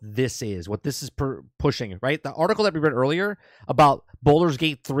what this is pushing, right? The article that we read earlier about Baldur's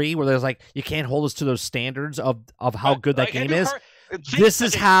Gate 3, where there's like, you can't hold us to those standards of how good that game is. This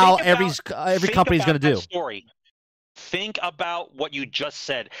is how every company is going to do. Story. Think about what you just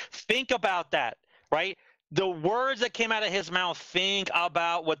said. Think about that, right? The words that came out of his mouth, think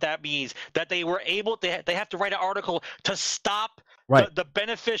about what that means. That they were able to, they have to write an article to stop the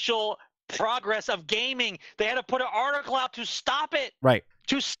beneficial progress of gaming. They had to put an article out to stop it. Right.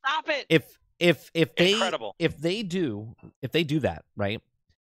 To stop it. If they do that, right?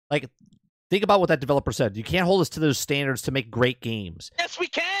 Like, think about what that developer said. You can't hold us to those standards to make great games. Yes, we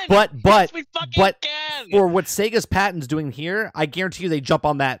can. But we fucking can. For what Sega's patent's doing here, I guarantee you they jump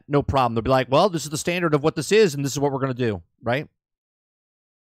on that no problem. They'll be like, well, this is the standard of what this is, and this is what we're going to do, right?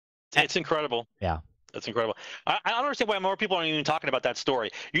 It's incredible. Yeah. That's incredible. I don't understand why more people aren't even talking about that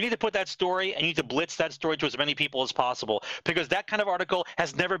story. You need to put that story, and you need to blitz that story to as many people as possible, because that kind of article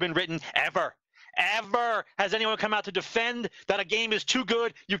has never been written ever. Ever has anyone come out to defend that a game is too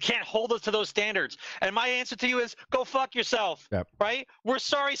good, you can't hold us to those standards. And my answer to you is, go fuck yourself. Yep. Right? We're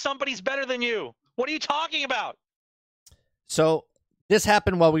sorry somebody's better than you. What are you talking about? So this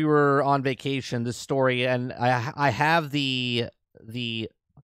happened while we were on vacation, this story, and I have the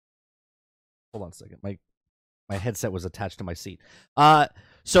hold on a second. My headset was attached to my seat.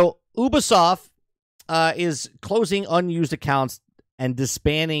 So Ubisoft is closing unused accounts and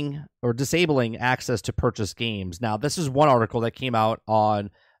disbanding or disabling access to purchase games. Now, this is one article that came out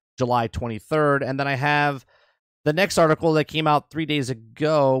on July 23rd, and then I have the next article that came out 3 days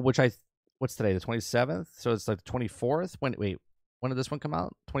ago, which what's today, the 27th? So it's like the 24th? When did this one come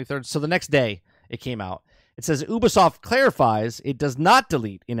out? 23rd? So the next day it came out. It says Ubisoft clarifies it does not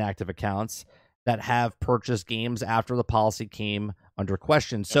delete inactive accounts that have purchased games after the policy came under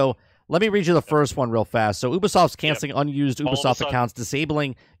question. So let me read you the first one real fast. So Ubisoft's canceling unused Ubisoft accounts,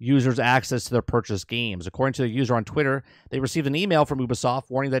 disabling users' access to their purchased games. According to a user on Twitter, they received an email from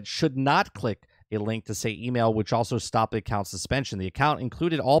Ubisoft warning that should not click a link to say email, which also stopped the account suspension. The account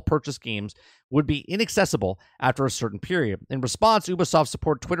included all purchased games would be inaccessible after a certain period. In response, Ubisoft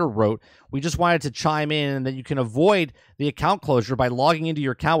support Twitter wrote, "We just wanted to chime in that you can avoid the account closure by logging into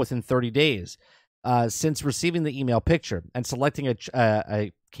your account within 30 days. Since receiving the email picture and selecting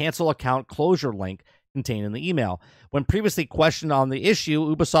a cancel account closure link contained in the email. When previously questioned on the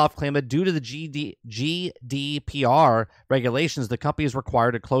issue, Ubisoft claimed that due to the GDPR regulations, the company is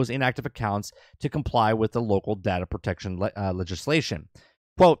required to close inactive accounts to comply with the local data protection legislation.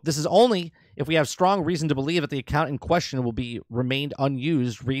 Quote, "This is only if we have strong reason to believe that the account in question will be remained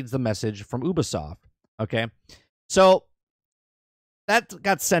unused," reads the message from Ubisoft. Okay, so that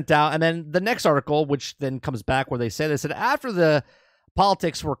got sent out, and then the next article, which then comes back where they said after the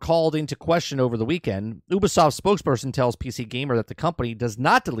politics were called into question over the weekend, Ubisoft spokesperson tells PC Gamer that the company does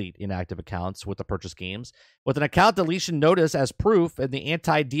not delete inactive accounts with the purchased games. With an account deletion notice as proof, and the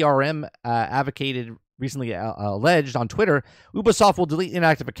anti-DRM advocated recently alleged on Twitter, Ubisoft will delete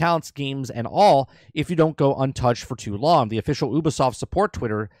inactive accounts, games, and all if you don't go untouched for too long. The official Ubisoft support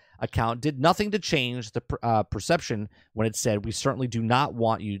Twitter account did nothing to change the perception when it said, "We certainly do not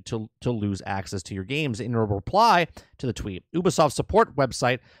want you to lose access to your games." In a reply to the tweet, Ubisoft's support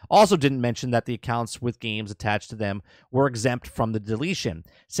website also didn't mention that the accounts with games attached to them were exempt from the deletion,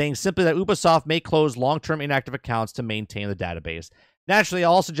 saying simply that Ubisoft may close long-term inactive accounts to maintain the database. Naturally, I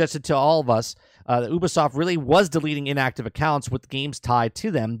all suggested to all of us that Ubisoft really was deleting inactive accounts with games tied to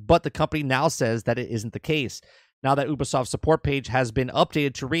them, but the company now says that it isn't the case. Now that Ubisoft's support page has been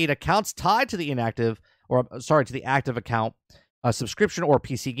updated to read, accounts tied to the to the active account subscription or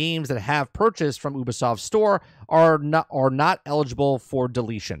PC games that have purchased from Ubisoft's store are not eligible for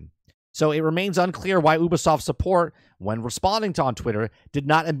deletion. So it remains unclear why Ubisoft support, when responding to on Twitter, did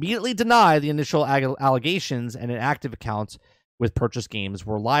not immediately deny the initial allegations and inactive accounts with purchased games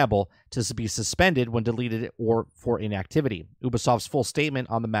were liable to be suspended when deleted or for inactivity. Ubisoft's full statement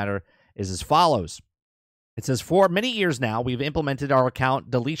on the matter is as follows. It says, "For many years now, we've implemented our account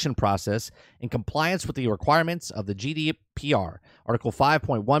deletion process in compliance with the requirements of the GDPR, Article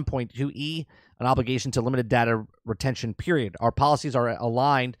 5.1.2e, an obligation to limited data retention period. Our policies are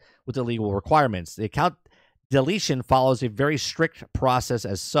aligned with the legal requirements. The account deletion follows a very strict process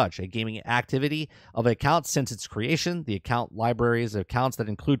as such. A gaming activity of an account since its creation, the account libraries of accounts that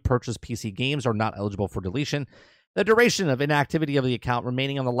include purchased PC games are not eligible for deletion. The duration of inactivity of the account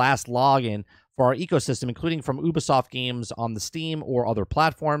remaining on the last login for our ecosystem, including from Ubisoft games on the Steam or other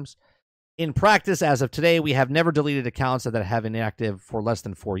platforms. In practice, as of today, we have never deleted accounts that have been inactive for less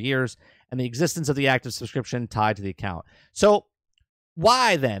than 4 years, and the existence of the active subscription tied to the account." So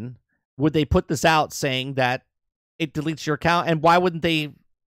why then would they put this out saying that it deletes your account? And why wouldn't they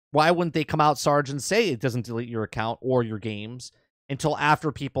come out, Sarge, and say it doesn't delete your account or your games until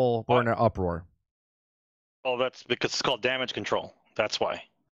after people were in an uproar? Well, that's because it's called damage control. That's why.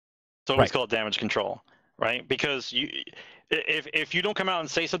 So it's called damage control, right? Because if you don't come out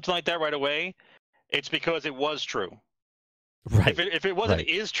and say something like that right away, it's because it was true. Right. If it wasn't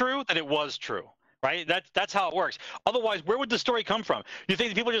is true, then it was true. Right? That's how it works. Otherwise, where would the story come from? You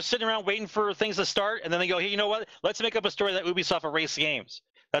think people are just sitting around waiting for things to start, and then they go, "Hey, you know what? Let's make up a story that Ubisoft erased games."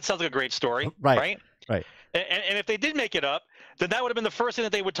 That sounds like a great story, right? Right. And if they did make it up, then that would have been the first thing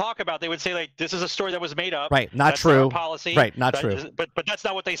that they would talk about. They would say, like, "This is a story that was made up." Right. Not that's true. Not our policy. Right. Not true. But that's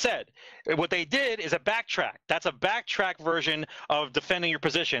not what they said. What they did is a backtrack. That's a backtrack version of defending your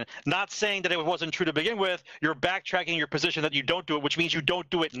position. Not saying that it wasn't true to begin with. You're backtracking your position that you don't do it, which means you don't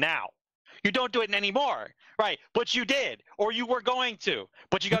do it now. You don't do it anymore, right? But you did, or you were going to,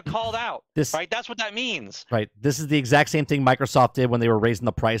 but you got called out, right? That's what that means. Right. This is the exact same thing Microsoft did when they were raising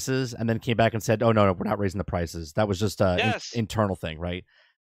the prices and then came back and said, "Oh, no, we're not raising the prices." That was just an internal thing, right?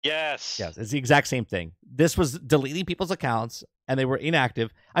 Yes. Yes, it's the exact same thing. This was deleting people's accounts and they were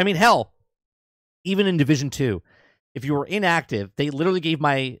inactive. I mean, hell, even in Division 2, if you were inactive, they literally gave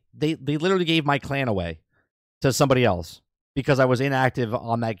my clan away to somebody else because I was inactive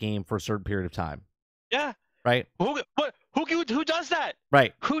on that game for a certain period of time. Yeah. Right. Who does that?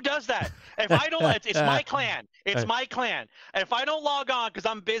 Right. Who does that? If I don't, it's my clan. It's my clan. If I don't log on because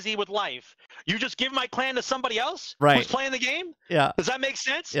I'm busy with life, you just give my clan to somebody else who's playing the game? Yeah. Does that make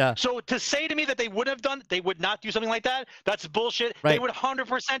sense? Yeah. So to say to me that they would not do something like that, that's bullshit. Right. They would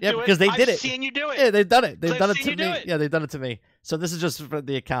 100% do it. Because they did it. I've seen you do it. Yeah, they've done it. They've done it to me. Yeah, they've done it to me. So this is just for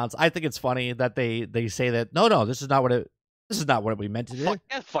the accounts. I think it's funny that they say that no, this is not what we meant to do. Get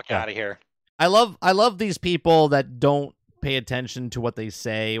the fuck out of here. I love these people that don't pay attention to what they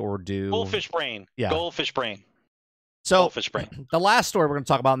say or do. Goldfish brain. Yeah. Goldfish brain. So Goldfish brain. The last story we're going to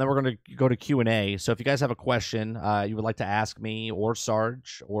talk about, and then we're going to go to Q&A. So if you guys have a question you would like to ask me or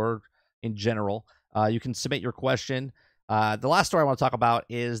Sarge or in general, you can submit your question. The last story I want to talk about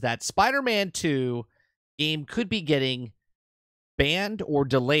is that Spider-Man 2 game could be getting banned or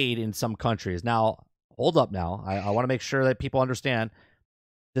delayed in some countries. Now, hold up now. I want to make sure that people understand.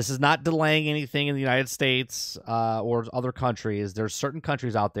 This is not delaying anything in the United States or other countries. There's certain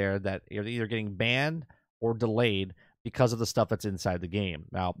countries out there that are either getting banned or delayed because of the stuff that's inside the game.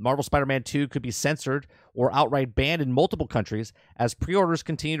 Now, Marvel Spider-Man 2 could be censored or outright banned in multiple countries as pre-orders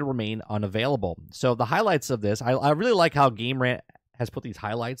continue to remain unavailable. So the highlights of this, I really like how Game Rant has put these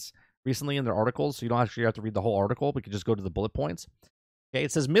highlights recently in their articles, so you don't actually have to read the whole article. We can just go to the bullet points. Okay,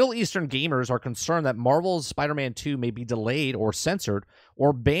 it says Middle Eastern gamers are concerned that Marvel's Spider-Man 2 may be delayed or censored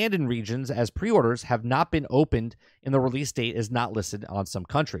or banned in regions as pre-orders have not been opened and the release date is not listed on some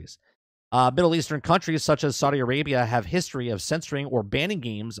countries. Middle Eastern countries such as Saudi Arabia have history of censoring or banning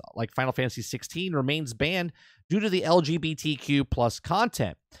games like Final Fantasy 16 remains banned due to the LGBTQ plus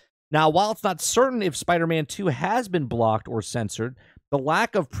content. Now, while it's not certain if Spider-Man 2 has been blocked or censored, the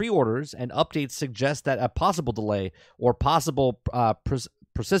lack of pre-orders and updates suggest that a possible delay or possible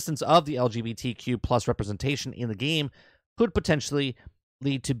persistence of the LGBTQ plus representation in the game could potentially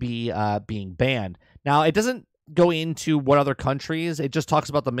lead to being banned. Now, it doesn't go into what other countries. It just talks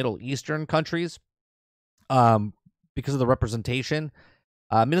about the Middle Eastern countries because of the representation.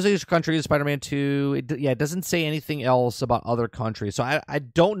 Middle Eastern countries, Spider-Man 2, it doesn't say anything else about other countries. So I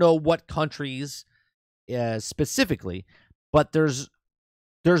don't know what countries specifically, but there's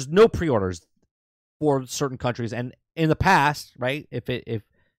no pre-orders for certain countries. And in the past, right, if it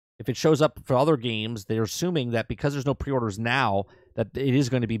shows up for other games, they're assuming that because there's no pre-orders now, that it is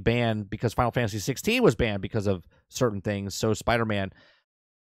going to be banned because Final Fantasy 16 was banned because of certain things. So Spider-Man,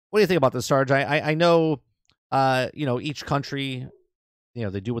 what do you think about this, Sarge? I know, each country,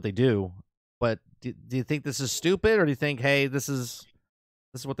 they do what they do, but do you think this is stupid, or do you think, hey, this is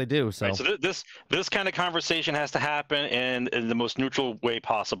what they do? So, right, so this kind of conversation has to happen in the most neutral way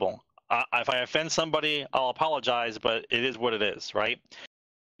possible. If I offend somebody, I'll apologize, but it is what it is, right?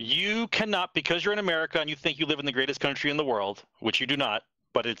 You cannot, because you're in America and you think you live in the greatest country in the world, which you do not,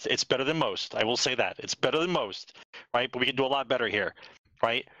 but it's better than most. I will say that. It's better than most, right? But we can do a lot better here,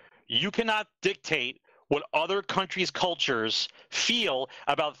 right? You cannot dictate what other countries' cultures feel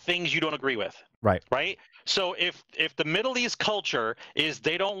about things you don't agree with. Right. Right? So if the Middle East culture is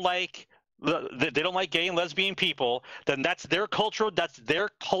they don't like gay and lesbian people, then that's their cultural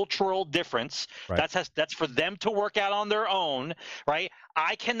difference. Right. That's for them to work out on their own, right?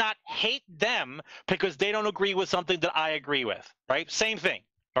 I cannot hate them because they don't agree with something that I agree with, right? Same thing,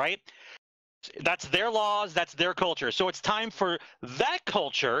 right? That's their laws, that's their culture. So it's time for that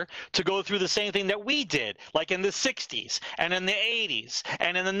culture to go through the same thing that we did, like in the 60s and in the 80s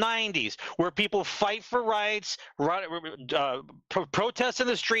and in the 90s, where people fight for rights, protest in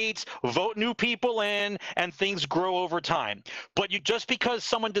the streets, vote new people in, and things grow over time. But just because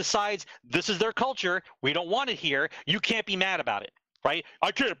someone decides this is their culture, we don't want it here, you can't be mad about it. Right?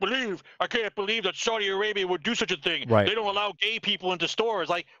 I can't believe that Saudi Arabia would do such a thing. Right. They don't allow gay people into stores.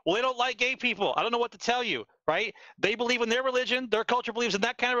 Like, well, they don't like gay people. I don't know what to tell you, right? They believe in their religion. Their culture believes in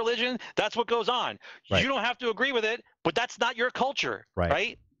that kind of religion. That's what goes on. Right. You don't have to agree with it, but that's not your culture,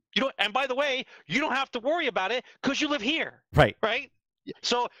 right? You don't. And by the way, you don't have to worry about it because you live here, right? Right?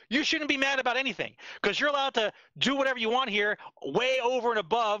 So you shouldn't be mad about anything because you're allowed to do whatever you want here, way over and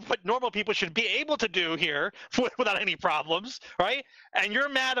above what normal people should be able to do here without any problems, right? And you're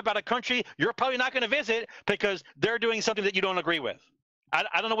mad about a country you're probably not going to visit because they're doing something that you don't agree with.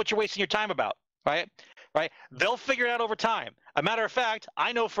 I don't know what you're wasting your time about, right? They'll figure it out over time. A matter of fact,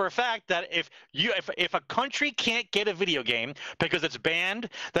 I know for a fact that if a country can't get a video game because it's banned,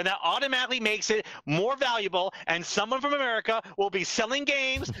 then that automatically makes it more valuable, and someone from America will be selling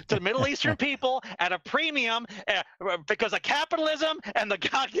games to Middle Eastern people at a premium because of capitalism and the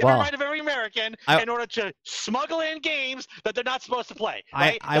God-given right of every American in order to smuggle in games that they're not supposed to play.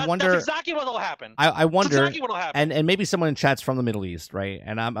 Right? I wonder. That's exactly what will happen. I wonder. That's exactly what will happen. And maybe someone in chat's from the Middle East, right?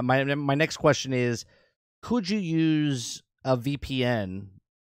 And my next question is, could you use a VPN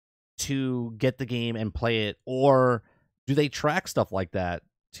to get the game and play it, or do they track stuff like that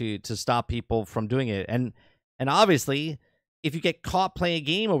to stop people from doing it? And obviously, if you get caught playing a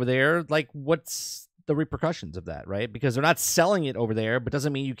game over there, like, what's the repercussions of that, right? Because they're not selling it over there, but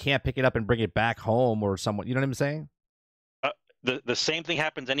doesn't mean you can't pick it up and bring it back home or someone. You know what I'm saying? The same thing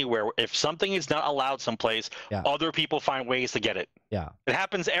happens anywhere. If something is not allowed someplace, other people find ways to get it. Yeah, it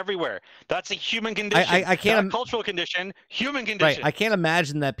happens everywhere. That's a human condition. I can't. Not a cultural condition, human condition. Right. I can't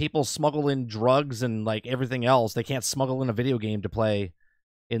imagine that people smuggle in drugs and like everything else. They can't smuggle in a video game to play.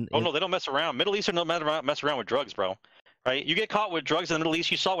 Oh no, they don't mess around. Middle Eastern don't mess around with drugs, bro. Right? You get caught with drugs in the Middle East,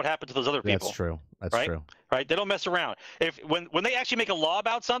 you saw what happened to those other people. That's true. That's right? true. Right? They don't mess around. When they actually make a law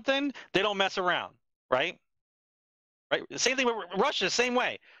about something, they don't mess around. Right? Right? Same thing with Russia, same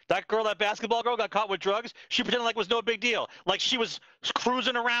way. That girl, that basketball girl, got caught with drugs. She pretended like it was no big deal. Like she was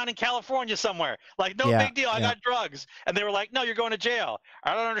cruising around in California somewhere. Like, no big deal, I got drugs. And they were like, no, you're going to jail.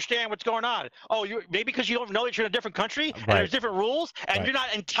 I don't understand what's going on. Oh, maybe because you don't know that you're in a different country and there's different rules and you're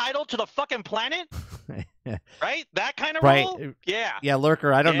not entitled to the fucking planet? Right? That kind of rule? Yeah. Yeah,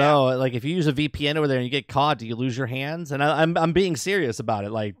 Lurker, I don't know. Like, if you use a VPN over there and you get caught, do you lose your hands? And I'm being serious about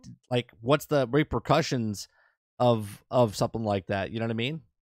it. Like, what's the repercussions of something like that? You know what I mean?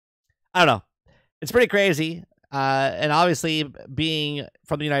 I don't know. It's pretty crazy. And obviously, being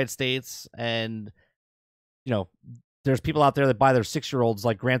from the United States, and you know, there's people out there that buy their 6-year-olds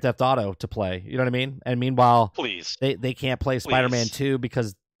like Grand Theft Auto to play. You know what I mean? And meanwhile, they can't play Spider-Man 2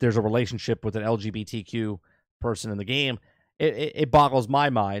 because there's a relationship with an LGBTQ person in the game. It boggles my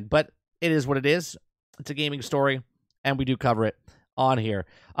mind, but it is what it is. It's a gaming story, and we do cover it on here.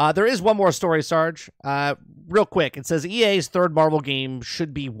 There is one more story, Sarge. Real quick, it says EA's third Marvel game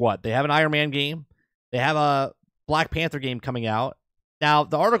should be what? They have an Iron Man game. They have a Black Panther game coming out. Now,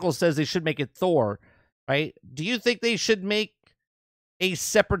 the article says they should make it Thor, right? Do you think they should make a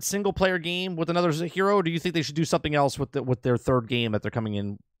separate single-player game with another hero, or do you think they should do something else with their third game that they're coming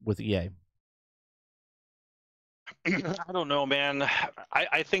in with EA? I don't know, man.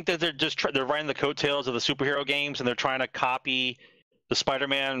 I think that they're riding the coattails of the superhero games, and they're trying to copy the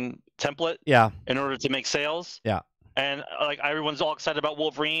Spider-Man template in order to make sales. Yeah. And like everyone's all excited about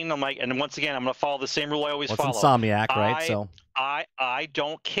Wolverine. I'm like, and once again, I'm gonna follow the same rule I always follow. Insomniac, right? So I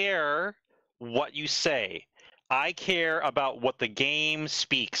don't care what you say. I care about what the game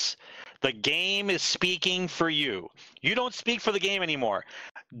speaks. The game is speaking for you. You don't speak for the game anymore.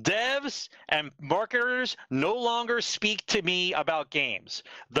 Devs and marketers no longer speak to me about games.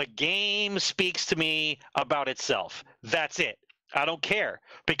 The game speaks to me about itself. That's it. I don't care,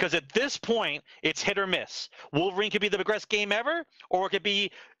 because at this point it's hit or miss. Wolverine could be the best game ever, or it could be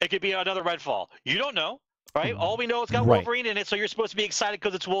another Redfall. You don't know, right? All we know, it's got Wolverine in it, so you're supposed to be excited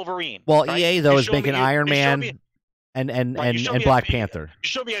because it's Wolverine. Well, right? EA though is making Iron Man and Black Panther. You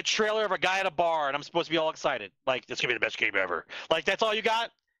showed me a trailer of a guy at a bar, and I'm supposed to be all excited. Like, this could be the best game ever. Like, that's all you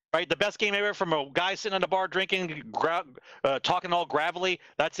got? Right, the best game ever from a guy sitting on the bar drinking, talking all gravelly.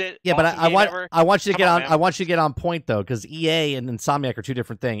 That's it. Yeah, but I want you to I want you to get on point though, because EA and Insomniac are two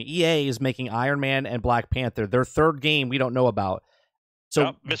different things. EA is making Iron Man and Black Panther. Their third game we don't know about.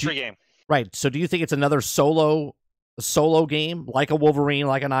 So mystery game. Right. So do you think it's another solo game, like a Wolverine,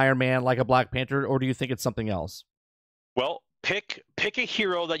 like an Iron Man, like a Black Panther, or do you think it's something else? Well, pick a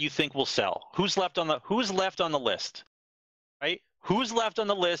hero that you think will sell. Who's left on the list? Right? Who's left on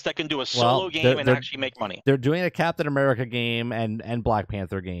the list that can do a solo game and actually make money? They're doing a Captain America game and Black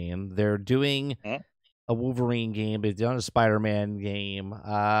Panther game. They're doing a Wolverine game. They're doing a Spider-Man game.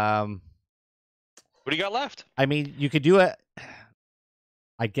 What do you got left? I mean, you could do it.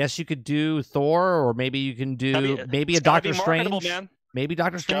 I guess you could do Thor, or maybe you can do maybe a Doctor Strange. Man. Maybe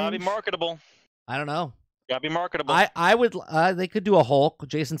Doctor Strange. Gotta be marketable. I don't know. Gotta be marketable. I would. They could do a Hulk.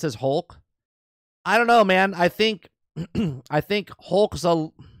 Jason says Hulk. I don't know, man. I think Hulk's a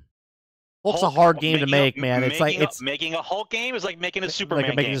hard game to make, man. It's making a Hulk game is like making a Superman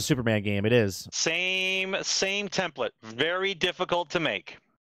game. Making a Superman game. It is same template. Very difficult to make.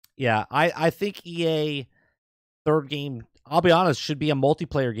 Yeah, I think EA third game, I'll be honest, should be a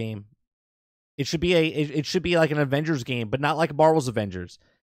multiplayer game. It should be like an Avengers game, but not like Marvel's Avengers.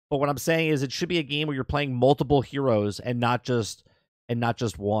 But what I'm saying is, it should be a game where you're playing multiple heroes and not just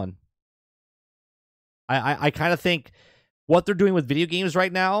one. I kind of think what they're doing with video games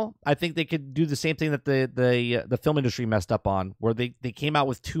right now, I think they could do the same thing that the film industry messed up on, where they came out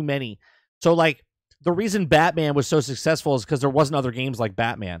with too many. So like the reason Batman was so successful is because there wasn't other games like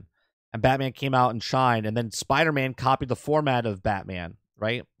Batman, and Batman came out and shined, and then Spider-Man copied the format of Batman,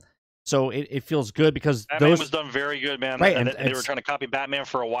 right? So it feels good because Batman was done very good, man. Right, and they were trying to copy Batman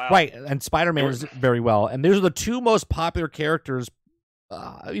for a while, right? And Spider-Man is very well, and those are the two most popular characters.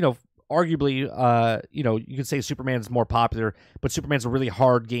 Arguably, you could say Superman's more popular, but Superman's a really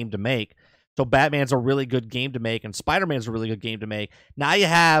hard game to make. So Batman's a really good game to make, and Spider-Man's a really good game to make. Now you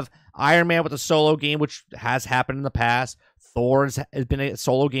have Iron Man with a solo game, which has happened in the past. Thor has been a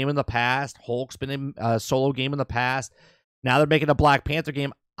solo game in the past. Hulk's been a solo game in the past. Now they're making a Black Panther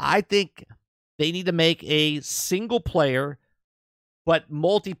game. I think they need to make a single player, but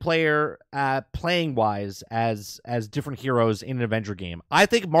multiplayer playing wise as different heroes in an Avenger game. I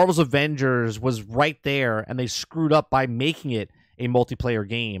think Marvel's Avengers was right there, and they screwed up by making it a multiplayer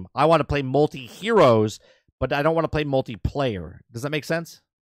game. I want to play multi-heroes, but I don't want to play multiplayer. Does that make sense?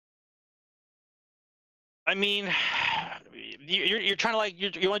 I mean, you're trying to like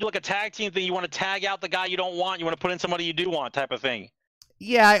you want to do like a tag team thing. You want to tag out the guy you don't want. You want to put in somebody you do want, type of thing.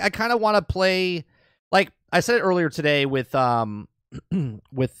 Yeah, I kind of want to play, like I said it earlier today with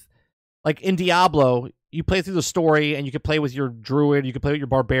with like in Diablo, you play through the story and you can play with your druid, you can play with your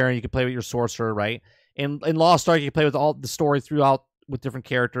barbarian, you can play with your sorcerer, right? In Lost Ark, you can play with all the story throughout with different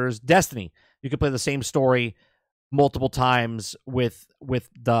characters. Destiny, you can play the same story multiple times with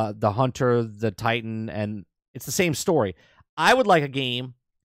the hunter, the titan, and it's the same story. I would like a game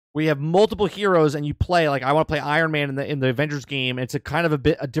where you have multiple heroes and you play, like I want to play Iron Man in the Avengers game. It's a kind of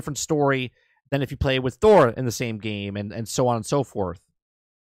a different story than if you play with Thor in the same game, and so on and so forth.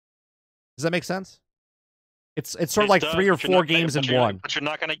 Does that make sense? It's sort of like 3 or 4 games in one. But you're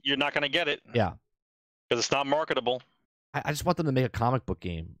not gonna get it. Yeah, because it's not marketable. I just want them to make a comic book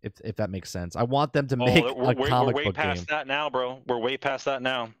game, if that makes sense. I want them to make a comic book game. We're way past that now, bro. We're way past that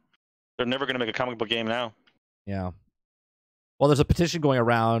now. They're never gonna make a comic book game now. Yeah. Well, there's a petition going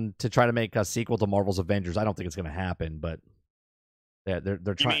around to try to make a sequel to Marvel's Avengers. I don't think it's going to happen, but they're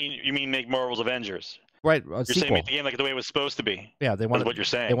trying. You mean make Marvel's Avengers? Right. You're saying make the game like the way it was supposed to be. Yeah, they want. That's what you're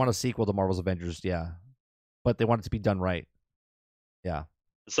saying. They want a sequel to Marvel's Avengers. Yeah, but they want it to be done right. Yeah.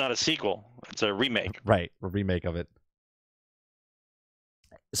 It's not a sequel. It's a remake. Right, a remake of it.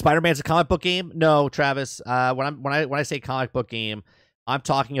 Spider-Man's a comic book game? No, Travis. When I say comic book game, I'm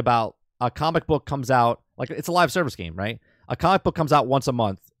talking about a comic book comes out, like it's a live service game, right? A comic book comes out once a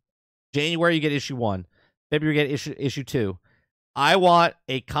month. January, you get issue 1. February, you get issue 2. I want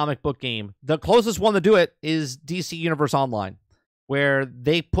a comic book game. The closest one to do it is DC Universe Online, where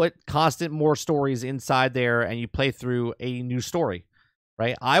they put constant more stories inside there and you play through a new story,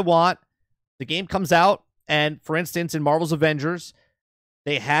 right? I want the game comes out, and for instance, in Marvel's Avengers,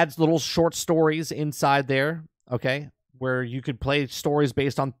 they had little short stories inside there, okay, where you could play stories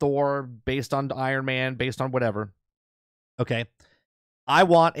based on Thor, based on Iron Man, based on whatever. Okay. I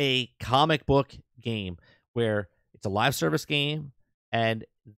want a comic book game where it's a live service game and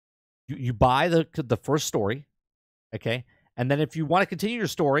you buy the first story, okay? And then if you want to continue your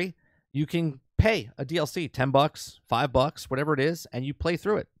story, you can pay a DLC, $10, $5, whatever it is, and you play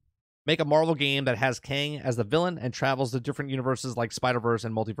through it. Make a Marvel game that has Kang as the villain and travels to different universes like Spider-Verse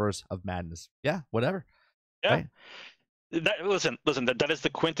and Multiverse of Madness. Yeah, whatever. Yeah. Right? Listen, that is the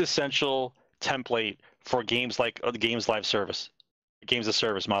quintessential template for games like the games live service, games as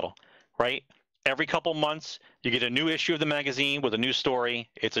service model, right? Every couple months, you get a new issue of the magazine with a new story.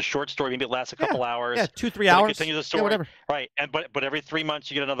 It's a short story, maybe it lasts a couple hours. Yeah, 2-3 hours. Continue the story, yeah, whatever. Right? And but every 3 months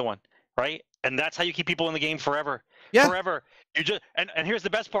you get another one, right? And that's how you keep people in the game forever. Yeah. Forever. You just and here's the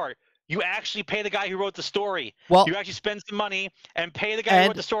best part. You actually pay the guy who wrote the story. Well, you actually spend some money and pay the guy who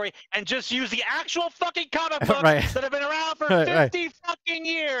wrote the story and just use the actual fucking comic books right. that have been around for 50 fucking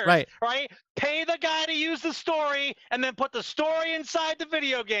years. Right. Pay the guy to use the story and then put the story inside the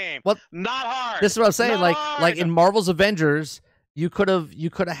video game. Well, not hard. This is what I'm saying. Not like in Marvel's Avengers, you could have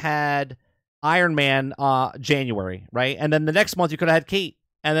had Iron Man January, right? And then the next month you could have had Kate.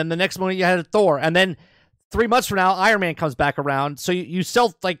 And then the next month you had Thor. And then 3 months from now, Iron Man comes back around. So you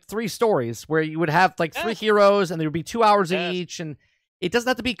sell like 3 stories where you would have like 3 heroes and there would be 2 hours each. And it doesn't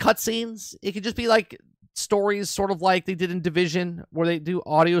have to be cutscenes. It could just be like stories, sort of like they did in Division, where they do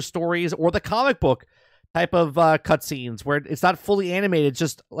audio stories, or the comic book type of cutscenes where it's not fully animated, it's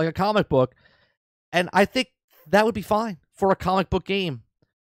just like a comic book. And I think that would be fine for a comic book game.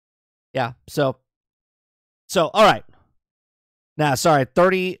 Yeah. So all right. Now, sorry,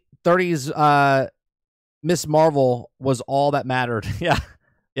 30's Miss Marvel was all that mattered.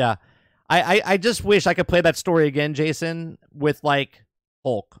 Yeah. I just wish I could play that story again, Jason, with like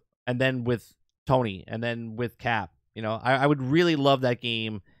Hulk, and then with Tony, and then with Cap. You know, I would really love that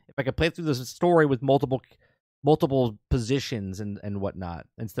game if I could play through this story with multiple positions and whatnot,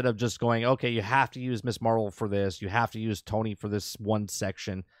 instead of just going, okay, you have to use Miss Marvel for this, you have to use Tony for this one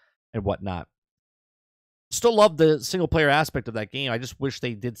section and whatnot. Still love the single player aspect of that game. I just wish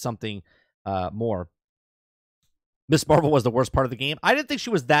they did something more. Miss Marvel was the worst part of the game. I didn't think she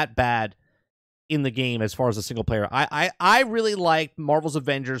was that bad in the game as far as a single player. I really liked Marvel's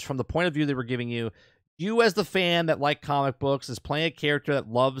Avengers from the point of view they were giving you. You as the fan that like comic books is playing a character that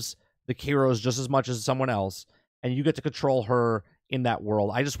loves the heroes just as much as someone else, and you get to control her in that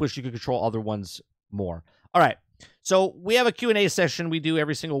world. I just wish you could control other ones more. All right. So we have a Q&A session we do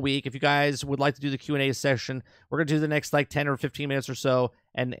every single week. If you guys would like to do the Q&A session, we're going to do the next like 10 or 15 minutes or so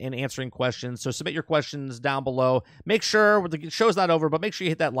and answering questions. So submit your questions down below. Make sure the show's not over, but make sure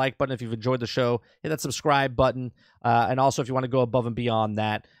you hit that like button if you've enjoyed the show. Hit that subscribe button. And also, if you want to go above and beyond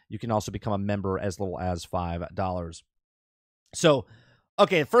that, you can also become a member as little as $5. So,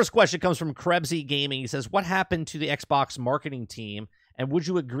 Okay, first question comes from Krebsy Gaming. He says, what happened to the Xbox marketing team? And would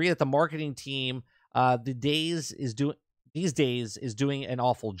you agree that the marketing team these days is doing an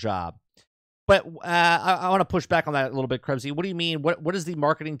awful job? But I want to push back on that a little bit, Krebsy. What do you mean? What is the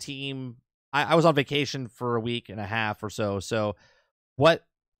marketing team? I was on vacation for a week and a half or so. So what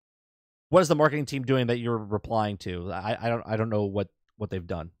is the marketing team doing that you're replying to? I don't know what they've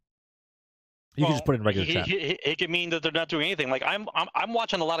done. You can just put it in regular chat. It could mean that they're not doing anything. Like I'm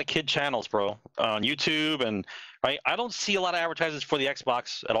watching a lot of kid channels, bro, on YouTube, and right. I don't see a lot of advertisements for the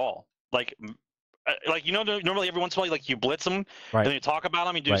Xbox at all. Like normally every once in a while, like you blitz them, and then you talk about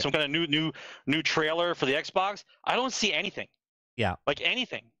them, you do some kind of new trailer for the Xbox. I don't see anything. Yeah, like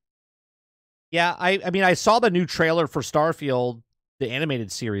anything. Yeah, I mean, I saw the new trailer for Starfield, the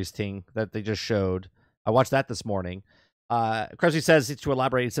animated series thing that they just showed. I watched that this morning. Krebsy says, to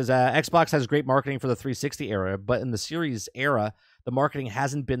elaborate, it says, Xbox has great marketing for the 360 era, but in the series era, the marketing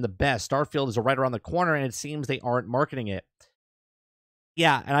hasn't been the best. Starfield is right around the corner, and it seems they aren't marketing it.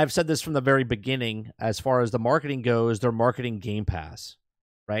 Yeah, and I've said this from the very beginning. As far as the marketing goes, they're marketing Game Pass,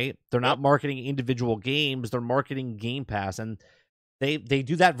 right? They're not marketing individual games. They're marketing Game Pass, and they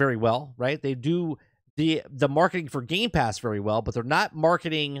do that very well, right? They do the marketing for Game Pass very well, but they're not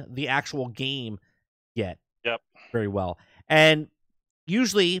marketing the actual game yet. Yep. Very well. And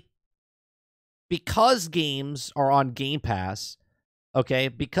usually, because games are on Game Pass, they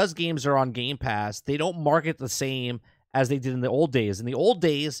don't market the same as they did in the old days. In the old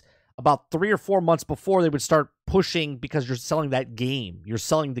days, about 3 or 4 months before, they would start pushing because you're selling that game. You're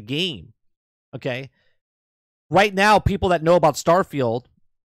selling the game. Okay? Right now, people that know about Starfield,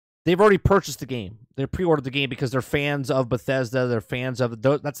 they've already purchased the game. They pre-ordered the game because they're fans of Bethesda. They're fans of...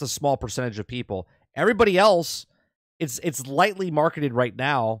 That's a small percentage of people. Everybody else, it's lightly marketed right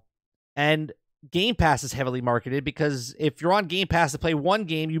now, and Game Pass is heavily marketed because if you're on Game Pass to play one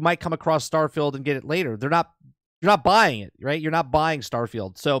game, you might come across Starfield and get it later. You're not buying it, right? You're not buying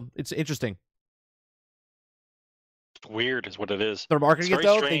Starfield, so it's interesting. It's weird, is what it is. They're marketing it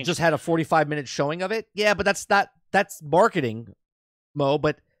though. Strange. They just had a 45-minute showing of it. Yeah, but that's marketing, Mo.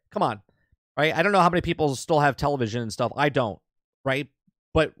 But come on, right? I don't know how many people still have television and stuff. I don't, right?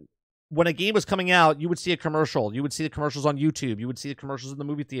 But when a game was coming out, you would see a commercial. You would see the commercials on YouTube. You would see the commercials in the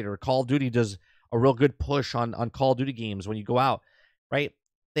movie theater. Call of Duty does a real good push on Call of Duty games when you go out, right?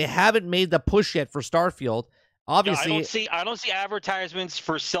 They haven't made the push yet for Starfield. Obviously, I don't see advertisements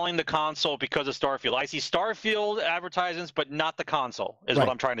for selling the console because of Starfield. I see Starfield advertisements, but not the console, is what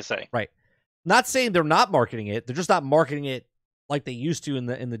I'm trying to say. Right. Not saying they're not marketing it. They're just not marketing it like they used to in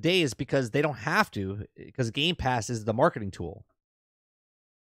the days because they don't have to, because Game Pass is the marketing tool.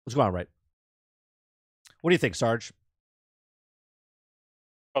 What's going on, right? What do you think, Sarge?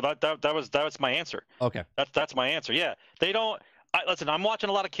 Oh, that was my answer. Okay. That's my answer. Yeah. They don't listen, I'm watching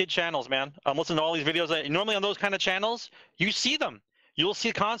a lot of kid channels, man. I'm listening to all these videos. Normally on those kind of channels, you see them. You'll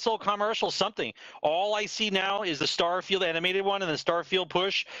see console commercials, something. All I see now is the Starfield animated one and the Starfield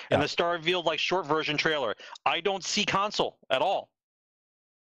push and the Starfield like short version trailer. I don't see console at all.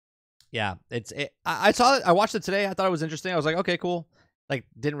 Yeah, I saw it. I watched it today. I thought it was interesting. I was like, okay, cool. Like,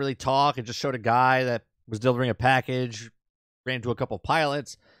 didn't really talk. It just showed a guy that was delivering a package, ran into a couple of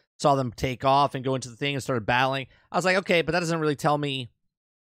pilots, saw them take off and go into the thing and started battling. I was like, okay, but that doesn't really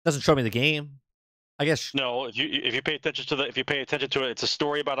doesn't show me the game. I guess no. If you pay attention to it, it's a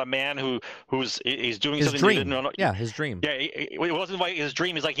story about a man he's doing his something. Dream. Yeah, his dream. Yeah, it wasn't like his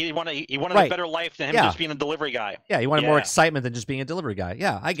dream. He's like he wanted a better life than him just being a delivery guy. Yeah, he wanted more excitement than just being a delivery guy.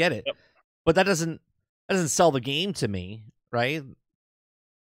 Yeah, I get it. Yep. But that doesn't sell the game to me, right?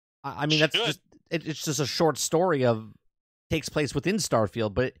 I mean, it's just a short story takes place within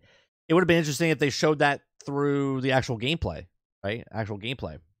Starfield, but it would have been interesting if they showed that through the actual gameplay, right? Actual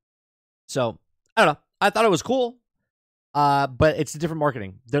gameplay. So I don't know. I thought it was cool, but it's different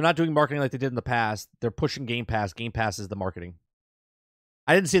marketing. They're not doing marketing like they did in the past. They're pushing Game Pass. Game Pass is the marketing.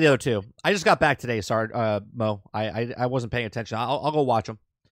 I didn't see the other two. I just got back today. Sorry, Mo. I wasn't paying attention. I'll go watch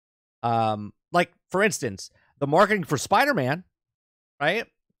them. Like for instance, the marketing for Spider-Man, right?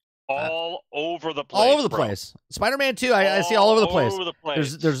 All over the place. All over the place. Spider-Man 2, I see all over the place. All over the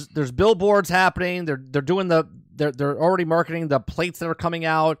place. There's billboards happening. They're doing they're already marketing the plates that are coming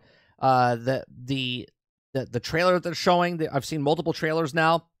out. The trailer that they're showing. I've seen multiple trailers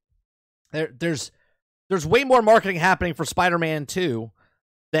now. There's way more marketing happening for Spider-Man 2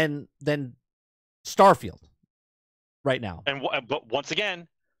 than Starfield right now. But once again,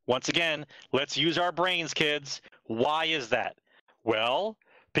 let's use our brains, kids. Why is that? Well,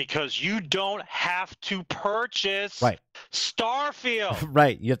 because you don't have to purchase Starfield.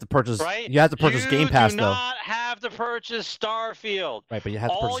 Right. You have to purchase. Right. You have to purchase Game Pass, though. You do not have to purchase Starfield. Right, but you have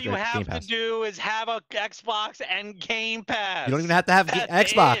to purchase Game Pass. All you have to do is have a Xbox and Game Pass. You don't even have to have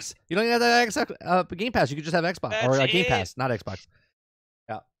Xbox. You don't even have to have Game Pass. You could just have Xbox or Game Pass, not Xbox.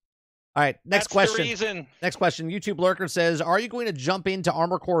 Yeah. All right. Next question. Next question. YouTube Lurker says, "Are you going to jump into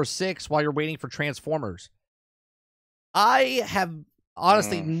Armored Core 6 while you're waiting for Transformers?" I have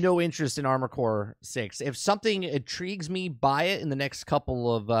honestly no interest in Armored Core 6. If something intrigues me, buy it in the next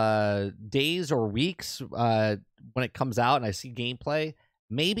couple of days or weeks when it comes out and I see gameplay,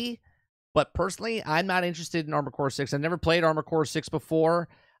 maybe. But personally, I'm not interested in Armored Core 6. I've never played Armored Core 6 before.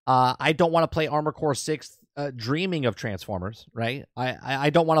 I don't want to play Armored Core 6 dreaming of Transformers, right? I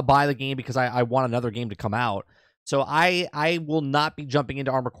don't want to buy the game because I want another game to come out. So I will not be jumping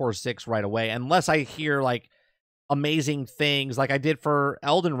into Armored Core 6 right away unless I hear, like, amazing things like I did for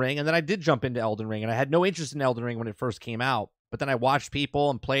Elden Ring, and then I did jump into Elden Ring, and I had no interest in Elden Ring when it first came out, but then I watched people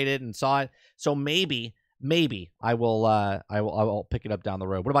and played it and saw it, so maybe I will pick it up down the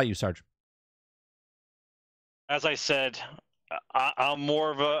road. What about you, Sarge? As I said, I'm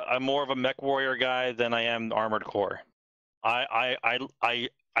more of a mech warrior guy than I am Armored Core. I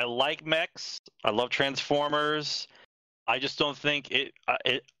like mechs. I love Transformers. I just don't think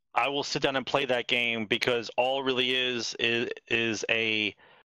I will sit down and play that game because all it really is a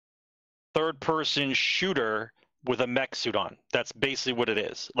third-person shooter with a mech suit on. That's basically what it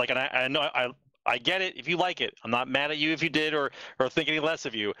is. Like, and I know I get it if you like it. I'm not mad at you if you did or think any less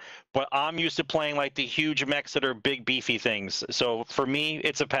of you. But I'm used to playing like the huge mechs that are big, beefy things. So for me,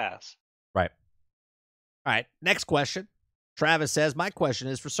 it's a pass. Right. All right. Next question. Travis says, "My question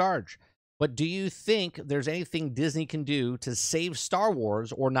is for Sarge. But do you think there's anything Disney can do to save Star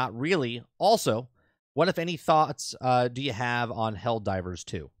Wars or not really? Also, what, if any, thoughts do you have on Helldivers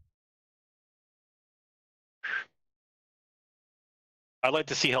 2? I'd like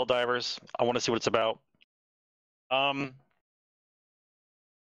to see Helldivers. I want to see what it's about. I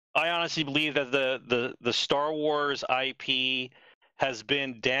honestly believe that the Star Wars IP has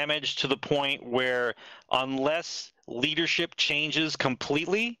been damaged to the point where unless leadership changes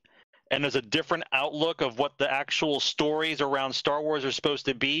completely, and there's a different outlook of what the actual stories around Star Wars are supposed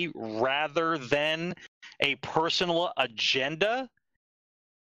to be, rather than a personal agenda,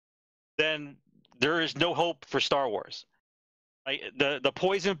 then there is no hope for Star Wars. The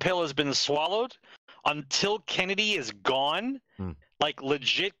poison pill has been swallowed. Until Kennedy is gone, like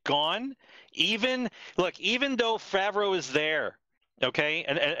legit gone, even though Favreau is there, okay,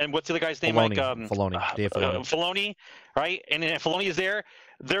 and what's the other guy's name? Filoni, like Filoni, Dave Filoni. Filoni, right? And Filoni is there.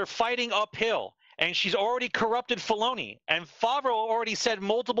 They're fighting uphill, and she's already corrupted Filoni. And Favreau already said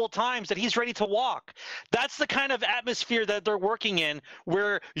multiple times that he's ready to walk. That's the kind of atmosphere that they're working in,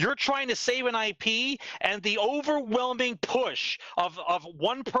 where you're trying to save an IP, and the overwhelming push of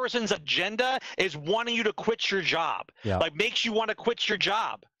one person's agenda is wanting you to quit your job. Yeah. Like, makes you want to quit your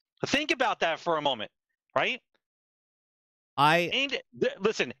job. Think about that for a moment, right?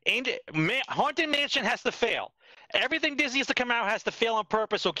 Listen, Haunted Mansion has to fail. Everything Disney has to come out has to fail on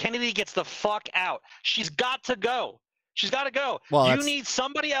purpose, so Kennedy gets the fuck out. She's got to go. She's got to go. Well, you need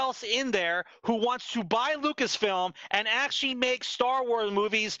somebody else in there who wants to buy Lucasfilm and actually make Star Wars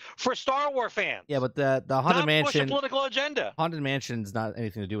movies for Star Wars fans. Yeah, but the Haunted Mansion, not push a political agenda. Haunted Mansion's not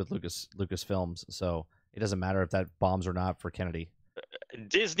anything to do with Lucasfilms, so it doesn't matter if that bombs or not for Kennedy.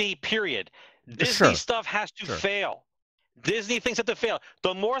 Disney, period. Disney stuff has to fail. Disney things have to fail.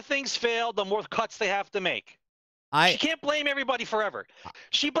 The more things fail, the more cuts they have to make. She can't blame everybody forever.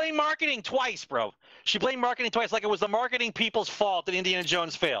 She blamed marketing twice, bro. She blamed marketing twice, like it was the marketing people's fault that Indiana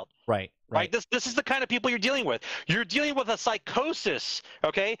Jones failed. Right. This is the kind of people you're dealing with. You're dealing with a psychosis,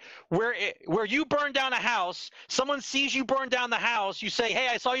 okay? Where you burn down a house, someone sees you burn down the house, you say, "Hey,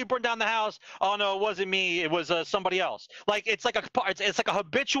 I saw you burn down the house." "Oh no, it wasn't me. It was somebody else." Like it's like a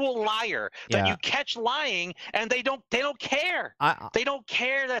habitual liar that you catch lying, and they don't care. They don't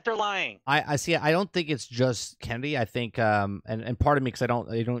care that they're lying. I see. I don't think it's just Kennedy. I think and part of me, because I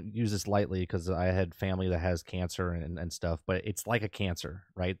don't use this lightly because I had family that has cancer and stuff, but it's like a cancer,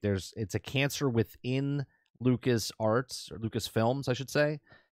 right? It's a cancer within Lucas Arts or Lucas Films, I should say.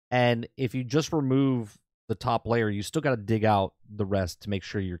 And if you just remove the top layer, you still got to dig out the rest to make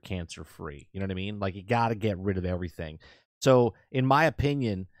sure you're cancer free. You know what I mean? Like, you got to get rid of everything. So in my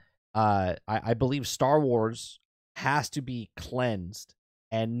opinion, I believe Star Wars has to be cleansed,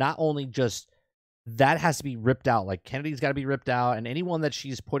 and not only just that has to be ripped out. Like, Kennedy's got to be ripped out, and anyone that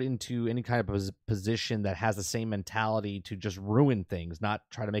she's put into any kind of position that has the same mentality to just ruin things, not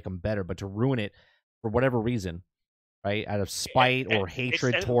try to make them better, but to ruin it for whatever reason, right? Out of spite or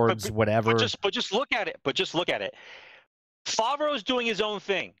hatred towards whatever. But just look at it. Favreau's doing his own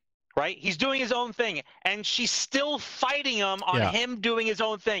thing, right? He's doing his own thing, and she's still fighting him on him doing his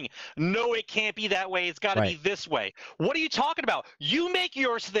own thing. No, it can't be that way. It's got to be this way. What are you talking about? You make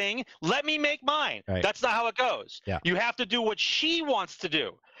yours thing. Let me make mine. Right. That's not how it goes. Yeah. You have to do what she wants to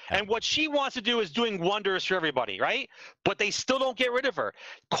do. Yeah. And what she wants to do is doing wonders for everybody, right? But they still don't get rid of her.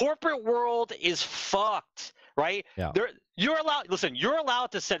 Corporate world is fucked. Right? Yeah. You're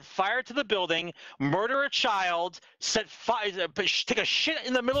allowed to set fire to the building, murder a child, set fire, take a shit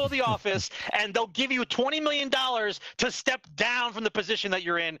in the middle of the office, and they'll give you $20 million to step down from the position that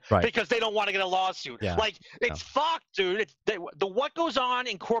you're in because they don't want to get a lawsuit. Yeah. Like, it's fucked, dude. What goes on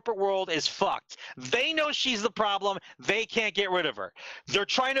in corporate world is fucked. They know she's the problem. They can't get rid of her. They're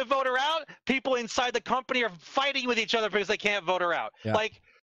trying to vote her out. People inside the company are fighting with each other because they can't vote her out. Yeah. Like,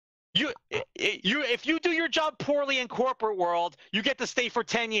 if you do your job poorly in corporate world, you get to stay for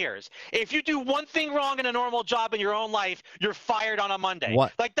 10 years. If you do one thing wrong in a normal job in your own life, you're fired on a Monday.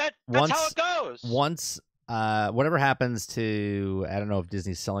 That's how it goes. Once whatever happens to, I don't know if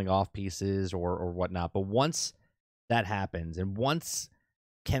Disney's selling off pieces or whatnot, but once that happens and once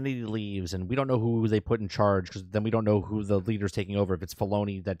Kennedy leaves and we don't know who they put in charge, because then we don't know who the leader's taking over, if it's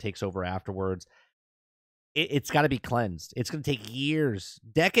Filoni that takes over afterwards, it's got to be cleansed. It's going to take years,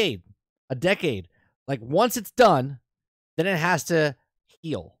 a decade. Like, once it's done, then it has to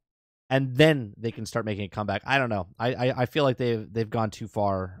heal, and then they can start making a comeback. I don't know. I feel like they've gone too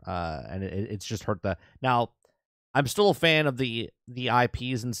far, and it's just hurt the. Now, I'm still a fan of the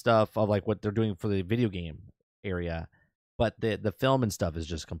IPs and stuff of like what they're doing for the video game area, but the film and stuff is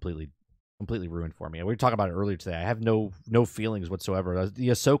just completely ruined for me. We were talking about it earlier today. I have no feelings whatsoever. The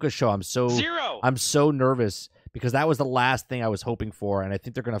Ahsoka show, I'm so nervous because that was the last thing I was hoping for, and I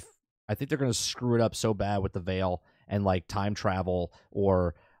think they're gonna screw it up so bad with the veil and like time travel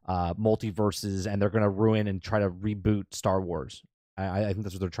or multiverses, and they're gonna ruin and try to reboot Star Wars. I think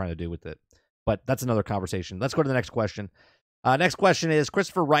that's what they're trying to do with it. But that's another conversation. Let's go to the next question. Next question is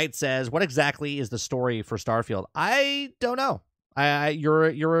Christopher Wright says, "What exactly is the story for Starfield?" I don't know.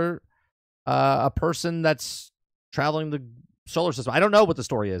 You're a person that's traveling the solar system. I don't know what the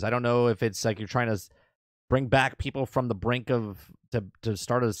story is. I don't know if it's like you're trying to bring back people from the brink of to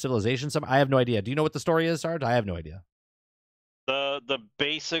start a civilization. I have no idea. Do you know what the story is, Sarge? I have no idea. The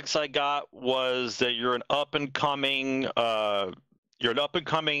basics I got was that you're an up and coming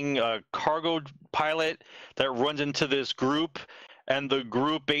cargo pilot that runs into this group. And the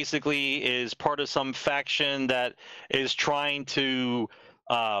group basically is part of some faction that is trying to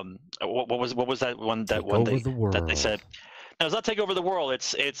what was that one that they said? No, it's not take over the world.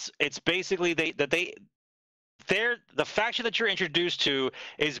 It's basically the faction that you're introduced to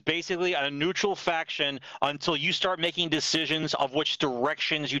is basically a neutral faction until you start making decisions of which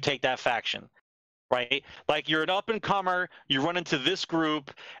directions you take that faction. Right? Like, you're an up and comer, you run into this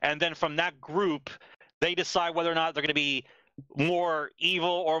group, and then from that group, they decide whether or not they're going to be more evil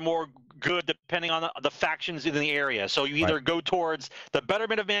or more good depending on the factions in the area. So you either go towards the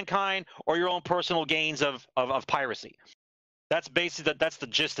betterment of mankind or your own personal gains of piracy. That's basically that's the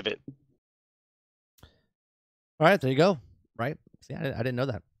gist of it. All right, there you go. Right? See, I didn't know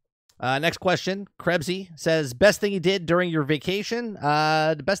that. Next question. Krebsy says, best thing you did during your vacation?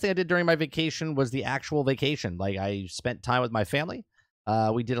 The best thing I did during my vacation was the actual vacation. Like, I spent time with my family.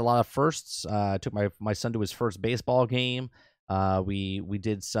 We did a lot of firsts. Took my son to his first baseball game. We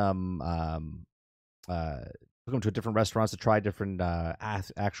did some took him to different restaurants to try different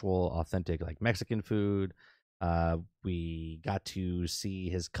actual authentic like Mexican food. We got to see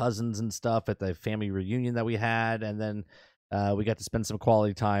his cousins and stuff at the family reunion that we had, and then we got to spend some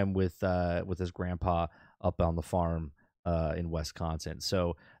quality time with his grandpa up on the farm in Wisconsin.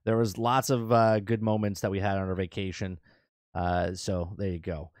 So there was lots of good moments that we had on our vacation. So there you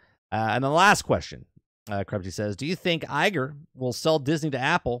go. And the last question, Krebsy says, do you think Iger will sell Disney to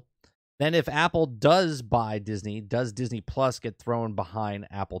Apple? Then if Apple does buy Disney, does Disney Plus get thrown behind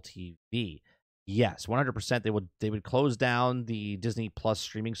Apple TV? Yes, 100%. They would close down the Disney Plus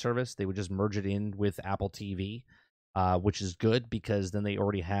streaming service. They would just merge it in with Apple TV, which is good because then they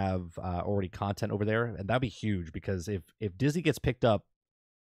already have content over there. And that'd be huge because if Disney gets picked up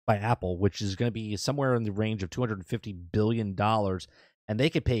by Apple, which is going to be somewhere in the range of $250 billion, and they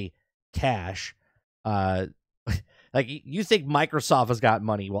could pay cash. Like, you think Microsoft has got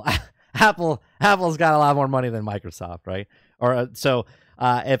money? Well, Apple's got a lot more money than Microsoft, right? Or so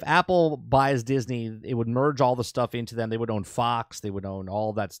if Apple buys Disney, it would merge all the stuff into them. They would own Fox. They would own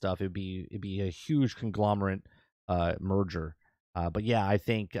all that stuff. It'd be a huge conglomerate merger. But yeah, I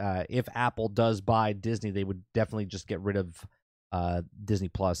think if Apple does buy Disney, they would definitely just get rid of Disney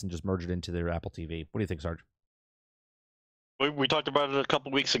Plus and just merge it into their Apple TV. What do you think, Sarge? We talked about it a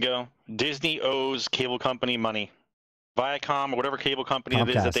couple weeks ago. Disney owes cable company money. Viacom or whatever cable company Comcast,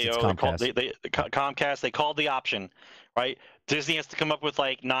 it is that they owe. Comcast. They called the option, right? Disney has to come up with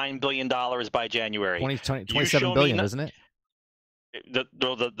like $9 billion by January. 27 billion, isn't it?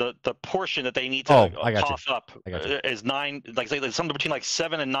 The portion that they need to cough up is something between like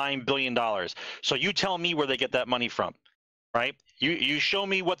 $7 and $9 billion. So you tell me where they get that money from, right? You show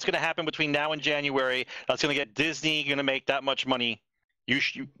me what's going to happen between now and January. That's going to get Disney going to make that much money. You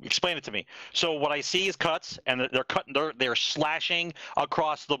explain it to me. So what I see is cuts, and they're slashing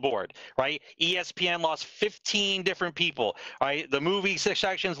across the board, right? ESPN lost 15 different people, right? The movie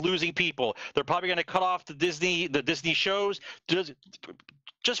section's losing people. They're probably going to cut off the Disney shows.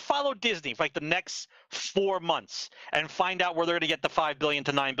 Just follow Disney for like the next 4 months and find out where they're going to get the $5 billion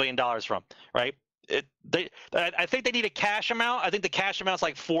to $9 billion from, right? I think they need a cash amount. I think the cash amount's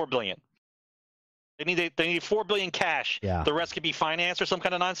like $4 billion. They need $4 billion cash. Yeah. The rest could be financed or some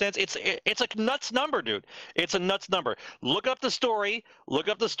kind of nonsense. It's a nuts number, dude. It's a nuts number. Look up the story. Look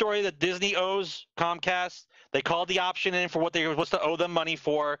up the story that Disney owes Comcast. They called the option in for what they were supposed to owe them money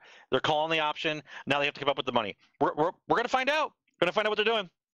for. They're calling the option. Now they have to come up with the money. We're gonna find out. We're gonna find out what they're doing.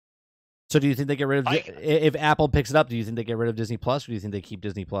 So do you think they get rid of if Apple picks it up? Do you think they get rid of Disney Plus, or do you think they keep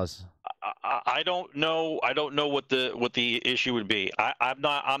Disney Plus? I don't know. I don't know what the issue would be. I'm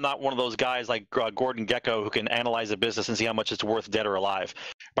not one of those guys like Gordon Gekko who can analyze a business and see how much it's worth dead or alive,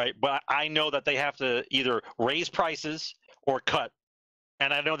 right? But I know that they have to either raise prices or cut.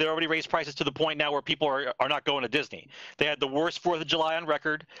 And I know they already raised prices to the point now where people are not going to Disney. They had the worst 4th of July on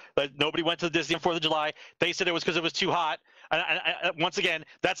record. That nobody went to Disney on 4th of July. They said it was because it was too hot. And once again,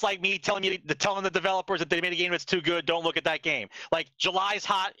 that's like me telling the developers that they made a game that's too good, don't look at that game. Like, July's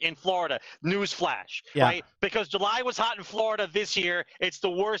hot in Florida. Newsflash, right? Because July was hot in Florida this year. It's the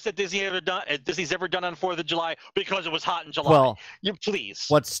worst that Disney's ever done on 4th of July because it was hot in July. Well, please.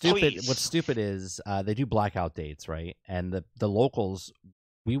 What's stupid is they do blackout dates, right? And the locals,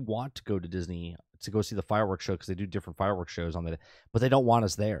 we want to go to Disney to go see the fireworks show because they do different fireworks shows on but they don't want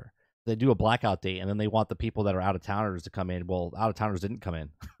us there. They do a blackout date, and then they want the people that are out of towners to come in. Well, out of towners didn't come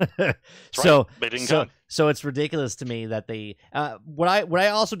in, so they didn't come. So it's ridiculous to me that they. What I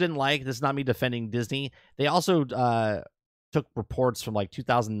also didn't like. This is not me defending Disney. They also took reports from like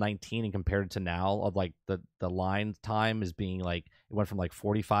 2019 and compared it to now of like the line time is being like it went from like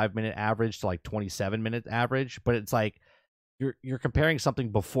 45-minute average to like 27-minute average, but it's like you're comparing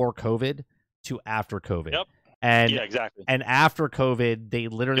something before COVID to after COVID. Yep. And yeah, exactly. And after COVID, they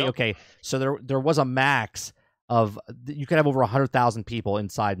literally so there was a max of you could have over 100,000 people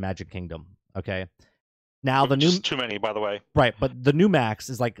inside Magic Kingdom. Okay, now the new too many, by the way. Right, but the new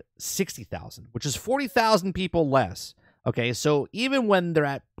max is like 60,000, which is 40,000 people less. Okay, so even when they're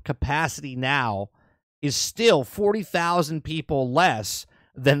at capacity now, is still 40,000 people less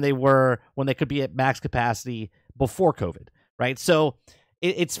than they were when they could be at max capacity before COVID. Right, so.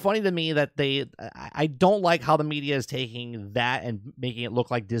 It's funny to me that I don't like how the media is taking that and making it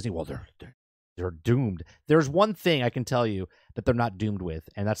look like Disney. Well, they're doomed. There's one thing I can tell you that they're not doomed with,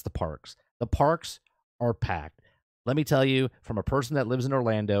 and that's the parks. The parks are packed. Let me tell you, from a person that lives in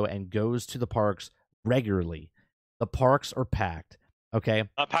Orlando and goes to the parks regularly, the parks are packed. Okay,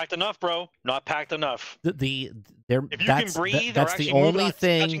 not packed enough, bro. Not packed enough. If you can breathe, that's the only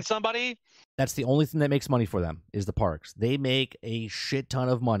thing. Touching somebody. That's the only thing that makes money for them is the parks. They make a shit ton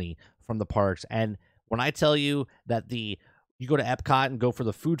of money from the parks. And when I tell you that you go to Epcot and go for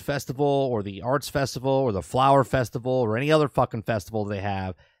the food festival or the arts festival or the flower festival or any other fucking festival they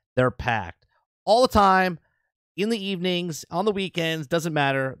have, they're packed all the time, in the evenings, on the weekends, doesn't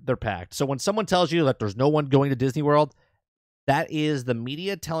matter. They're packed. So when someone tells you that there's no one going to Disney World, that is the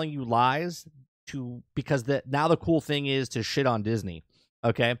media telling you lies because now the cool thing is to shit on Disney.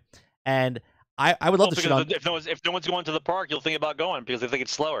 Okay. And I would love to shit on. If no one's going to the park, you'll think about going because they think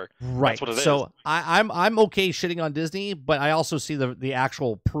it's slower. Right. That's what it is. So I'm okay shitting on Disney, but I also see the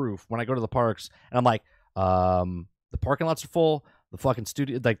actual proof when I go to the parks, and I'm like, the parking lots are full, the fucking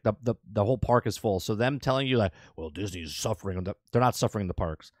studio, like the whole park is full. So them telling you like, well, Disney's suffering, they're not suffering in the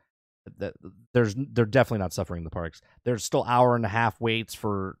parks. They're definitely not suffering in the parks. There's still hour-and-a-half waits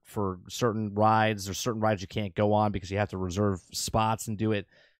for certain rides. There's certain rides you can't go on because you have to reserve spots and do it.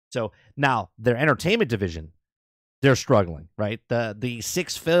 So now their entertainment division, they're struggling, right? The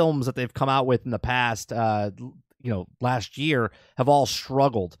 6 films that they've come out with in the past, last year have all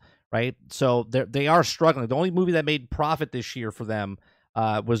struggled, right? So they are struggling. The only movie that made profit this year for them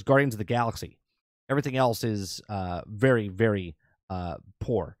was Guardians of the Galaxy. Everything else is very, very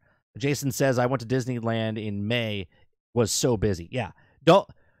poor. Jason says, I went to Disneyland in May, was so busy. Yeah. Don't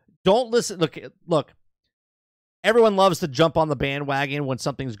listen. Look, everyone loves to jump on the bandwagon when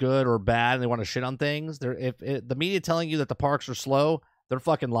something's good or bad and they want to shit on things. If the media telling you that the parks are slow, they're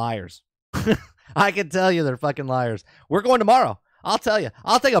fucking liars. I can tell you they're fucking liars. We're going tomorrow. I'll tell you.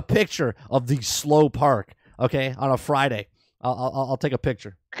 I'll take a picture of the slow park, okay, on a Friday. I'll take a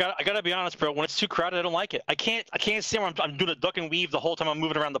picture. I gotta be honest, bro. When it's too crowded, I don't like it. I can't stand where I'm doing a duck and weave the whole time I'm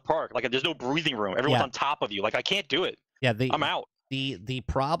moving around the park. Like there's no breathing room. Everyone's on top of you. Like I can't do it. Yeah, I'm out. The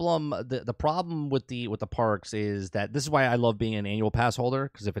problem with the parks is that this is why I love being an annual pass holder,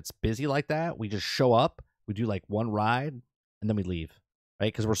 because if it's busy like that, we just show up, we do like one ride, and then we leave,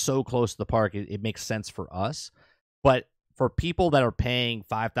 right? Because we're so close to the park, it makes sense for us. But for people that are paying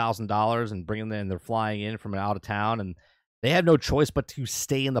 $5,000 and bringing them in, they're flying in from out of town, and they have no choice but to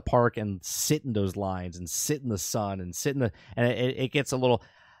stay in the park and sit in those lines and sit in the sun and it gets a little.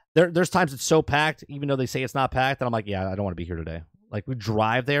 There's times it's so packed, even though they say it's not packed, that I'm like, yeah, I don't want to be here today. Like we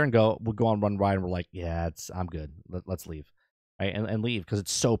drive there and we'll go on one ride and we're like, yeah, I'm good. Let's leave, right? And leave because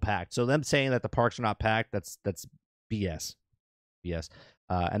it's so packed. So them saying that the parks are not packed, that's BS.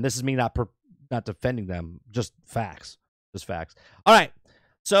 And this is me not defending them, just facts. All right,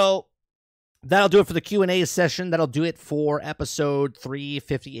 so that'll do it for the Q&A session. That'll do it for episode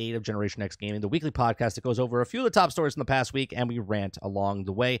 358 of Generation X Gaming, the weekly podcast that goes over a few of the top stories from the past week, and we rant along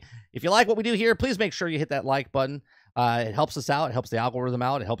the way. If you like what we do here, please make sure you hit that like button. It helps us out. It helps the algorithm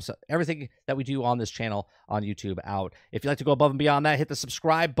out. It helps everything that we do on this channel on YouTube out. If you'd like to go above and beyond that, hit the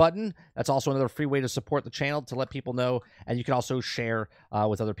subscribe button. That's also another free way to support the channel, to let people know, and you can also share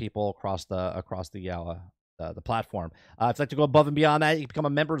with other people across the platform. If you'd like to go above and beyond that, you can become a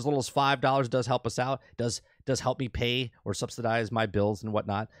member as little as $5. It does help us out. It does help me pay or subsidize my bills and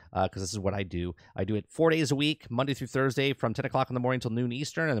whatnot, because this is what I do. I do it 4 days a week, Monday through Thursday, from 10 o'clock in the morning till noon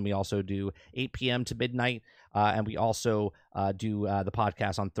Eastern, and then we also do 8 p.m. to midnight, and we also do the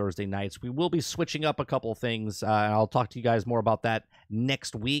podcast on Thursday nights. We will be switching up a couple things, and I'll talk to you guys more about that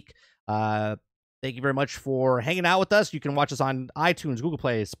next week. Thank you very much for hanging out with us. You can watch us on iTunes, Google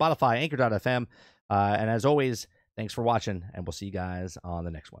Play, Spotify, Anchor.fm. And as always, thanks for watching, and we'll see you guys on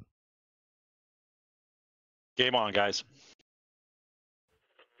the next one. Game on, guys.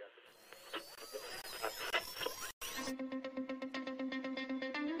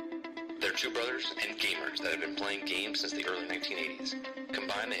 They're two brothers and gamers that have been playing games since the early 1980s.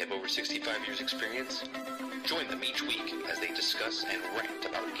 Combined, they have over 65 years experience. Join them each week as they discuss and rant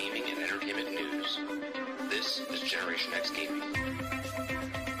about gaming and entertainment news. This is Generation X Gaming.